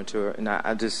after tour and tour, and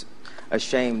I'm just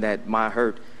ashamed that my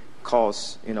hurt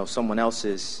caused someone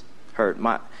else's hurt.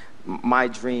 My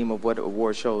dream of what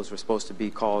award shows were supposed to be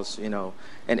caused, and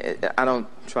I don't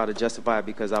try to justify it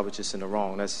because I was just in the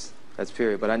wrong. That's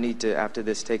period. But I need to, after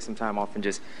this, take some time off and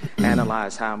just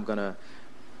analyze how I'm gonna,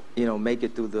 make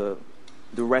it through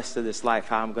the rest of this life,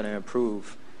 how I'm gonna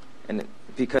improve, and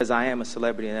because I am a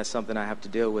celebrity and that's something I have to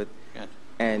deal with. Good.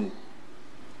 And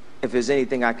if there's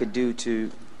anything I could do to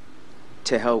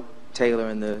help Taylor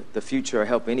in the future or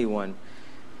help anyone,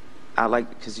 I like,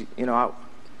 because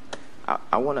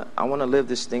I want to live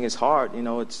this thing. It's hard,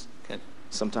 it's good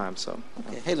sometimes. So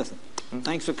okay. Hey, listen,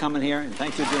 thanks for coming here and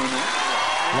thanks for doing that.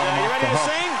 You ready to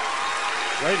sing?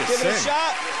 Ready to Give it a sing.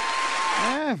 shot.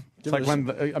 It's like when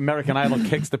the American Idol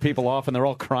kicks the people off and they're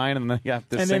all crying and then you have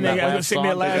to And sing then they that gotta last sing song.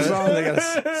 their last song. They got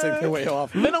to sing their way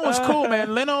off. Leno was cool,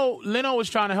 man. Leno was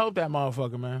trying to help that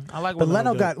motherfucker, man. I like what But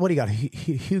Leno did. got, what do you got?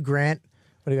 Hugh Grant?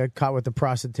 What, he got caught with the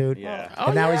prostitute? Yeah.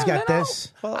 And now he's got Leno.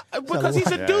 this? Because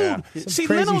he's a dude. Some See,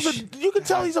 crazy Leno's you can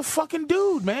tell he's a fucking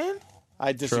dude, man.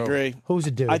 I disagree. Who's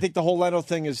a dude? I think the whole Leno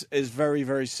thing is very,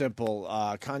 very simple.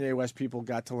 Kanye West people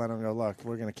got to Leno and go, look,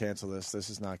 we're going to cancel this. This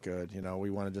is not good. We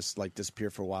want to just like disappear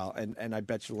for a while. And I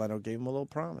bet you Leno gave him a little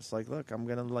promise. Like, look, I'm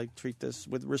going to like treat this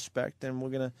with respect, and we're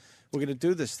gonna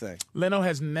do this thing. Leno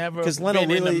has never Leno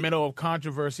been in really- the middle of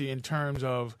controversy in terms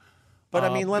of. But I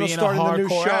mean, Leno being a started the new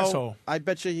hardcore show. asshole. I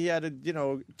bet you he had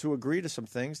to, to agree to some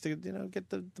things to, get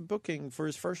the booking for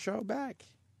his first show back.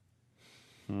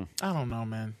 I don't know,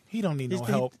 man. He don't need no He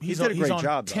help. did a great on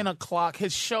job, though. 10 o'clock.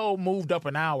 His show moved up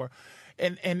an hour,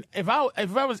 and if I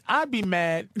was, I'd be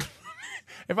mad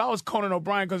if I was Conan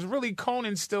O'Brien, because really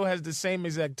Conan still has the same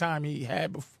exact time he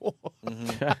had before.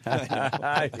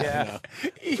 Yeah.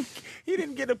 He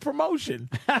didn't get a promotion.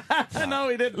 No,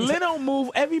 he didn't. Leno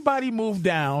moved. Everybody moved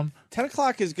down, 10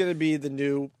 o'clock is going to be the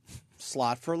new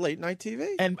slot for late night TV.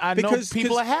 and I know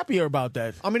people are happier about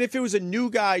that. I mean, if it was a new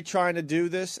guy trying to do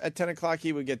this at 10 o'clock,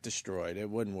 he would get destroyed. It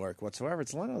wouldn't work whatsoever.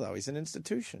 It's Leno, though. He's an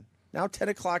institution. Now 10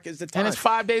 o'clock is the time. And it's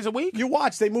 5 days a week. You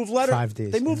watch. They move Letterman. 5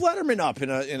 days, They move Letterman up in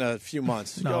a few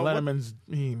months. No, You go, what- Letterman's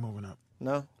he ain't moving up.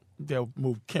 No? They'll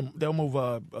move Kim. They'll move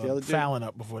other dude? Fallon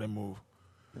up before they move.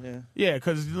 Yeah. Yeah,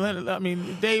 because I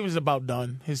mean, Dave is about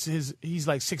done. He's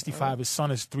like 65. His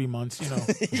son is 3 months.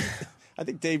 I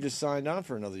think Dave just signed on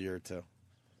for another year or two.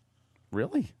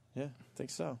 Really? Yeah, I think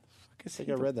so. I think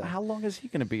I read that. How long is he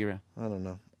going to be around? I don't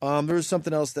know. There was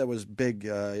something else that was big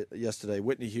yesterday.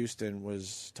 Whitney Houston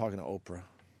was talking to Oprah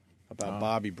about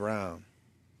Bobby Brown.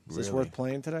 Is this Really? worth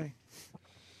playing today?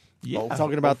 Yeah.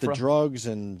 Talking about the Oprah. drugs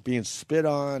and being spit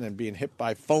on and being hit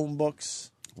by phone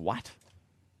books. What?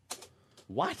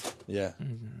 What? Yeah.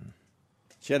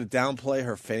 She had to downplay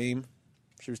her fame.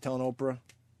 She was telling Oprah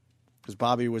because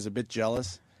Bobby was a bit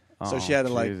jealous. So Oh, she had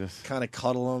to Jesus. kind of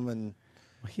cuddle him and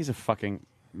He's a fucking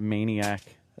maniac.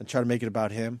 try to make it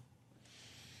about him.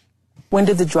 When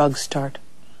did the drugs start?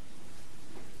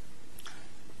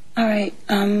 All right.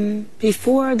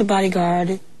 Before The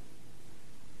Bodyguard,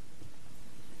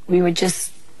 we were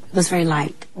just, it was very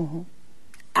light.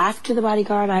 After The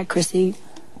Bodyguard, I had Chrissy.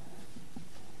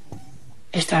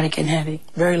 It started getting heavy.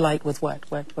 Very light with what?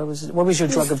 What was your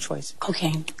drug of choice?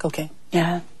 Cocaine. Cocaine.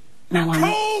 Yeah.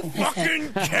 Marijuana.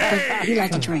 fucking But he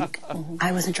liked to drink.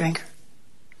 I was a drinker.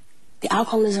 The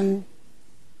alcoholism,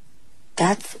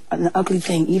 that's an ugly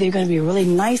thing. Either you're going to be a really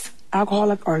nice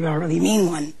alcoholic or you're a really mean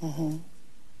one.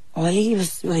 Well, he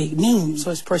was really mean. So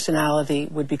his personality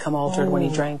would become altered when he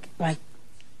drank? Like,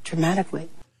 dramatically.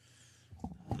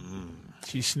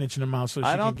 She's snitching him out so she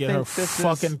I can don't get her think this is-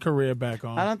 fucking career back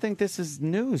on. I don't think this is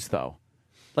news, though.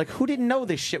 Like, who didn't know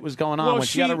this shit was going on when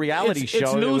she got a reality show?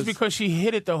 It's it news was- because she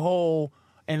hit it the whole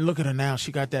And look at her now.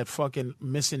 She got that fucking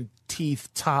missing teeth,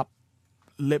 top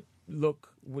lip look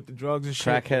with the drugs and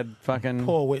shit. Crackhead fucking.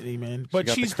 Poor Whitney, man. But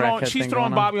got the she's crackhead thing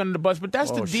throwing going on. Bobby under the bus. But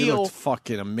that's the She deal. looked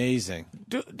fucking amazing.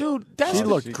 Dude, that's She the-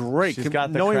 looked great. she's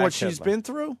got the Knowing what crackhead she's look. been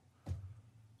through,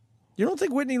 you don't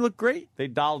think Whitney looked great? They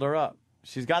dolled her up.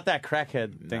 She's got that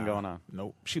crackhead thing going on.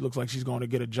 Nope. She looks like she's going to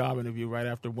get a job interview right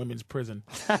after women's prison.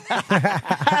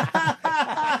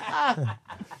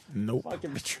 Nope.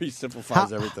 Fucking Patrice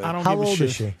simplifies everything. I don't How give a old shit.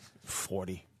 is she?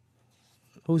 40.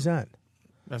 Who's that?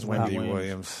 That's Wendy Wendy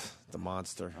Williams, the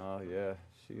monster. Oh yeah,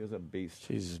 she is a beast.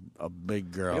 She's a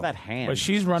big girl. Look at that hand. But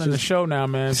she's running the show now,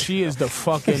 man. She is the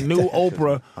fucking new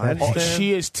Oprah. I understand.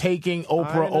 She is taking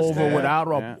Oprah over understand. without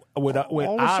a Yeah. without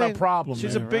All we're a saying, problem.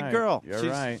 She's man. a big right. girl. You're she's,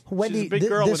 right. Wendy, she's a big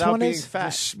girl this without one being is fat.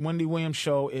 This Wendy Williams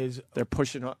show is They're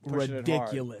pushing it hard.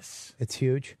 ridiculous, it's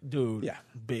huge. dude. Yeah.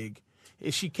 Big.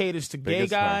 She caters to Big gay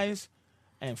as her. guys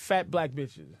and fat black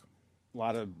bitches. A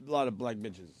lot of black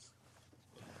bitches.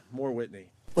 More Whitney.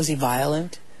 Was he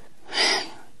violent?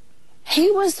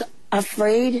 He was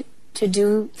afraid to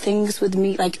do things with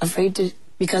me, like afraid to,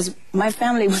 because my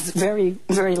family was very,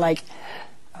 very like,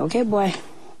 okay, boy,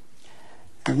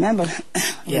 remember,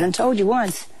 I done told you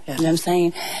once. You know what I'm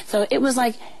saying? So it was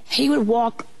like he would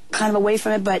walk kind of away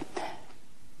from it, but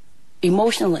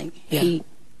emotionally, he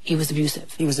was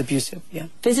abusive. He was abusive, yeah.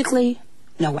 Physically,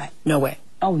 no way. No way.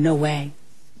 Oh, no way.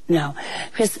 No.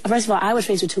 Because, first of all, I was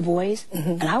raised with two boys,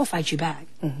 and I would fight you back.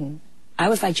 I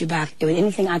would fight you back with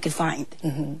anything I could find.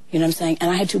 You know what I'm saying?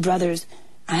 And I had two brothers.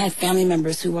 I had family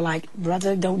members who were like,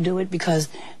 brother, don't do it because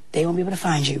they won't be able to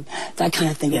find you. That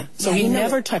kind of thing. Yeah. So Yeah, he you know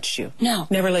never it. touched you? No.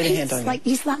 Never laid a He's hand on you? like,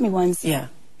 he slapped me once. Yeah.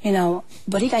 You know,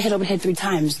 but he got hit over the head 3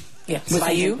 times. Yeah. With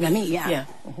By you? By me, yeah. Yeah.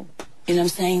 You know what I'm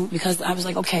saying? Because I was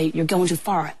like, okay, you're going too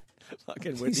far.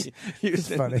 Fucking Whitney. It's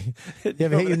funny. You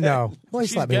ever hit you? No. Well, he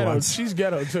She's slapped me ghetto. once. She's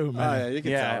ghetto too, Oh, man. yeah, you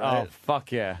can Yeah. tell. Oh Right?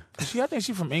 fuck yeah. I think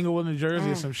she's from Inglewood, New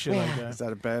Jersey, or some shit like Is that.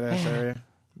 that a badass area?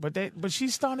 But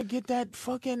she's starting to get that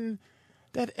fucking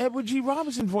that Edward G.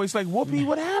 Robinson voice. Like, Whoopi,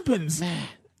 what happens?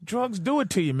 Drugs do it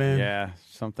to you, man. Yeah.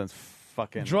 Something's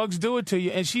fucking. Drugs do it to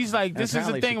you. And she's like, this is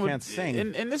the apparently thing. she with- can't sing.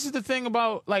 And this is the thing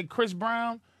about like Chris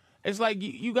Brown. It's like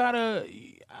you gotta.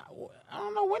 I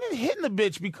don't know when did hitting the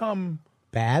bitch become.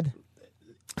 Bad?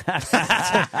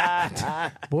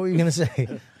 What were you going to say?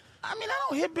 I mean, I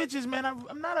don't hit bitches, man.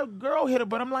 I'm not a girl hitter,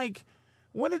 but I'm like,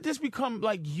 when did this become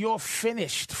like you're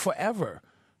finished forever?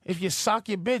 If you sock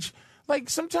your bitch, like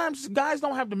sometimes guys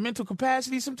don't have the mental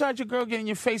capacity. Sometimes your girl get in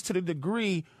your face to the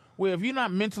degree where if you're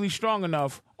not mentally strong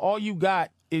enough, all you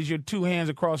got is your 2 hands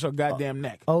across her goddamn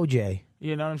neck. OJ.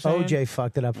 You know what I'm saying? OJ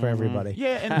fucked it up for everybody.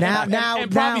 Yeah, and now,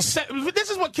 probably this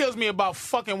is what kills me about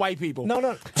fucking white people. No.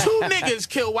 2 niggas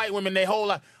kill white women their whole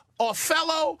life.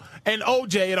 Othello and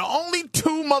OJ are the only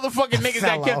 2 motherfucking niggas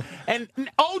that kill. And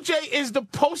OJ is the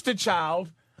poster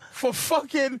child for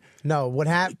fucking No, what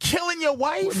happened? killing your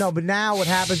wife. No, but now what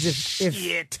happens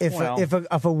Shit.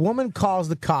 if a woman calls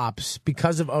the cops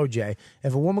because of OJ?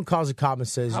 If a woman calls a cop and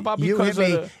says, How about "You because hit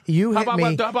me, of the, you how hit about,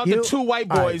 me," how about you, the 2 white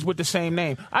All right. boys with the same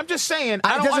name? I'm just saying.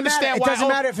 I It don't doesn't understand matter. why. It doesn't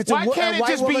matter if it's a why can't it white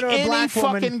just be woman or a any black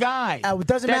woman. fucking guy It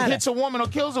doesn't that matter. hits a woman or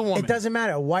kills a woman? It doesn't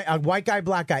matter. A white guy,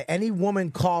 black guy. Any woman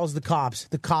calls the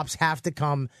cops have to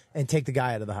come and take the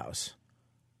guy out of the house.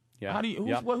 Yeah. How do you?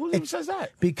 Who says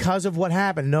that? Because of what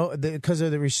happened, because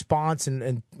of the response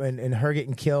and her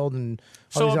getting killed and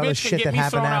all So these a other bitch shit can get that me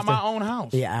happened thrown out after. my own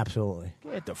house. Yeah, absolutely.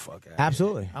 Get the fuck out.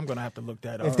 Absolutely. I'm gonna have to look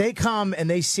that up. If they come and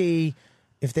they see,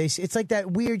 it's like that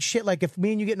weird shit. Like if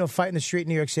me and you get in a fight in the street in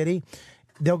New York City,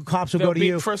 cops will go to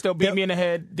you. First, they'll beat me in the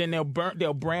head. Then they'll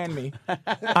brand me. All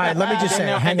right, let me just say,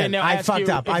 hang on. I fucked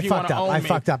up. I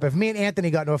fucked up. If me and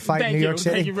Anthony got into a fight in New York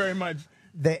City, Thank you very much.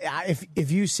 If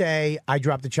you say I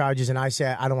dropped the charges and I say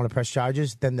I don't want to press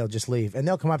charges, then they'll just leave and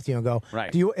they'll come up to you and go,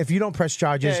 Right. If you don't press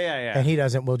charges and he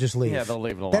doesn't, we'll just leave. Yeah, they'll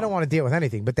leave it alone. They don't want to deal with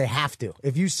anything, but they have to.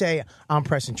 If you say I'm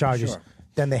pressing charges, Sure.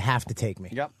 then they have to take me.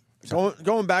 Yep.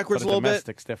 Going backwards But a little bit.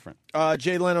 domestic's different.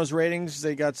 Jay Leno's ratings.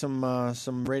 They got some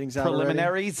ratings out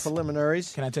already.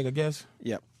 Preliminaries. Can I take a guess?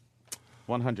 Yep.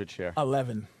 100 share.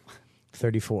 11.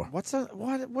 34. What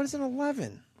is an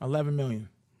 11? 11 million.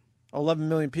 11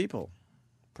 million people.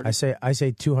 I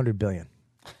say 200 billion.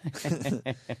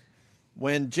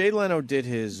 When Jay Leno did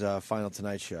his Final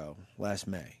Tonight show last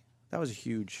May, that was a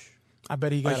huge. I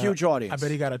bet he got a huge audience. I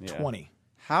bet he got a 20.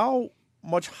 How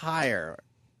much higher,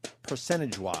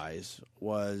 percentage-wise,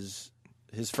 was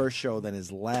his first show than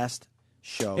his last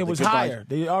show? It was higher.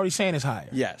 They're already saying it's higher.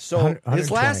 Yeah. So 120.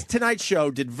 his last Tonight Show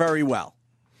did very well.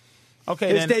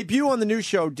 Okay. His debut on the new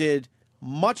show did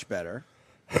much better.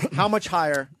 How much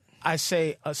higher? I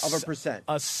say of a percent.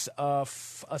 a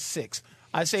 6.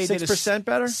 I say they did 6%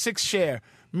 better. 6 share,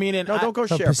 meaning No, don't go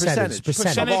No, share. percentage.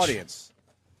 Of audience.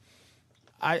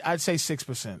 I'd say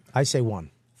 6%. I say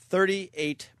 1.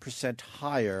 38%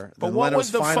 higher But than what Leno's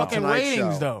was the final fucking Tonight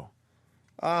ratings Show.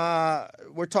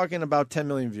 though? We're talking about 10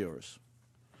 million viewers.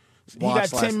 He got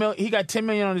 10 million. He got 10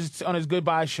 million on his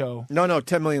goodbye show. No,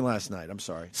 10 million last night. I'm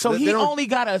sorry. So They he don't- only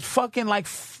got a fucking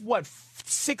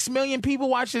 6 million people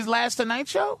watch his last Tonight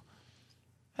Show?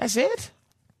 That's it?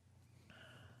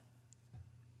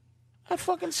 That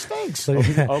fucking stinks.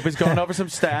 Opie's going over some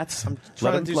stats. I'm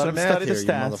trying to do let some him math study here, the you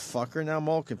stats. motherfucker. Now I'm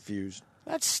all confused.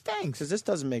 That stinks. Because this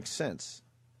doesn't make sense.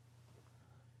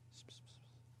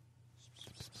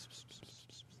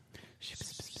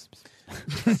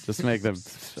 Just make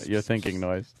your thinking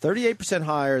noise. 38%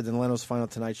 higher than Leno's final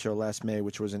Tonight Show last May,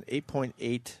 which was an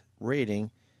 8.8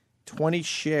 rating, 20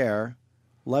 share,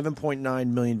 11.9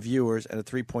 million viewers, and a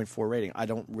 3.4 rating. I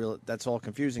don't really. That's all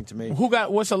confusing to me.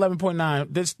 What's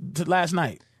 11.9 last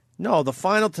night? No, the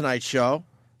final Tonight Show.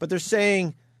 But they're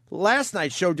saying last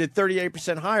night's show did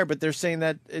 38% higher, but they're saying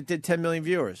that it did 10 million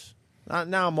viewers.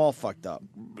 Now I'm all fucked up.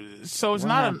 So it's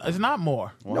not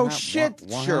more. No shit,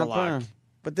 Sherlock.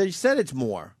 But they said it's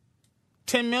more.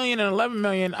 10 million and 11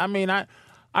 million. I mean,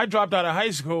 I dropped out of high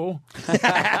school.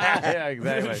 Yeah,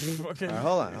 exactly.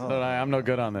 All right, hold on. I'm no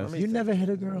good on this. You never hit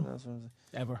a girl?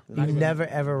 Ever. You never,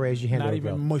 ever raised your hand Not to a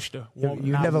even girl? mushed her.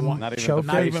 You never choked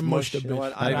her? Not even mushed her, You know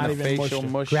what? bitch. I Not don't even facial mushed her.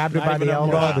 mush. Grabbed her Not by even the a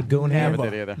elbow, mush. the goon hand? Never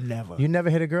did either. Never. You never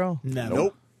hit a girl? Never.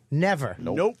 Nope. Never?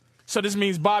 Nope. So this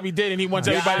means Bobby did, and he wants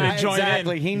everybody to join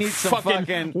exactly. in. He needs some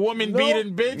fucking woman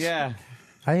beating bitch. Yeah.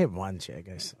 I hit one chick,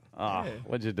 I said. Oh,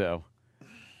 what'd you do?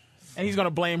 And he's gonna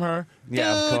blame her.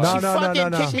 Yeah, of Dude, course. she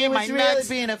fucking kicked me in my nuts.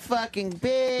 being a fucking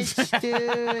bitch,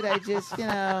 dude. I just,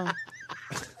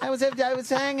 I was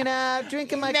hanging out,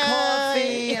 drinking my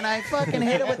coffee, and I fucking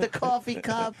hit her with the coffee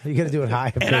cup. You got to do it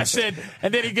high. And I said,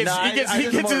 and then he gets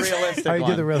his Oh, you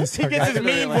do the realistic. he gets his one.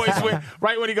 mean voice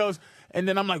right when he goes. And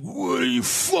then I'm like, what are you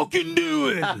fucking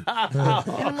doing? And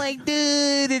I'm like,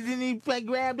 dude. And then he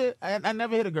grabbed it. I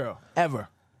never hit a girl. Ever.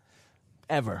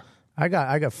 I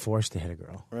got forced to hit a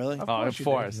girl. Really?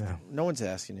 Forced. No one's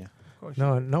asking you.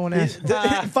 No one asked.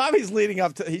 Bobby's leading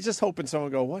up to. He's just hoping someone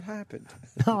go. What happened?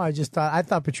 No, I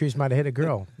thought Patrice might have hit a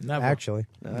girl. Never. Actually.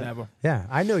 Never. Yeah,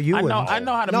 I know you I wouldn't.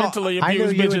 know how to mentally I abuse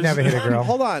know you bitches. would never hit a girl.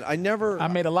 Hold on. I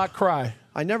made a lot cry.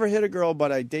 I never hit a girl,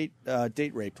 but I date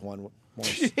raped one once.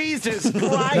 Jesus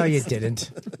Christ. No, you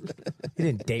didn't. You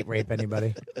didn't date rape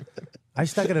anybody. I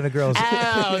stuck it in a girl's.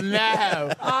 Oh,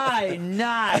 no. I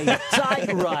know.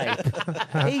 Date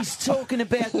rape. He's talking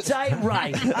about date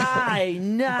rape. I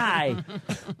know.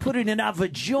 Put it in a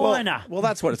vagina. Well,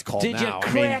 that's what it's called Did now. you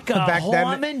crack a back then-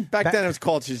 hymen? Back then it was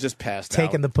called she's just passed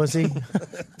Taking out. the pussy.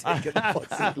 Taking the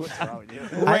pussy. What's wrong with you?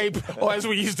 Rape, or as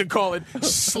we used to call it,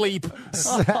 sleep.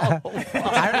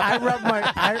 I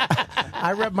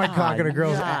rubbed my cock in a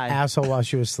girl's God. asshole while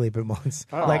she was sleeping once,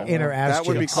 like in her ass That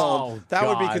would be cheeks. called. That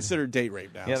would be God. considered date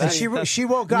rape now. Yeah, And that- she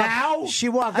woke up. Now? She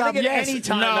woke I up. think at any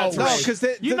time that's No, rape. because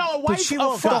You know, a wife, she a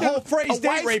woke up. fucking- The whole phrase a date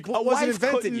wife- rape a wasn't wife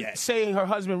invented couldn't yet. say her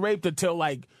husband raped her till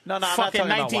like No, I'm not fucking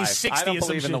talking about wife. 1960 I don't or some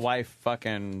believe in shit. the wife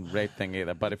fucking rape thing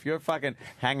either. But if you're fucking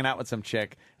hanging out with some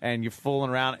chick and you're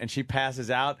fooling around and she passes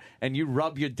out and you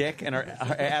rub your dick in her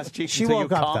ass cheek She until you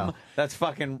woke up, come, though. that's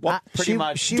fucking pretty she-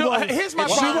 much. she Dude, woke- here's my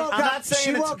she problem. woke I'm up- not saying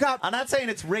she it's, woke up- I'm not saying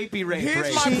it's rapey rape.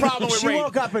 Here's rape. my problem with she rape.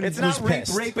 woke up and It's was not rape,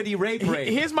 pissed. rapity rape rape.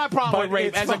 Here's my problem But with rape.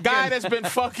 it's As a guy fucking- that's been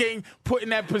fucking put in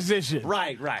that position.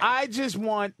 Right. I just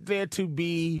want there to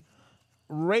be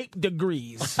rape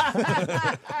degrees.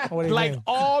 What do you Like mean?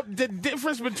 all the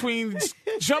difference between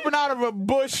jumping out of a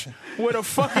bush with a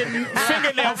fucking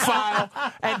fingernail file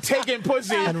and taking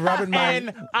pussy And rubbing my-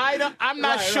 and I'm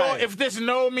not Right, sure right. if this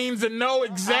no means a no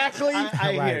exactly.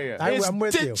 I Right. hear you. I'm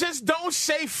with you. Just don't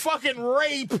say fucking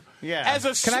rape Yeah. as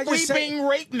a Can I just say- sweeping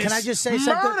rapeness. can I just say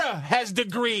something? Murder has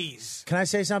degrees. Can I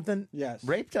say something? Yes.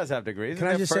 Rape does have degrees. Can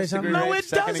I Isn't just there say first something? degree No, rape, it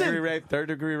second doesn't. degree rape, third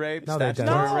degree rape, No, they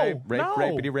statutory don't. rape, No.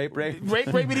 rapity rape. Rape,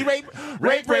 rapity rape,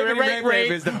 Rape, rapity,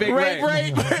 rape is the big rape.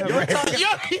 rape. You're talking-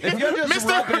 if you're just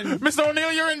rubbing- Mr.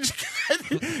 O'Neill,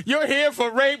 you're here for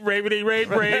rape, rapity, rape.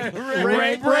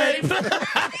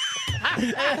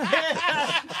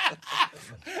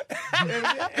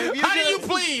 How do you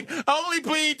plead? I only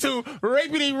plead to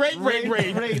rapity,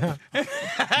 rape.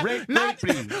 Not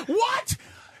what?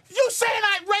 You saying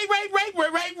I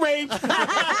rape.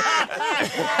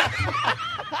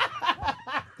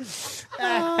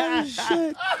 Oh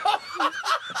shit!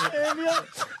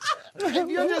 If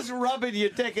you're just rubbing your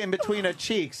dick in between her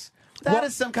cheeks, That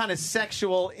is some kind of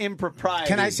sexual impropriety.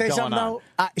 Can I say going something on.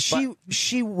 though?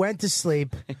 She went to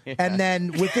sleep, and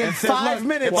then within And said, 5 "Look,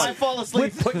 minutes, if I fall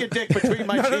asleep, put your dick between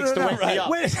my cheeks to wake me up."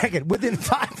 Wait a second. Within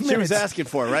 5 minutes, She was asking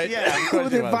for it, right? Yeah, of course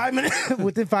within she was. 5 minutes.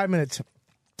 Within 5 minutes,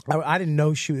 I didn't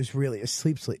know she was really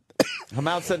asleep. Her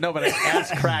mouth said no, but her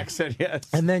ass crack said yes.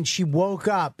 And then she woke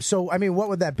up. So I mean, what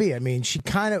would that be? I mean, she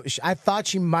kind of. I thought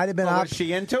she might have been Well, up. was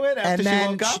she into it after and she then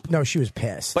woke up? no, she was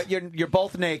pissed. But you're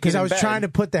both naked. Because I in was bed. trying to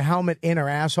put the helmet in her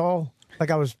asshole.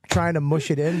 Like I was trying to mush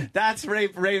it in. That's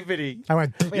rapity. I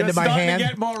went You're into my starting hand. to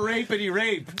get more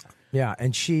rape. Yeah,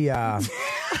 and she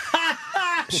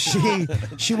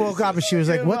she woke up and she was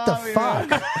like, "What the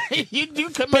fuck?" you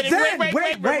committed But then,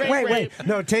 rape. wait.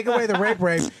 No, take away the rape.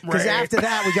 Because after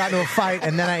that, we got into a fight,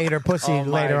 and then I ate her pussy Oh,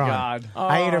 my later God.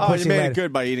 on. I ate her Oh, pussy you made later. it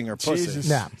good by eating her pussy. Jesus.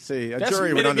 Yeah. See, a That's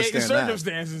jury would mitigating understand that.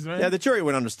 circumstances, man. Yeah, the jury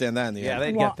would understand that in the Yeah, end.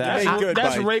 they'd get that. Made good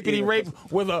That's by rapity eating her rape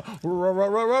with a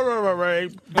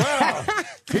rape.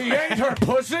 He ate her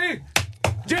pussy?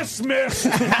 Dismissed.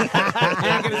 You're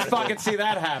going to fucking see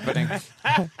that happening.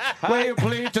 How do you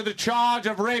plead to the charge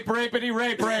of rapity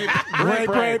rape? Rape.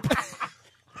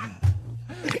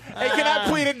 Hey, can I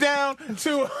plead it down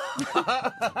to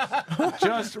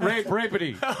Just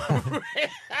rapity.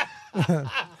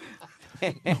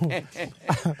 Hey,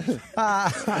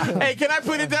 can I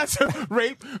put it down to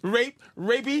rapey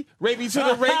to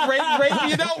the rape,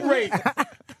 you don't rape.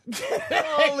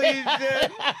 Holy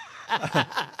shit.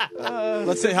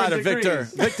 Let's say hi to Victor.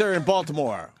 Victor in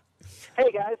Baltimore.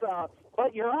 Hey guys,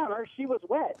 but Your Honor, she was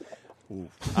wet.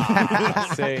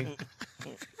 See?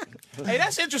 Hey,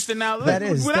 that's interesting now. That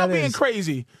is, Without that being is.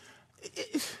 crazy.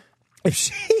 If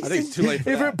she's, I think it's too late for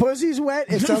if that. her pussy's wet,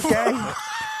 it's okay.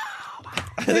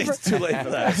 I think it's too late for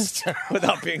that.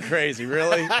 Without being crazy,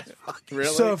 really?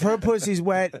 Really? So if her pussy's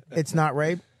wet, it's not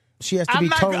rape. She has to I'm be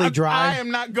not, totally I dry.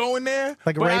 am not going there.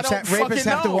 Like but I rapists don't rapists fucking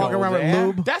have to know. walk around with there?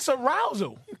 lube. That's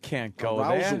arousal. You can't go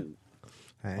Arousal.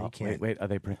 there. You can't. Wait. Are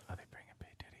they bringing P.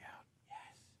 Diddy out? Yes.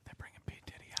 They're bringing P.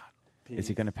 Diddy out. Is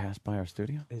he going to pass by our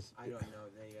studio? I don't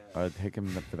know. Take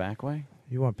him the back way?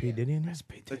 You want P. Diddy in here?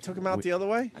 They took him out the other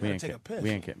way? We ain't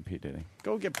getting P. Diddy.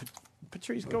 Go get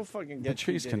Patrice. Go fucking get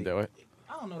Patrice P. can Diddy. do it.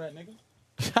 I don't know that nigga.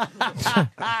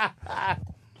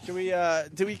 Should we,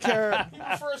 do we care? He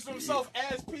refers to himself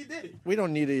as P. Diddy. We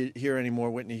don't need to hear any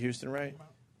more Whitney Houston, right?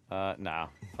 No.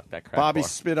 Fuck that crap. Bobby whore.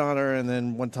 spit on her, and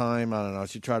then one time, I don't know,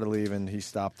 she tried to leave, and he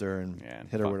stopped her and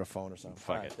hit her fuck- with a phone or something.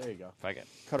 Fuck All right, it. there you go. Fuck it.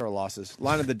 Cut our losses.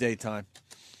 Line of the daytime.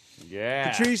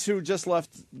 Yeah. Patrice, who just left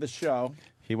the show.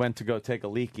 He went to go take a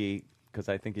leaky because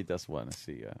I think he does want to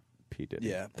see P. Diddy.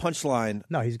 Yeah, punchline.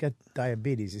 No, he's got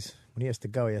diabetes. When he has to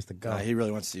go, he has to go. He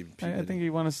really wants to see P. I Diddy. think he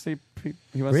wants to see P.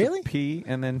 He wants Really? to P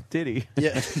and then Diddy.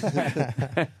 Yeah.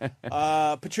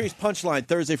 Patrice punchline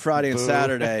Thursday, Friday, and Boo.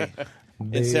 Saturday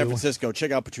in San Boo. Francisco.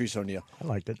 Check out Patrice O'Neal. I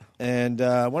liked it. And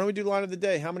why don't we do line of the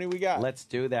day? How many we got? Let's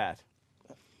do that.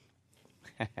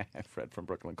 Fred from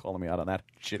Brooklyn calling me out on that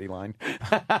shitty line.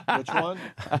 Which one?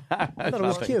 I thought it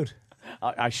was cute.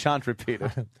 I shan't repeat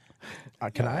it.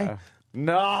 Can I?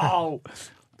 No.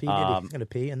 P. Diddy. I'm going to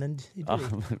pee and then Diddy.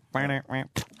 Why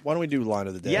don't we do line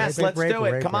of the day? Yes, Rape, let's rape, do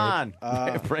it. rape, Come rape.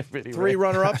 on. Three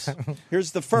runner-ups.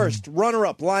 Here's the first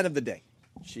runner-up line of the day.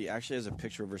 She actually has a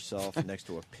picture of herself next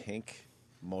to a pink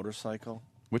motorcycle.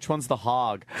 Which one's the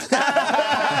hog?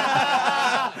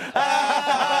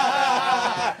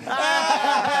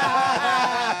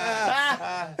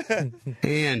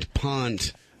 And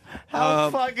punt. How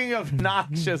fucking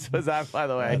obnoxious was that, by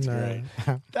the way? That's great.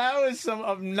 That was some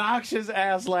obnoxious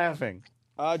ass laughing.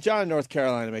 John in North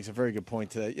Carolina makes a very good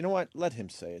point today. You know what? Let him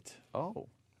say it. Oh.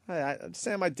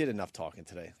 Sam, I did enough talking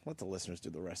today. Let the listeners do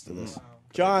the rest of this.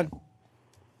 John.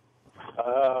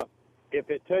 If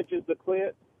it touches the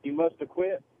clit, you must have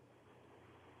quit.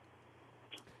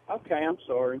 Okay, I'm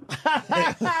sorry.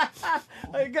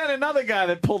 I got another guy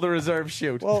that pulled a reserve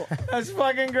shoot. Well, that's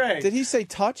fucking great. Did he say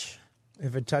touch?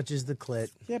 If it touches the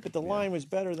clit. Yeah, but the line was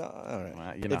better than. All right.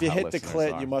 Well, you know if you how hit the listeners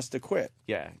clit, are. you must have quit.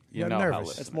 Yeah, you Got know how nervous.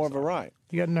 listeners That's more of a rhyme.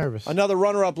 You got nervous. Another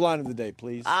runner-up line of the day,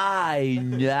 please.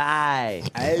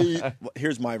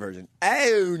 Here's my version.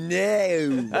 Oh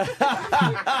no!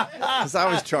 Because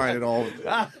I was trying it all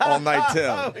night too.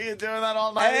 Oh, you're doing that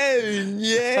all night?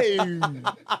 Oh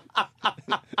no!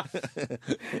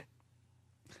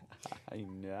 I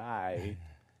know.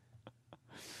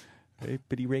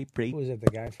 Rapity rape. Who was it? The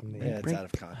guy from the. Yeah, it's out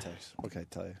of context. What can I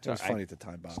tell you? It was funny at the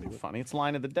time, Bobby. It's funny. It's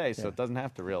line of the day, so it doesn't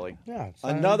have to really. Yeah. it's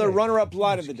Another not- runner-up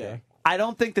line of the day. I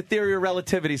don't think the theory of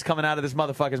relativity is coming out of this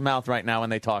motherfucker's mouth right now when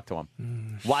they talk to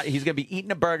him. Why? He's going to be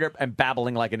eating a burger and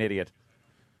babbling like an idiot.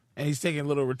 And he's taking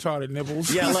little retarded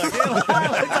nibbles. Yeah, look. It looks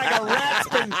like a rat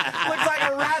spin. Looks like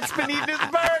a rat spin eating his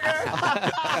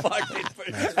burger.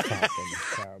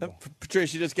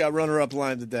 Patricia, you just got runner-up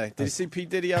line today. Did you see P.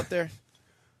 Diddy out there?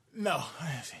 No.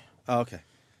 Oh, okay.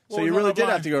 What So was you really runner-up did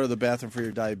line? have to go to the bathroom for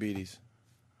your diabetes.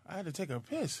 I had to take a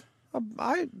piss.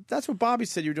 That's what Bobby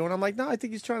said you were doing. I'm like, no, I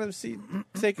think he's trying to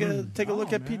take a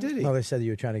look at P. Diddy. No, they said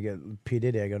you were trying to get P.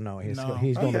 Diddy. I go, no, he's going to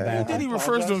the P. bathroom. Diddy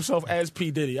refers to himself as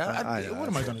P. Diddy. What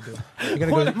am I going to do? You're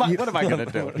gonna What am I going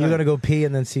to do? You're going to go pee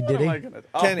and then see Diddy?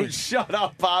 Oh, shut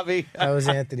up, Bobby. That was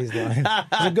Anthony's line. It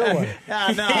was a good one.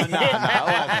 No.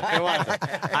 It wasn't.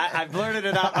 I blurted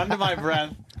it out under my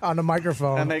breath. On the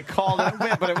microphone. And they called it,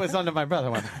 but it was under my breath. I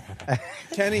went,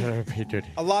 Kenny,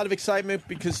 a lot of excitement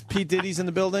because P. Diddy's in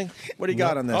the building. What do you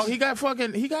got on this? Oh, he got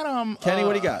Kenny,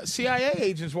 what do you got? CIA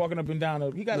agents walking up and down.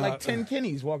 He got like 10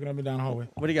 Kennys walking up and down the hallway.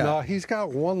 What do you got? No, he's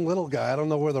got one little guy. I don't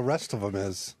know where the rest of them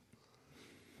is.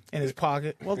 In his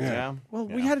pocket. Well, Yeah.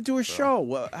 we had to do a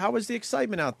show. How was the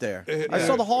excitement out there? I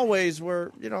saw the hallways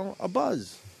were, a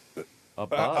buzz.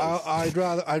 I'd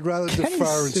rather Kenny's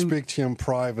defer and suit- speak to you in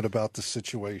private about the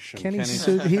situation. Kenny's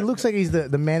suit, he looks like he's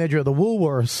the manager of the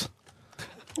Woolworths.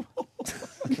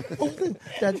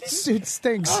 That suit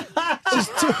stinks.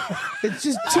 It's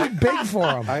just too big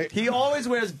for him. he always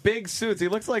wears big suits. He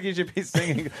looks like he should be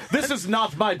singing, "This is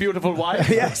not my beautiful wife.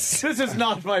 Yes. This is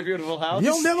not my beautiful house.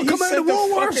 You'll never come into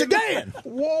Woolworths again.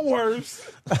 Woolworths.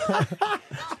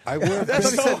 I wear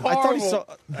That's big, so horrible.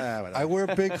 I wear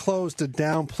big clothes to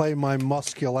downplay my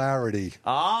muscularity.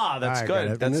 Ah, that's good.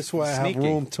 And That's this way I have sneaky.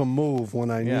 room to move when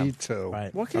I need to.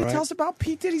 What can you tell us about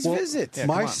P. Diddy's visit?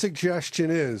 My suggestion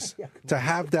is to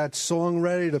have that song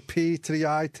ready, to P to the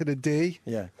I to the D.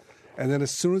 Yeah. And then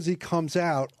as soon as he comes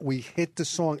out, we hit the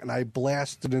song and I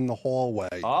blast it in the hallway.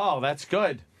 Oh, that's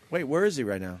good. Wait, where is he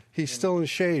right now? He's still in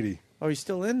Shady. Oh, he's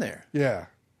still in there. Yeah.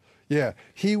 Yeah.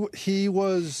 He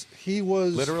was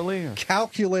Literally?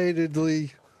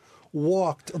 calculatedly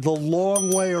walked the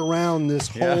long way around this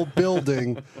whole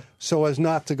building so as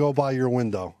not to go by your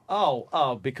window.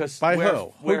 Oh, because By we're,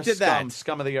 who? we're Who did that?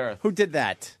 Scum of the earth. Who did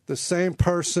that? The same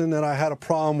person that I had a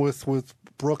problem with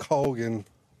Brooke Hogan.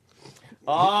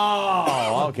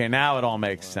 Oh, okay. Now it all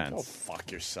makes Go sense.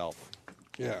 fuck yourself.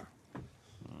 Yeah.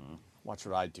 Watch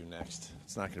what I do next.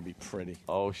 It's not going to be pretty.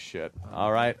 Oh shit!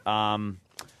 All right.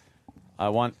 I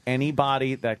want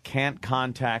anybody that can't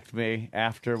contact me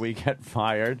after we get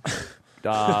fired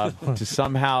to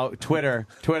somehow Twitter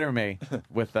me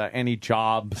with any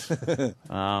jobs.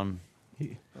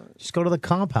 Just go to the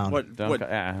compound. That's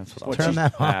what Turn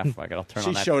that on. Fuck it, I'll turn She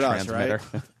on that showed us, transmitter.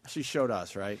 right? She showed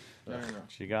us, right?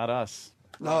 She got us.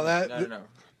 No, No.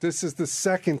 this is the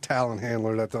second talent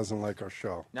handler that doesn't like our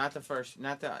show. Not the first.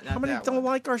 Not How many that don't one.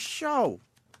 like our show?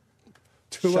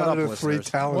 2 Shut out up, of the 3 listeners.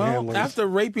 talent Well, handlers. after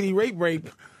rapey rape,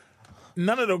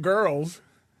 none of the girls.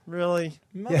 Really?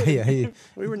 Yeah.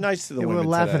 We were nice to the We're women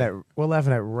laughing today.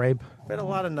 at rape. We had a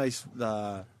lot of nice.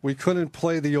 We couldn't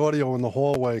play the audio in the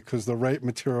hallway because the rape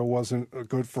material wasn't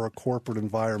good for a corporate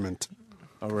environment.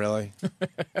 Oh, really?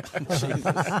 Jesus.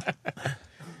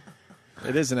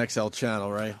 It is an XL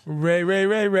channel, right? Rape.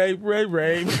 Rape.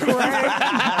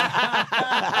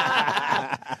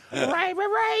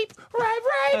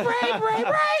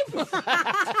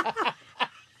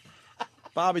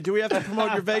 Bobby, do we have to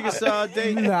promote your Vegas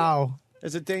date? No.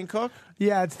 Is it Dane Cook?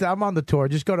 Yeah, I'm on the tour.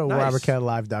 Just go to Nice.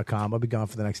 robertkellylive.com. I'll be gone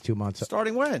for the next 2 months.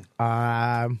 Starting when?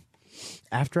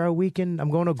 After our weekend, I'm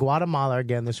going to Guatemala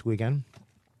again this weekend.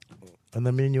 And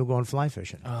then me and you will go and fly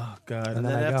fishing. Oh, God. And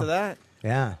then I after go. that?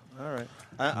 Yeah. All right.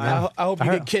 I hope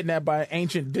you get kidnapped by an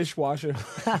ancient dishwasher.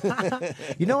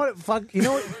 You know what? Fuck. You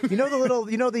know what? You know the little.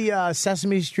 You know the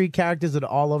Sesame Street characters that are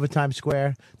all over Times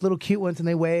Square. Little cute ones, and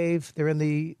they wave. They're in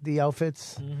the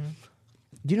outfits. Mm-hmm.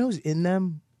 Do you know who's in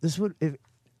them? This would.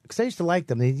 Because I used to like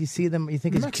them. You see them. You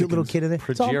think it's a cute little kid in there.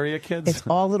 Progeria kids? It's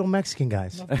all little Mexican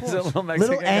guys. Is it little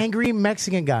Mexican Little angry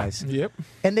Mexican guys. Yep.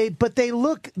 And they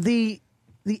look the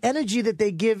energy that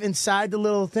they give inside the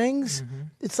little things.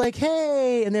 It's like,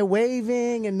 hey, and they're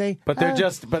waving and they. But they're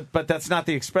just, but that's not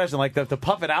the expression. Like the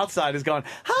puppet outside is going,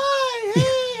 hi,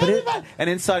 hey, everybody. And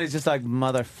inside he's just like,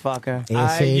 motherfucker.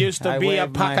 I used to be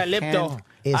wave my apocalypto. hand.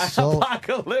 It's so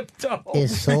Apocalypto.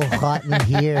 It's so hot in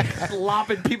here.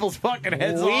 Lopping people's fucking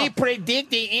heads We off.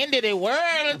 predict the end of the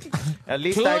world. At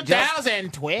least I just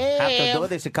 2012. have to do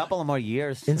this a couple of more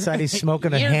years. Inside he's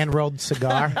smoking a hand-rolled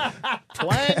cigar.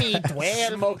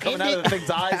 2012. Smoke coming out of the thing's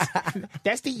eyes.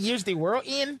 That's the years the world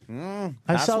in.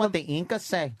 That's saw what them- the Incas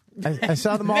say. I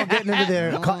saw them all getting into their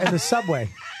in the subway.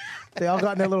 They all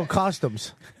got in their little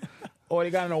costumes. Or they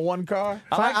got in a one car.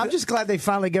 I'm just glad they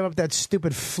finally gave up that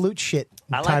stupid flute shit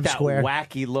in I like Times that Square.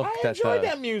 wacky look. I enjoyed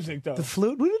that music though. The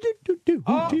flute.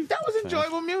 Oh, that was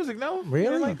enjoyable music. No, You Really?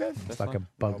 didn't like that? Fucking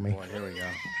bug me. Boy, here we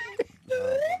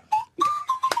go.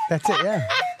 That's it. Yeah.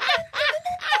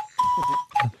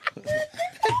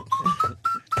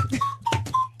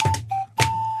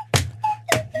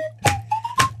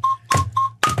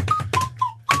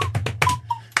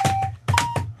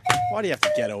 Why do you have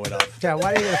to ghetto it up? Yeah.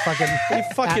 Why do you fucking? You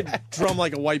fucking drum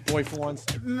like a white boy for once.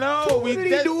 No, we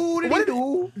did. I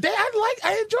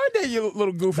enjoyed that you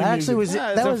little goofy That actually music.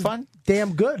 was that was fun?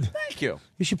 damn good. Thank you.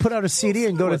 You should put out a CD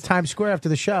and go to Times Square after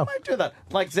the show. I do that.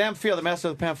 Like Zamfir, the master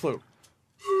of the pan flute.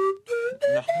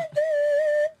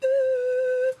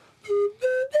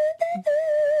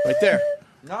 Right there.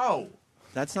 No.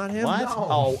 That's not him? What? No.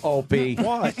 Oh, Opie.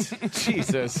 What?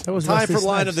 Jesus. That was Time Wesley for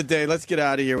line Snipes. of the day. Let's get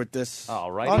out of here with this.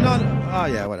 All right. Oh, no. Oh,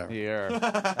 yeah, whatever. Here.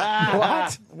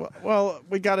 What? Well,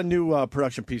 we got a new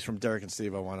production piece from Derek and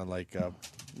Steve. I want to,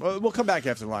 we'll come back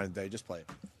after the line of the day. Just play it.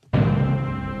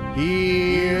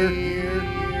 Here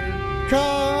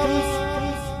comes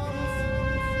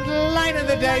line of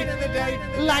the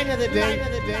day. Line of the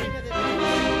day.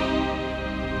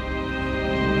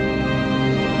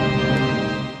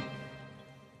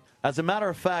 As a matter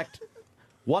of fact,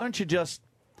 why don't you just,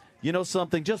 you know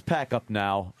something, just pack up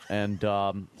now and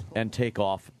take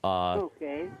off.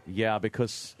 Okay. Yeah,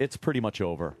 because it's pretty much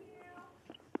over.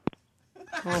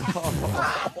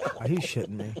 Are you shitting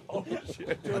me? Oh,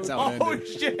 shit. That's how it ended.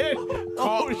 Shit.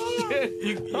 Oh,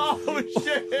 shit. Oh,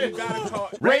 shit. You gotta call.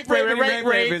 Rape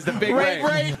is the big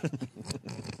rape.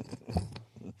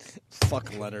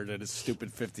 Fuck Leonard and his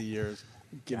stupid 50 years.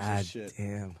 Who gives a God shit?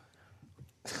 damn.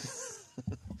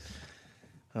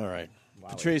 All right.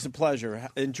 Patrice, a pleasure.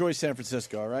 Enjoy San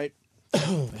Francisco, all right?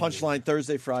 Punchline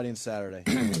Thursday, Friday, and Saturday.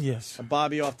 Yes. And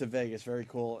Bobby off to Vegas. Very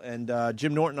cool. And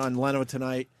Jim Norton on Leno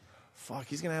tonight. Fuck,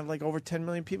 he's going to have like over 10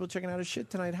 million people checking out his shit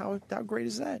tonight. How great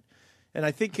is that? And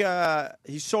I think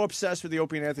he's so obsessed with the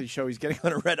Opie and Anthony show, he's getting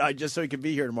on a red eye just so he can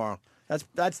be here tomorrow.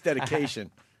 That's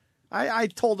dedication. I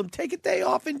told him, take a day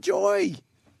off. Enjoy.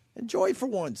 Enjoy for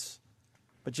once.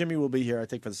 But Jimmy will be here, I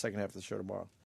think, for the second half of the show tomorrow.